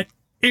ticket yet?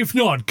 If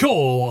not,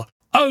 call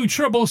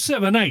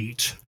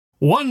 07778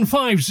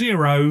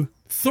 150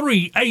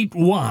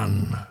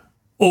 381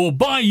 or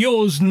buy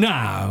yours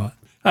now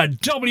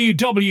at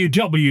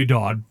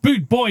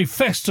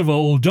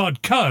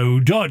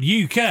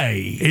www.bootboyfestival.co.uk.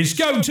 It's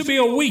going to be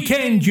a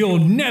weekend you'll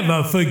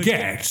never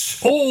forget.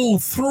 All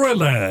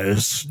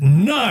thrillers,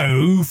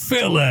 no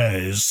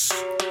fillers.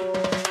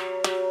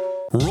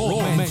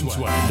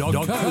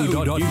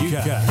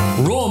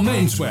 RawMenswear.co.uk. Raw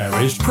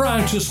Menswear is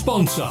proud to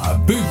sponsor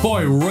Boot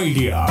Boy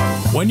Radio.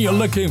 When you're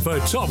looking for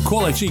top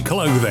quality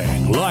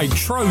clothing like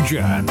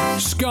Trojan,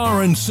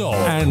 Scar and Soul,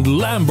 and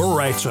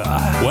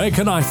Lamberetta, where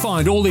can I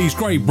find all these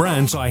great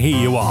brands, I hear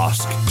you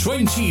ask?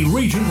 20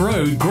 Regent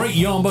Road, Great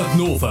Yarmouth,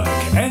 Norfolk,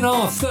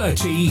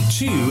 NR30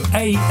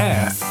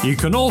 2AF. You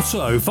can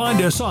also find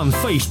us on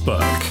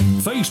Facebook,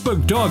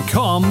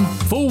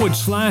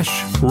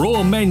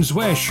 facebook.com/Raw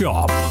Menswear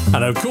Shop,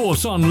 and of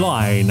course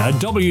online at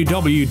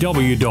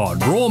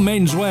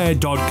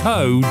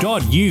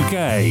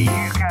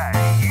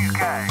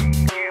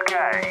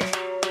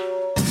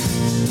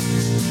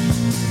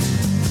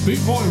www.rawmenswear.co.uk.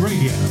 Boot Boy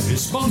Radio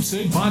is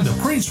sponsored by the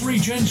Prince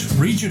Regent,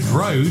 Regent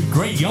Road,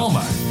 Great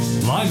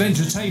Yarmouth. Live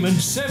entertainment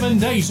 7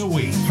 days a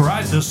week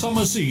throughout the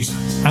summer season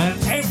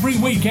and every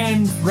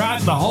weekend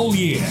throughout the whole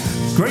year.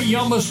 Great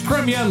Yarmouth's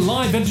premier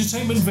live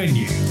entertainment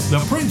venue,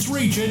 the Prince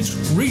Regent,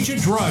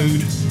 Regent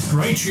Road,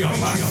 Great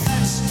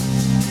Yarmouth.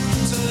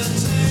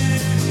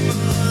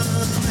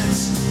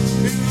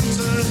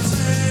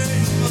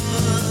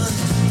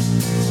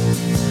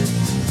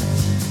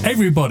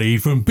 Everybody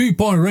from Boot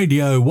Boy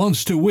Radio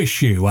wants to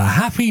wish you a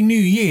happy new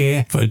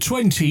year for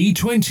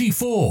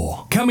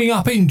 2024. Coming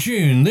up in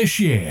June this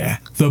year,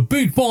 the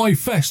Boot Boy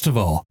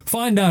Festival.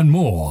 Find out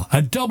more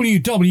at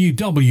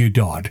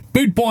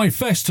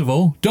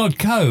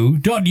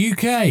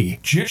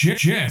www.bootboyfestival.co.uk.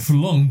 Geoff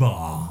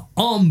Longbar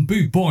on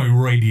Boot Boy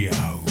Radio.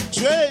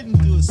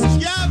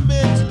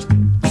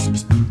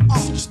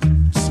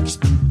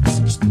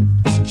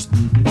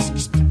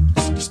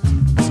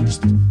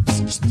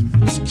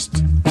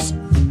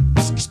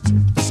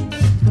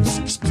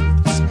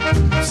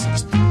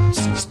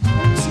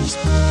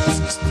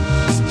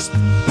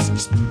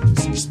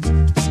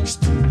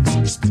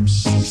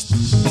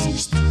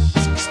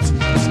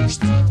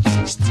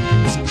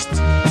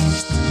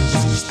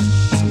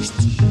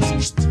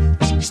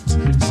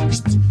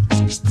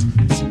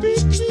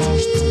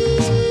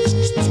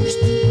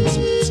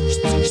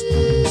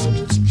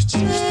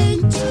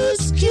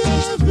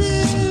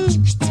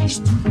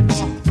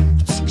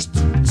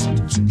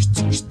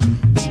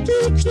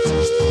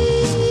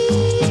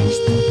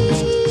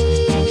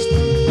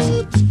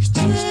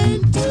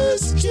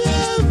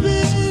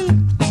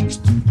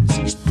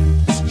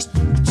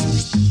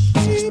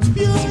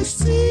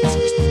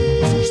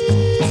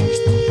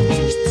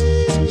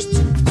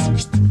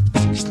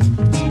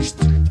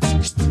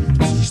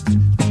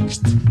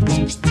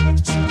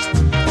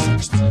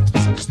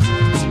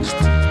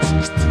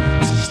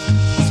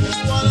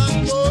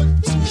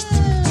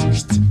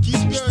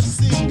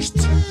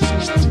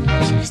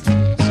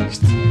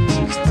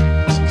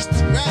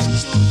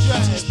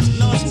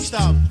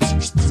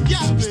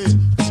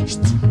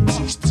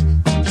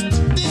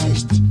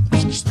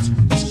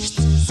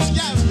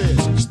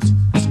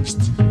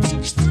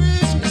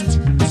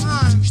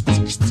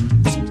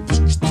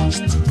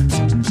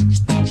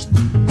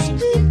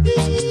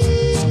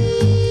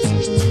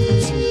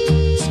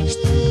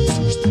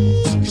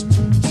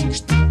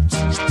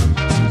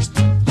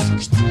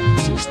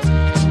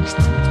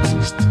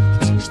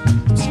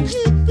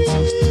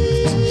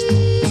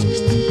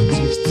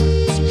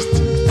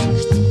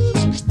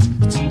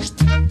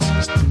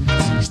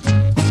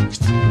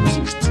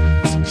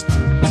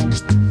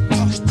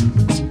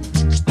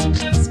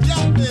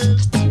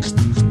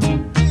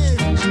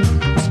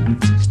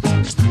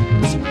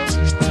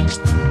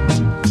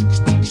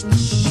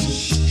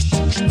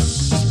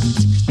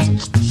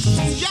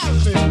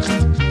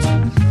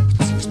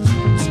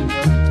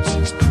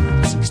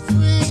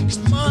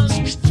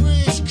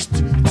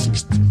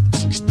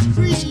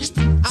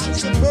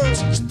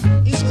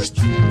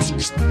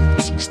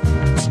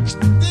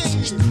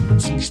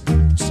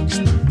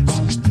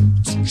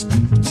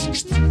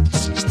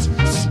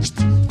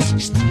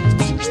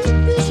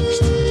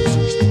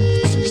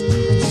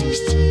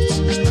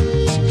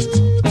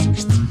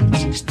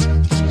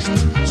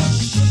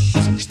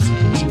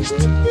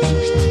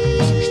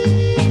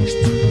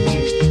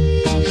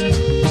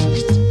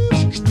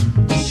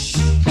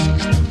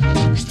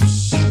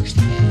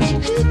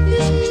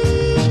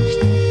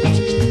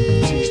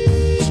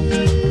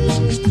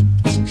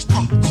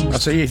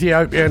 The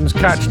Ethiopians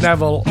catch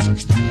Neville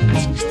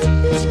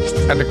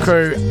and the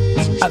crew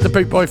at the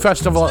Boot Boy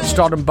Festival at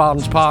Stodden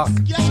Barnes Park.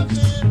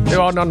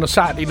 They're on the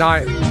Saturday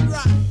night.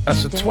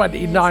 That's the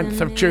 29th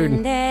of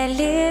June.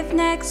 live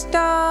next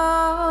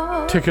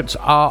door. Tickets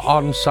are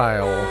on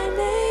sale.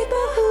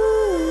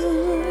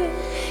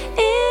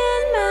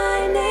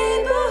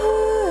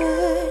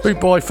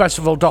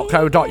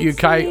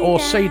 bootboyfestival.co.uk or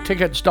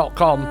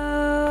ctickets.com.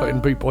 Put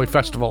in Bootboy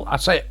Festival.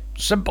 That's it.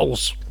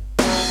 Simples.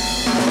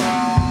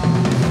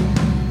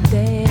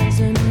 There's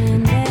a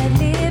man that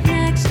live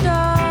next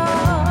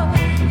door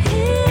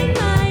in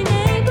my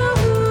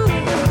neighborhood.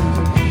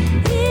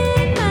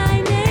 In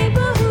my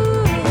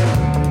neighborhood,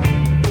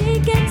 he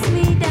gets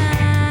me down.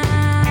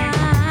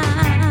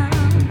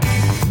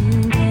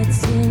 He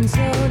gets in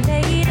so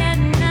late at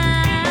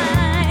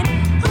night.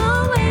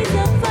 Always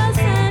a fuss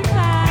and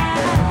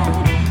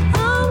fight.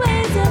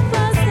 Always a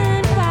fuss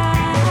and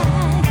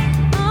fight.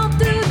 All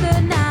through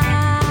the night.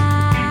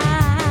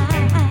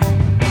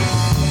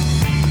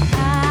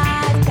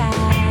 I've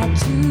got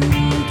to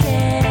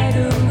get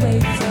away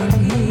from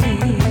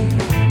here.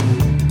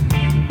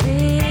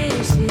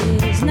 This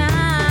is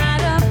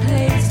not a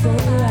place for I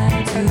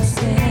to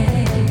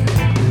stay.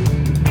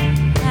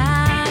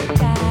 I've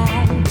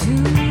got to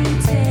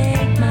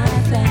take my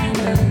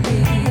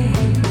family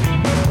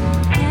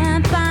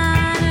and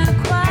find a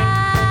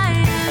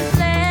quiet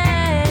place.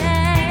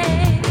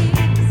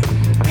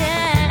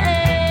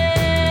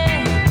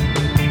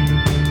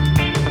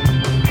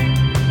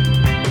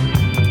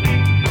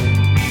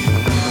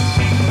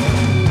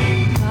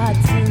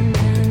 Pots and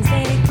pans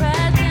they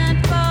crash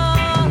and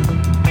fall.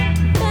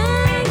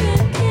 Bang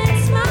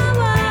against my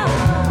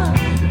wall.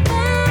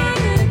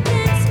 Bang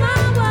against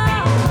my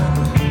wall.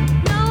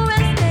 No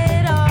rest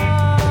at all.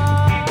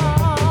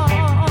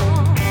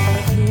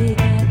 He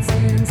gets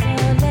in so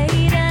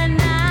late at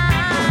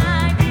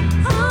night.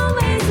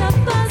 Always a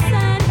fuss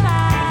and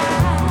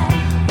fight.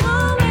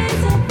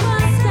 Always a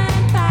fuss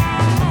and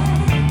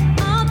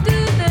fight. All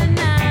through the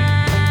night.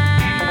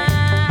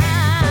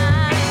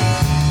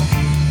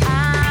 I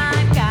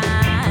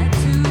got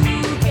to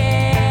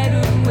get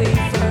away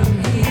from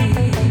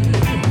here.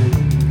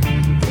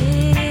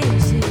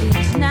 This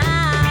is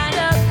not a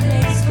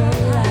place for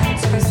I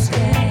to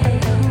stay.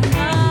 No,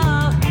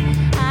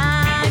 I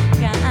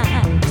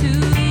got to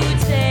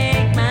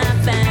take my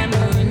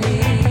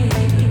family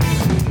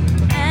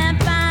and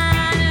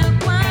find a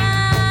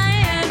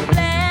quiet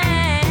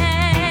place.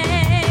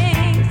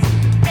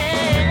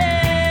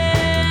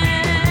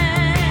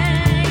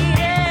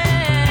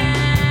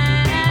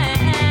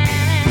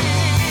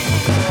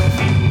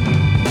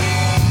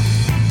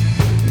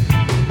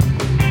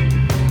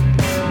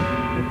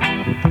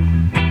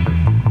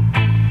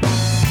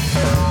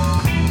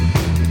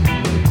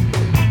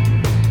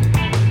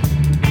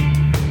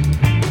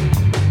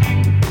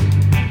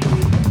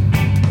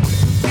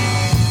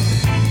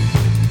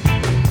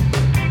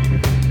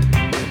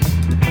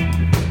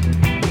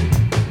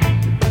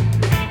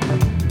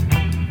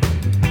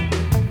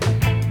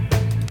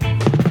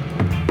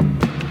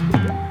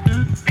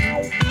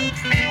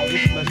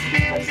 This must be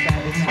the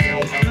saddest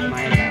day of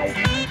my life.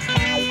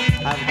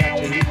 I've got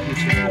to leave you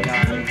today,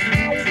 darling,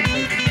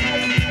 because it's my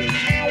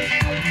obligation.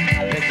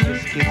 Let's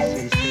just kiss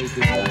and say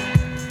goodbye.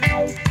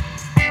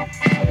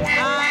 I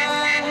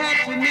had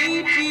to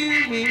meet you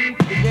here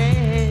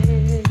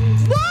today.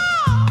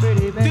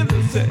 Pretty baby.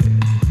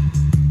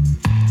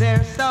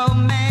 There's so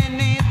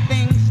many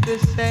things to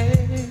say.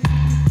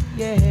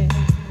 Yeah.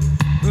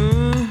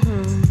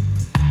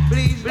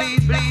 Please,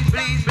 please, please, please,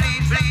 please,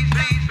 please, please,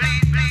 please,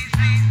 please,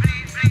 please,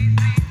 please, please.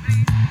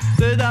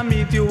 Said I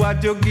meet you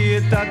at your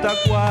gate at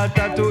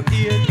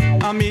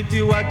 7:45. I meet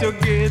you at your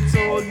gate,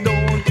 so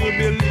don't you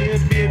be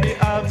late, baby.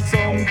 Have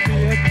some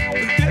faith.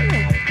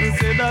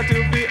 Say that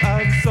you be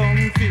have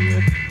some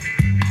faith.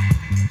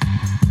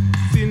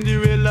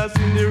 Cinderella,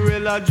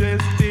 Cinderella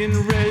dressed in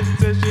red.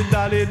 Say she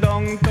dolly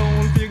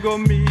downtown, figure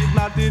meet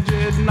Natty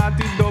Dread,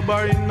 Natty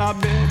Dobber in a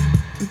bed.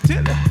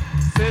 Tell her,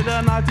 say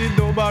the Natty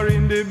Dobber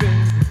in the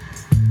bed.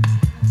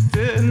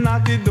 Say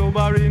Natty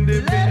Dobber in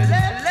the bed.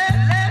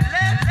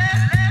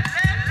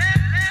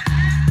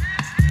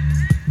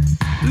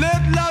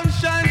 Let love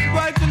shine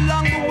bright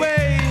along the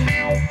way.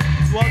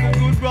 It's what a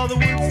good brother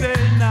would say.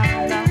 Now,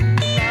 now,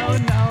 now,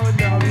 now,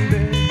 down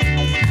there.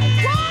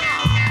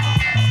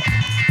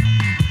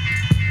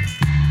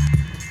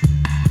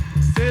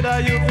 Say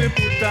that you fi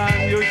put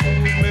on your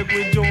shoes, make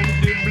we jump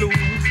the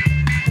blues.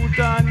 Put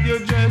on your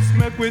dress,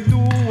 make we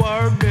do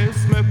our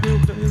best, make we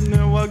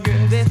know our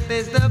guess. This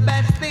is the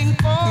best thing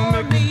for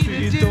Make me we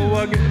to treat do.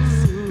 our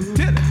guests.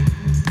 Tell her.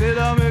 Say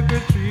that make we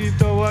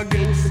treat our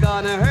guests. It's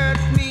gonna hurt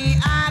me,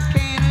 I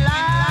can't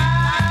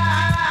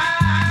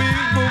lie. Big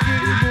boogie,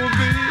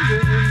 boogie.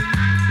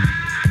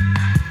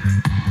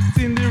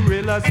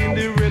 Cinderella,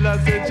 Cinderella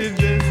said she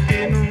dressed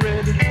in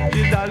red.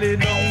 She dolly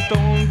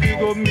downtown, we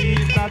go meet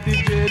Natty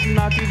Dread,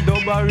 Natty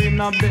Dobber in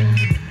a bed.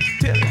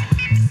 Tell her,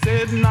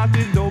 said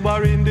Natty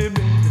Dobber in the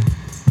bed.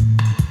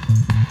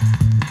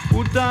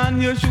 Put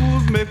on your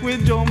shoes, make we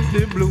jump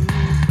the blues.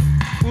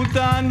 Put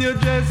on your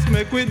dress,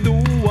 make we do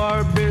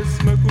our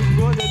best, make we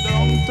go to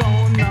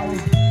downtown now.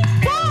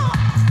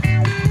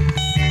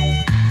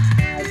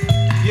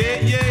 Yeah,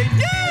 yeah,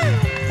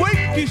 yeah.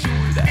 Wake your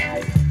shoulder.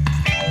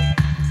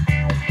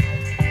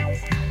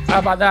 How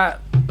about that?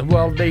 The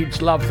world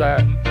needs love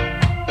there.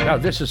 No,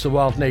 this is the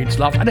world needs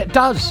love, and it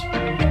does.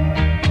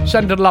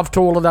 Sending love to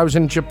all of those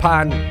in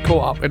Japan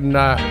caught up in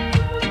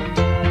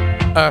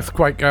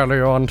earthquake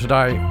earlier on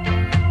today.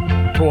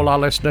 To all our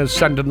listeners,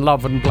 sending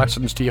love and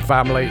blessings to your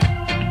family.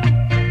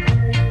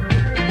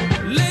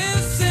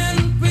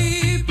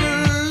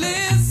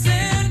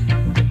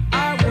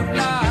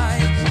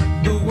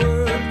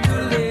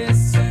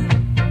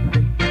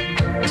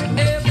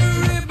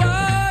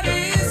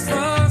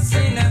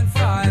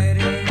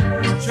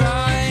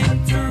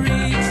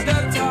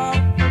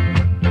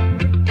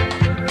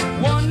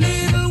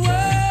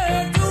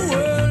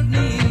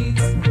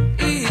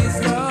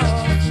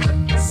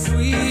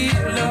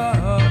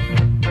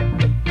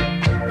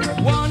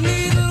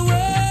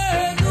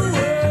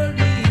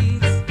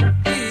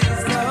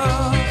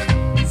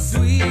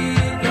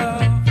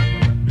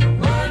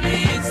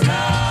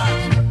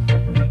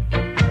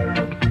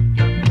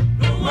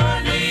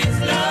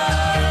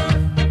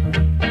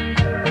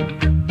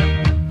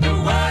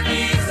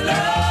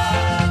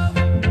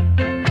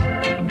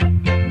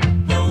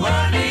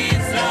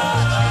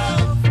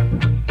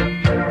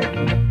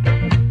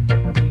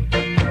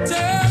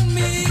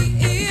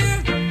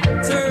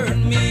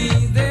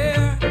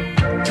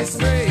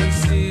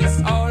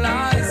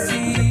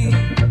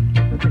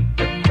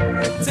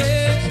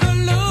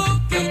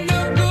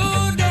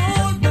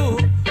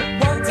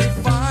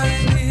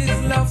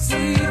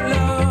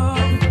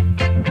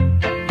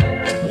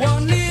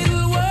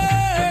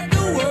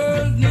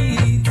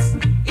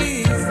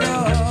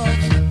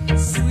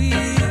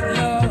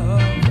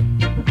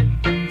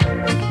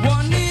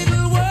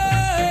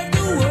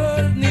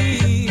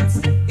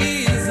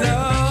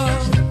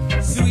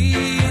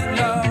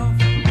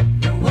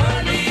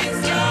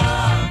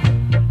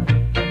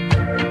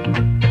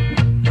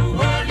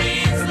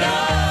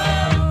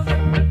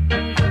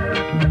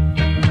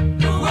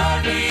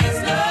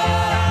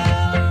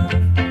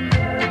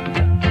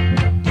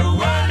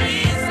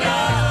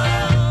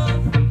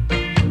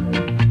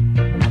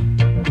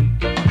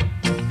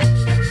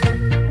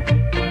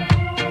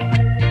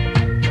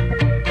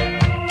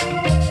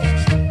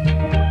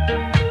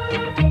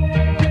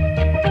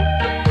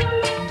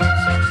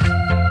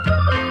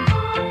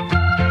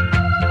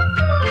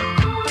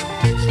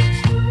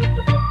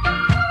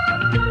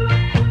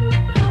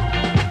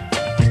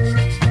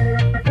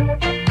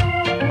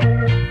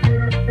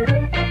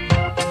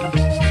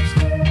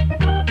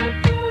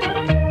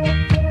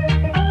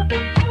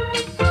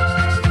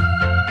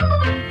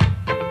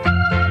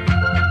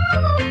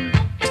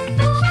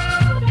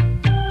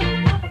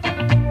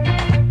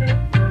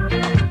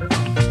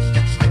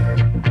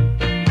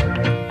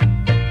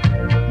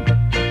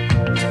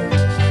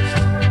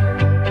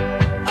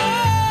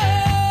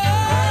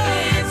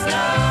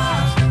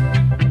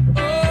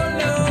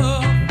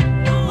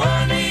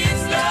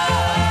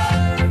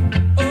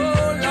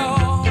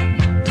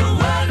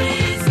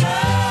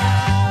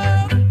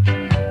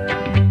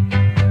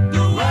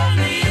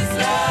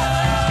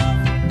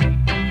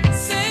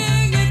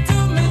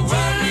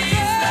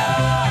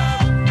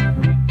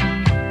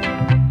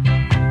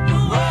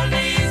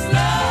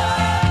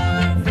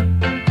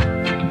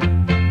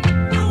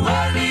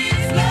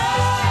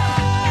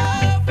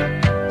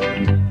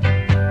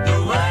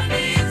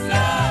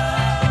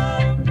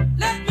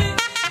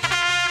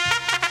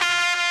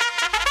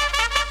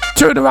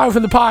 Two in a row for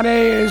the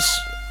Pioneers.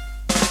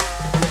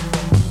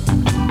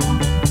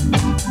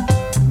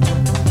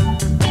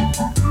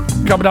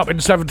 Coming up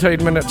in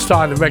 17 minutes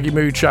time, the Reggae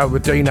Mood Show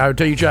with Dino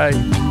DJ.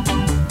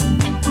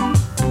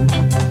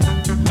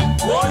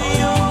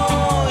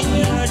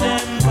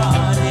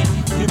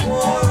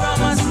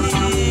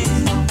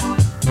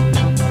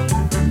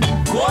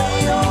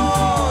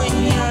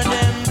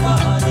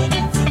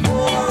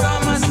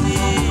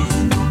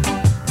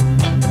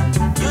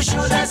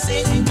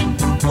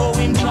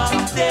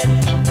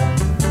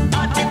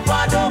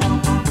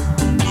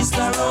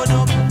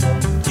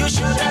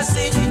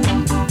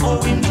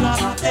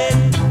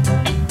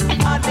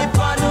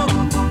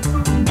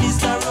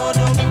 Mr. Road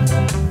up,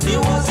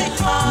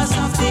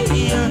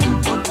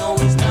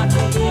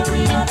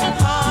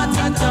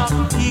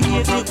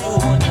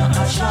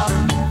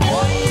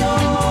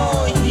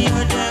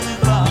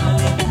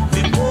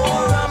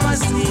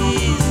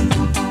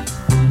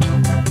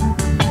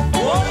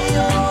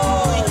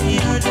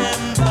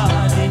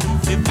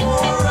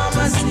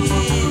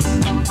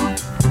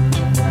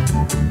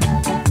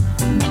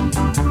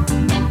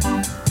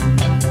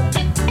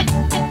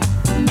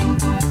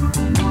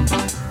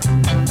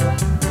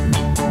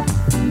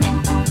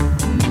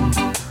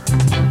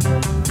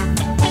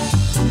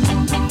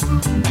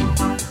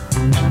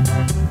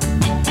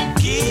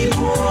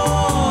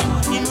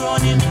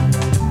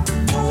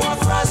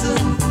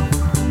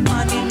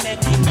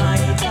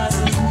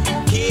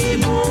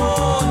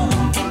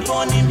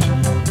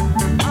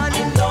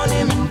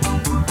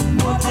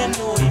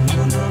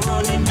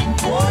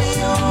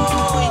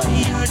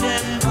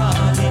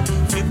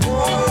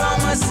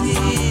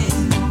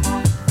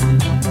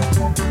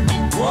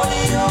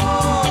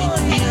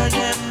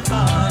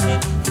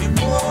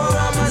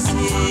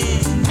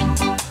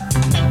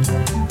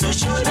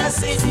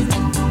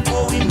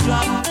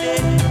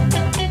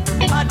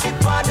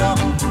 Pado,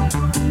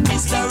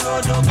 Mr.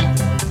 Rodo,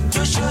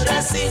 you should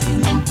have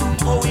seen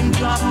how him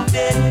drop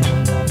dead.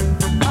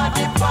 At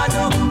the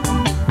Pado,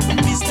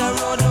 Mr.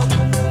 Rodo,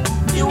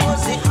 he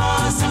was the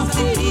horse of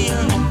the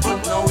year,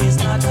 but now he's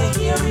not the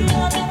hero.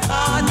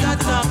 Heart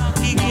attack,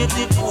 he gave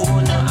the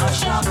owner a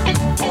shock.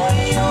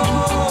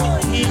 Oh,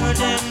 hear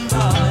them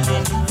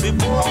calling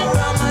before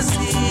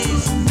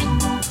Ramesses.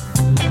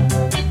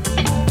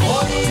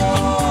 Oh,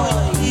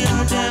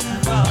 hear them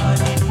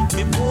calling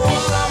before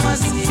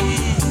Ramesses.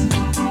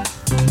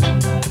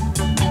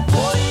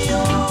 Oh,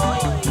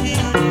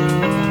 hear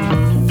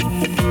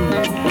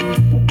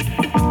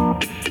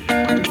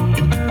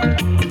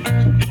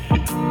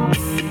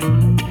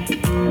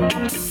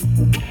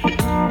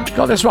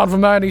Got this one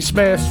from Ernie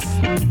Smith.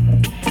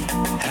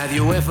 Have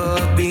you ever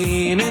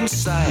been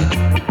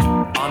inside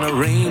on a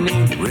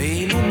rainy,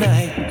 rainy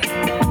night,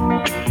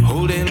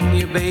 holding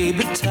your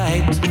baby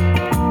tight?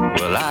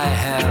 Well, I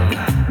have.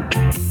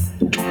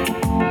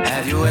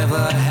 Have you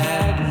ever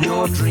had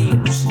your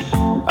dreams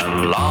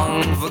and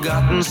long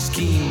forgotten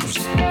schemes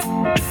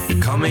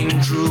coming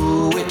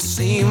true? It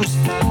seems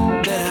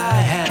that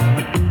I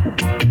have.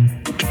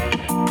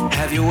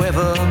 Have you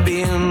ever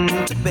been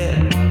to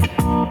bed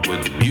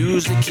with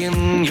music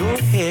in your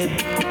head,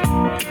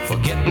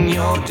 forgetting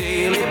your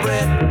daily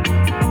bread?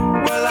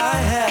 Well, I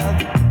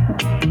have.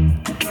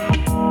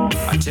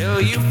 I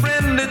tell you,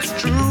 friend, it's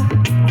true.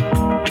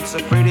 It's a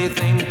pretty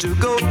thing to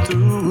go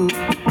through,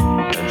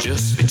 and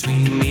just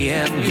between me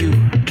and you,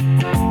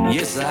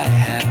 yes, I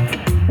have.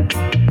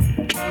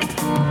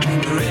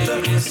 And the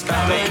rhythm is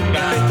coming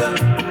down,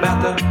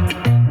 better,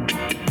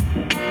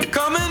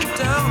 coming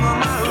down on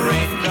my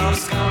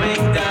raindrops,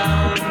 coming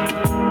down.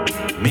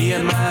 Me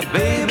and my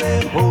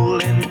baby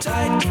holding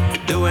tight,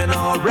 doing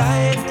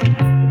alright.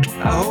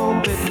 I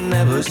hope it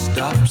never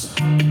stops.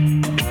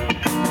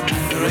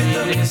 The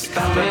rhythm is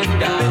coming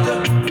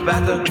down,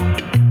 better,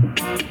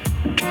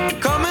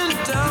 coming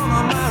down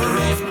on my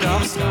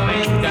raindrops,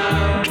 coming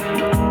down.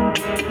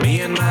 Me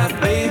and my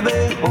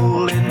baby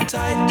holding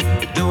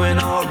tight, doing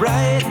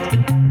alright.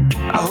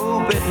 I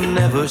hope it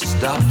never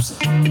stops.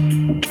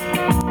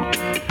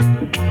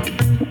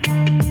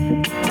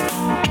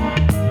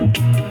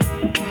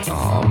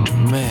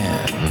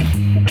 Man,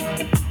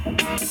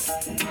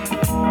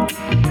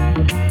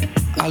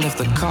 I left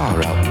the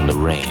car out in the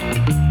rain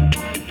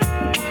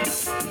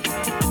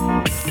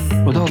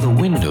with all the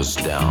windows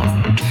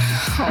down.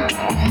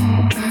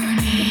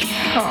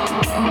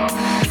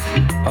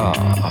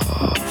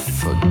 Oh,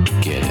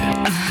 forget it.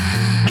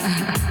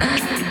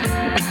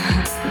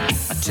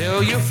 I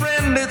tell you,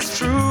 friend, it's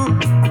true.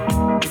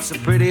 It's a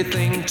pretty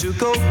thing to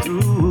go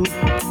through,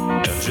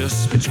 and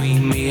just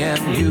between me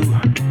and you,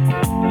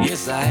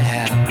 yes, I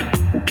have.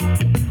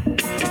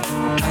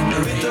 And the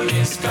rhythm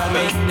is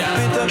coming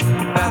down,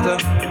 better,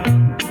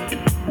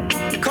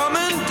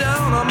 coming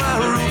down on my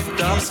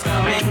rooftops,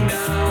 coming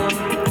down.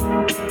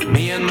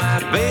 Me and my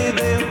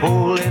baby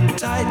holding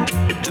tight,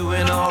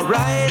 doing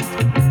alright.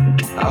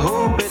 I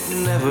hope it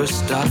never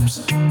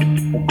stops.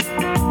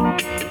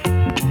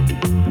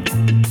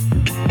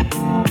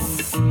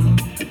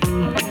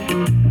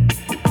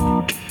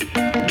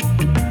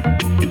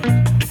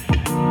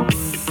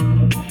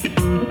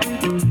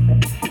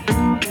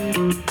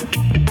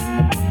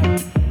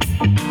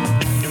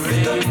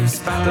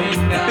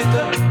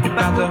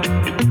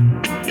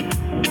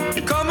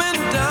 Coming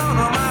down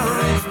on my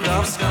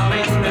rooftops,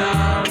 coming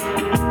down.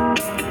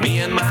 Me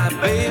and my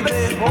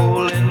baby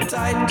holding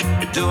tight,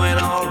 doing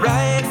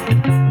alright.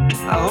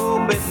 I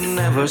hope it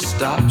never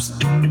stops.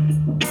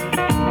 And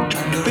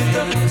the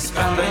rhythm is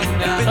coming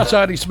down. That's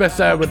Ernie Smith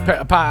there with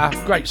Pitter Patter.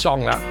 Great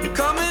song, that.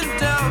 Coming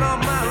down on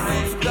my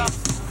rooftops.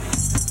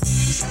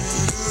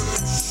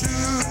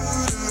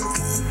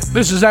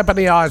 This is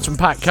Ebony Eyes from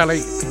Pat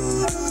Kelly.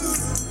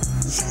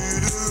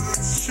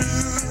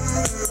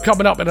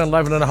 Coming up in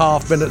 11 and a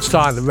half minutes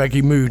time, the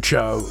Reggae Mood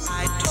Show.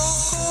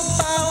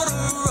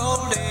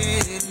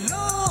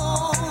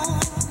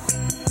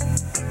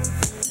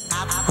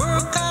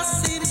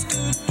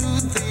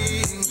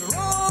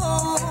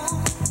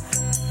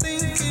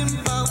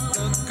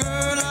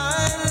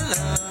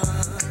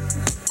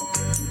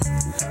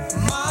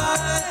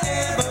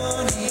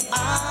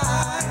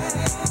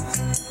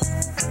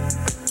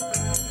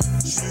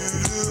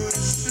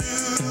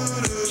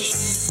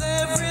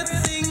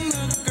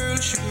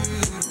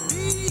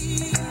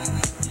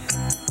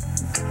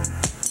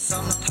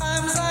 Some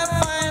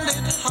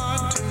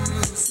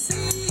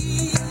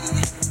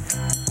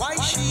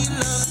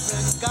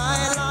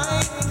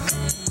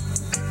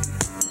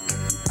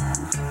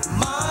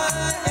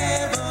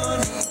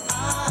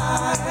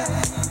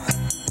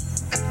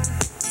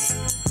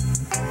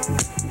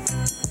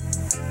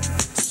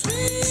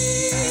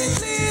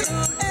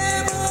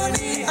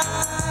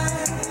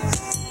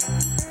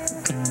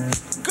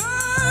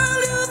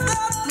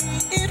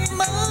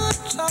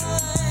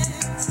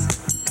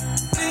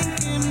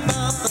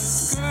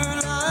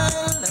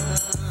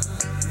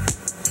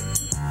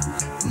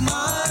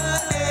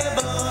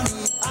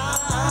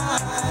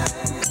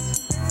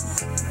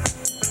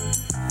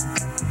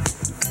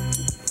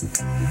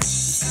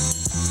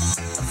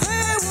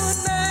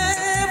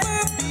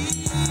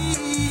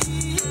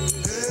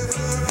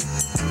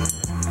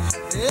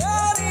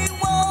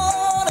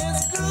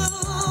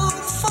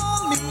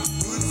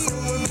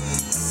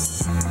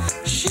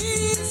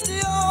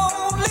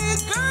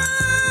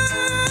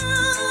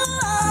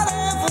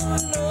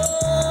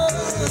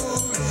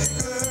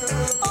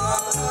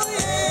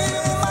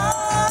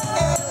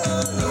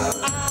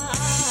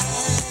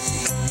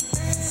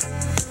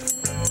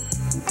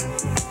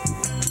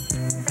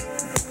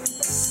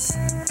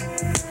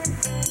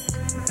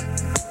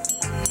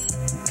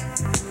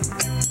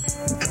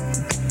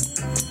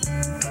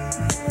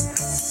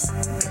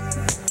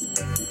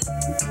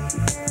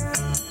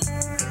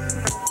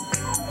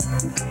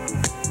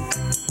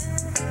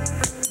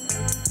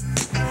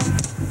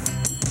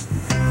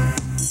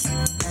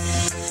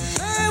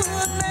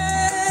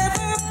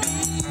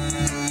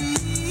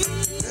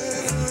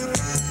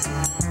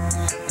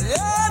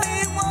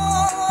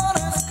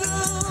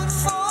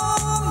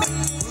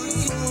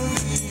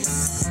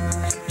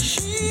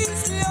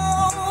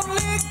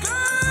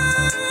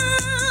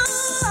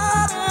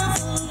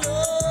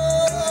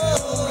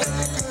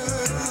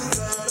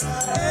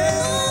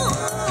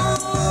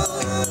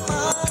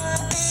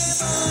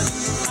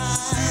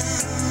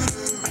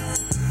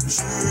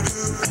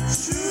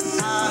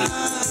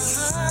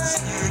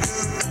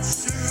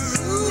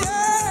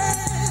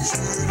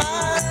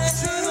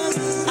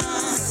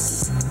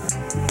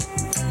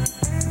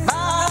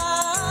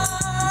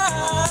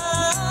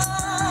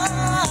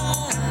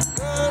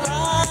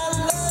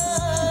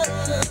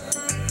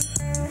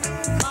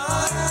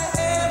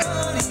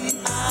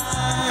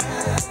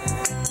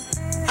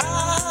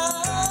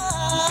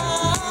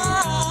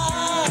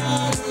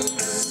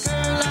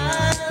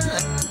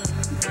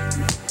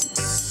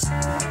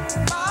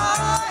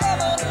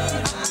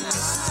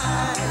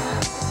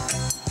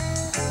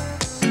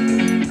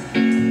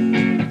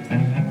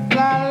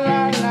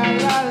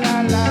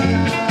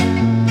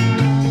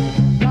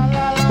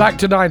Back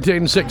to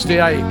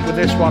 1968 with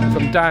this one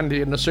from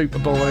Dandy and the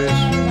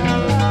Superboys.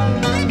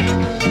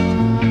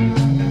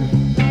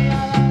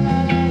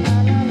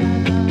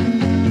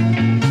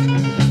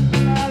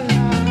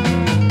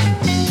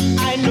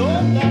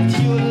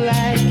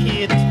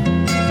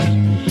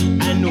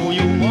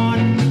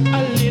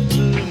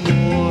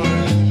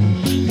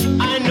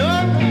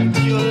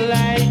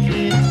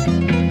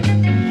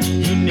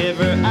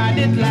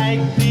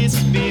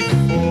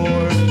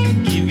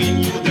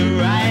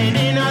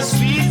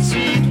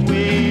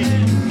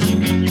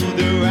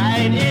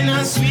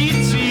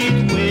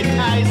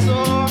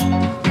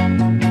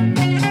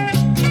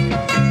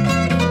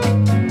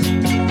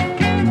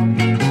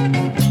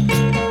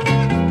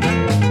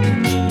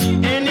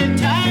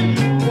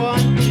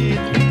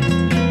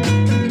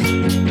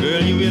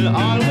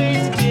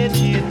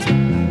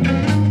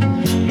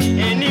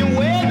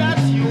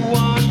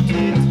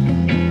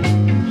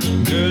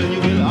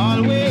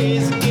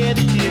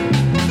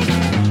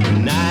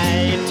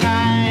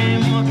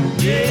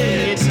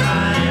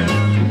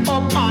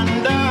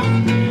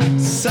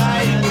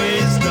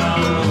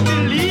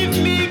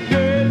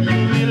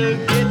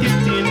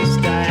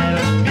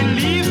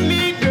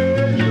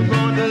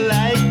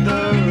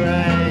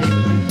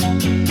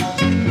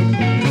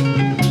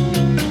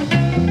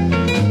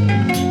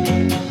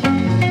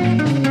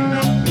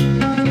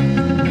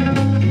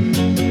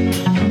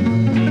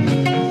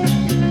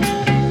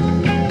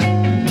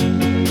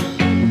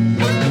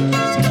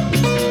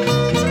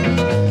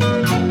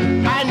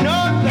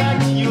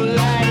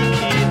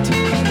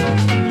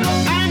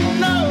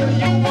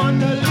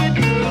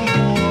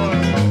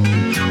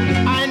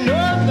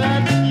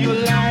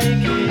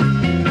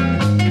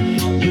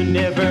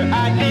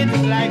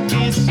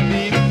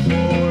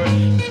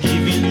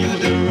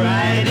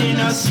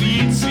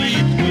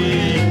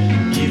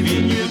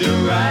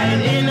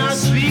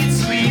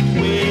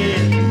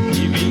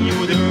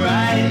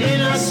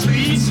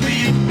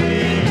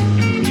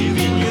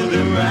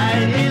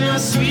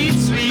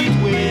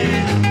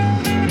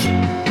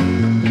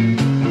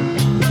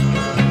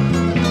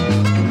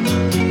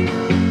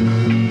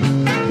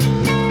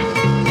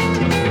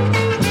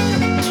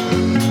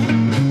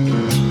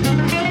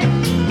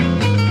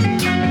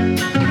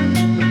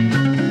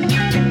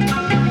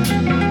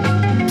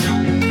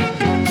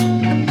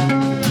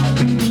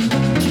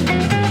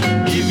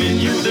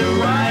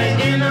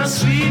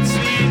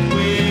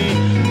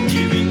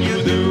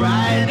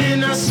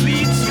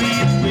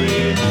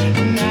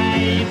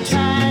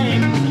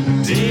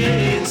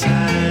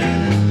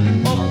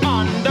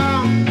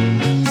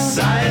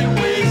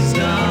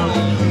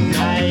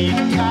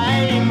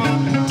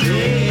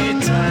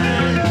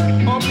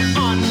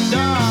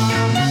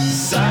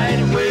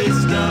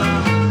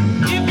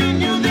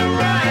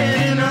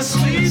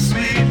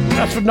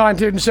 That's from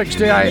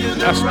 1968.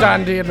 That's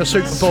Dandy and the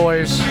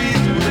Superboys.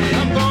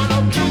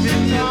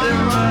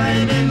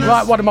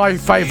 Right, one of my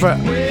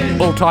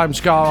favourite all-time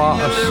ska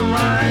artists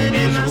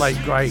was the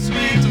late great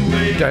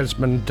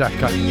Desmond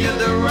Dekker.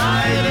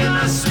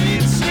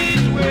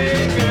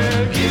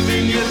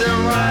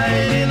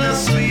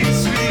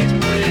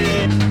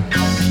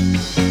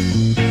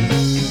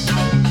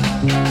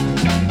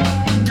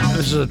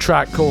 This is a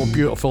track called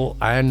Beautiful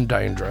and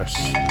Dangerous.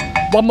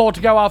 One more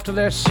to go after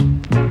this.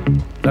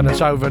 Then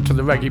it's over to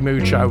the Reggae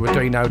Mood Show with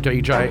Dino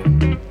DJ.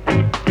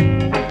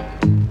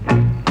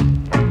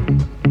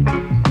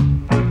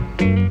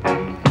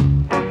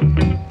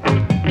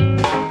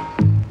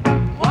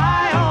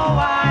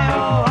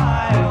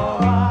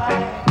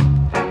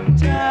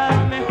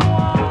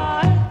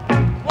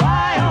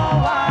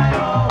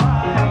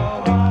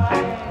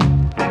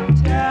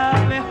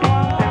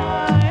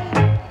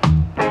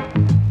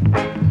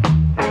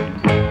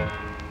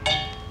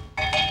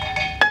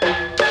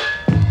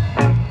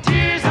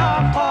 Tears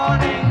are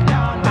falling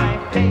down my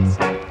face,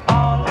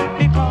 all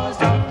because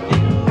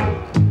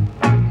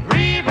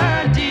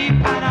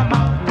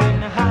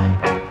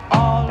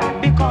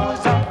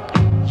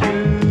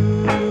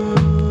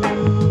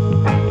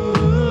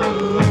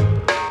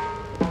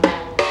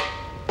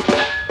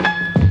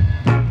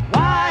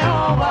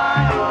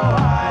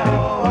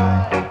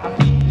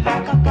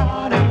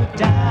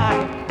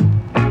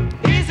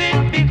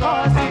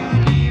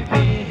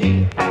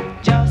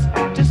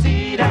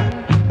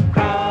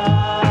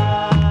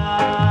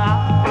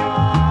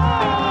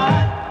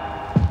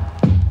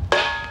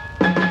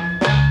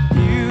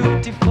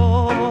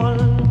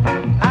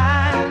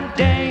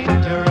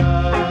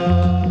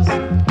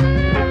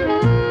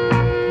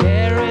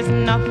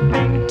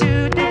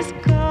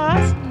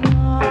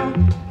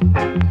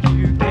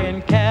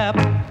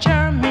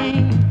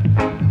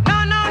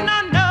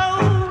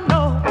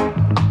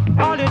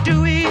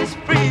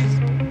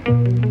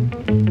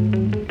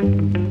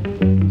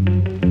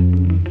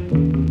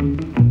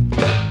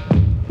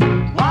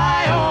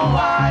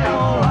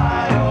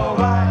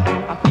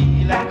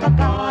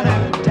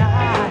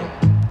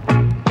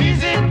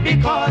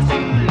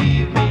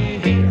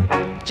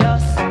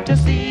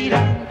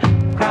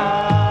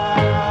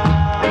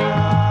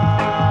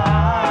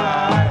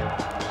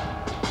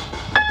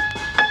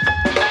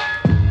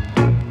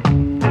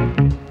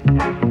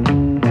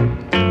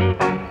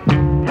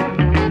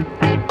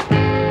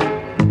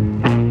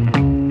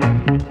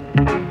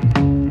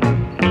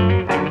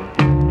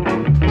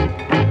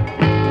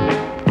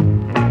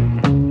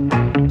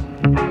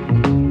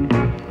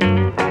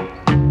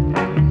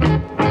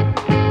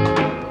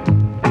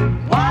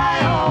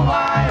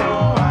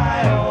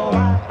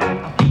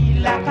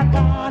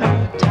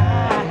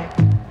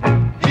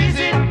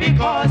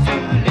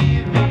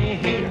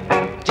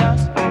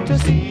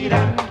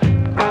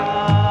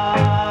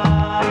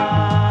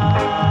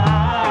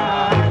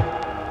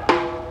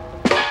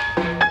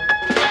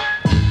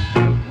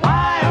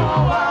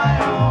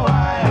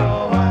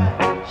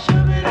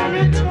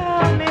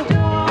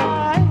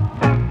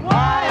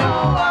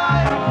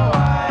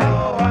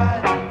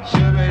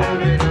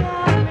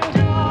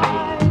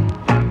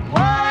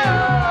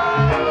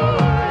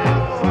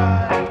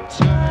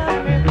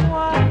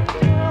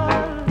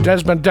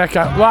Desmond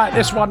Decker. Right,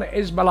 this one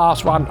is my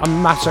last one. A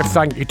massive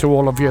thank you to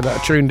all of you that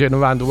are tuned in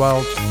around the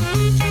world.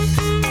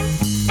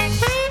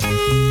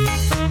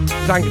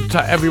 Thank you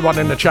to everyone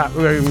in the chat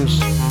rooms.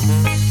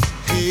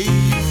 Hey,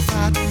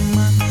 fat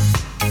man,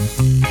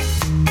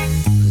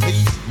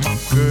 leave my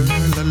girl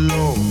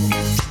alone.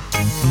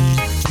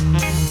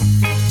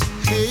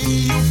 Hey,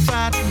 you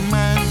fat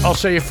man. I'll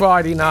see you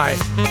Friday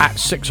night at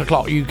 6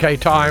 o'clock UK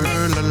time.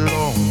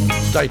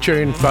 Stay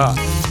tuned for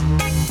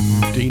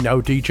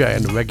Dino DJ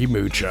and the Reggae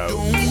Mood Show.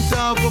 Don't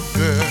have a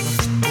girl,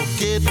 go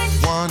get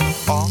one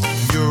of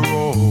your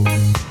own.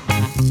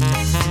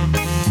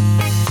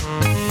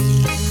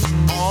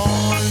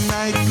 All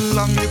night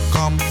long you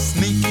come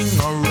sneaking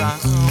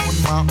around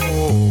my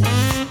home.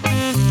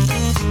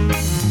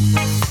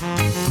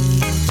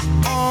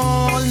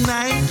 All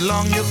night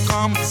long you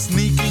come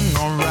sneaking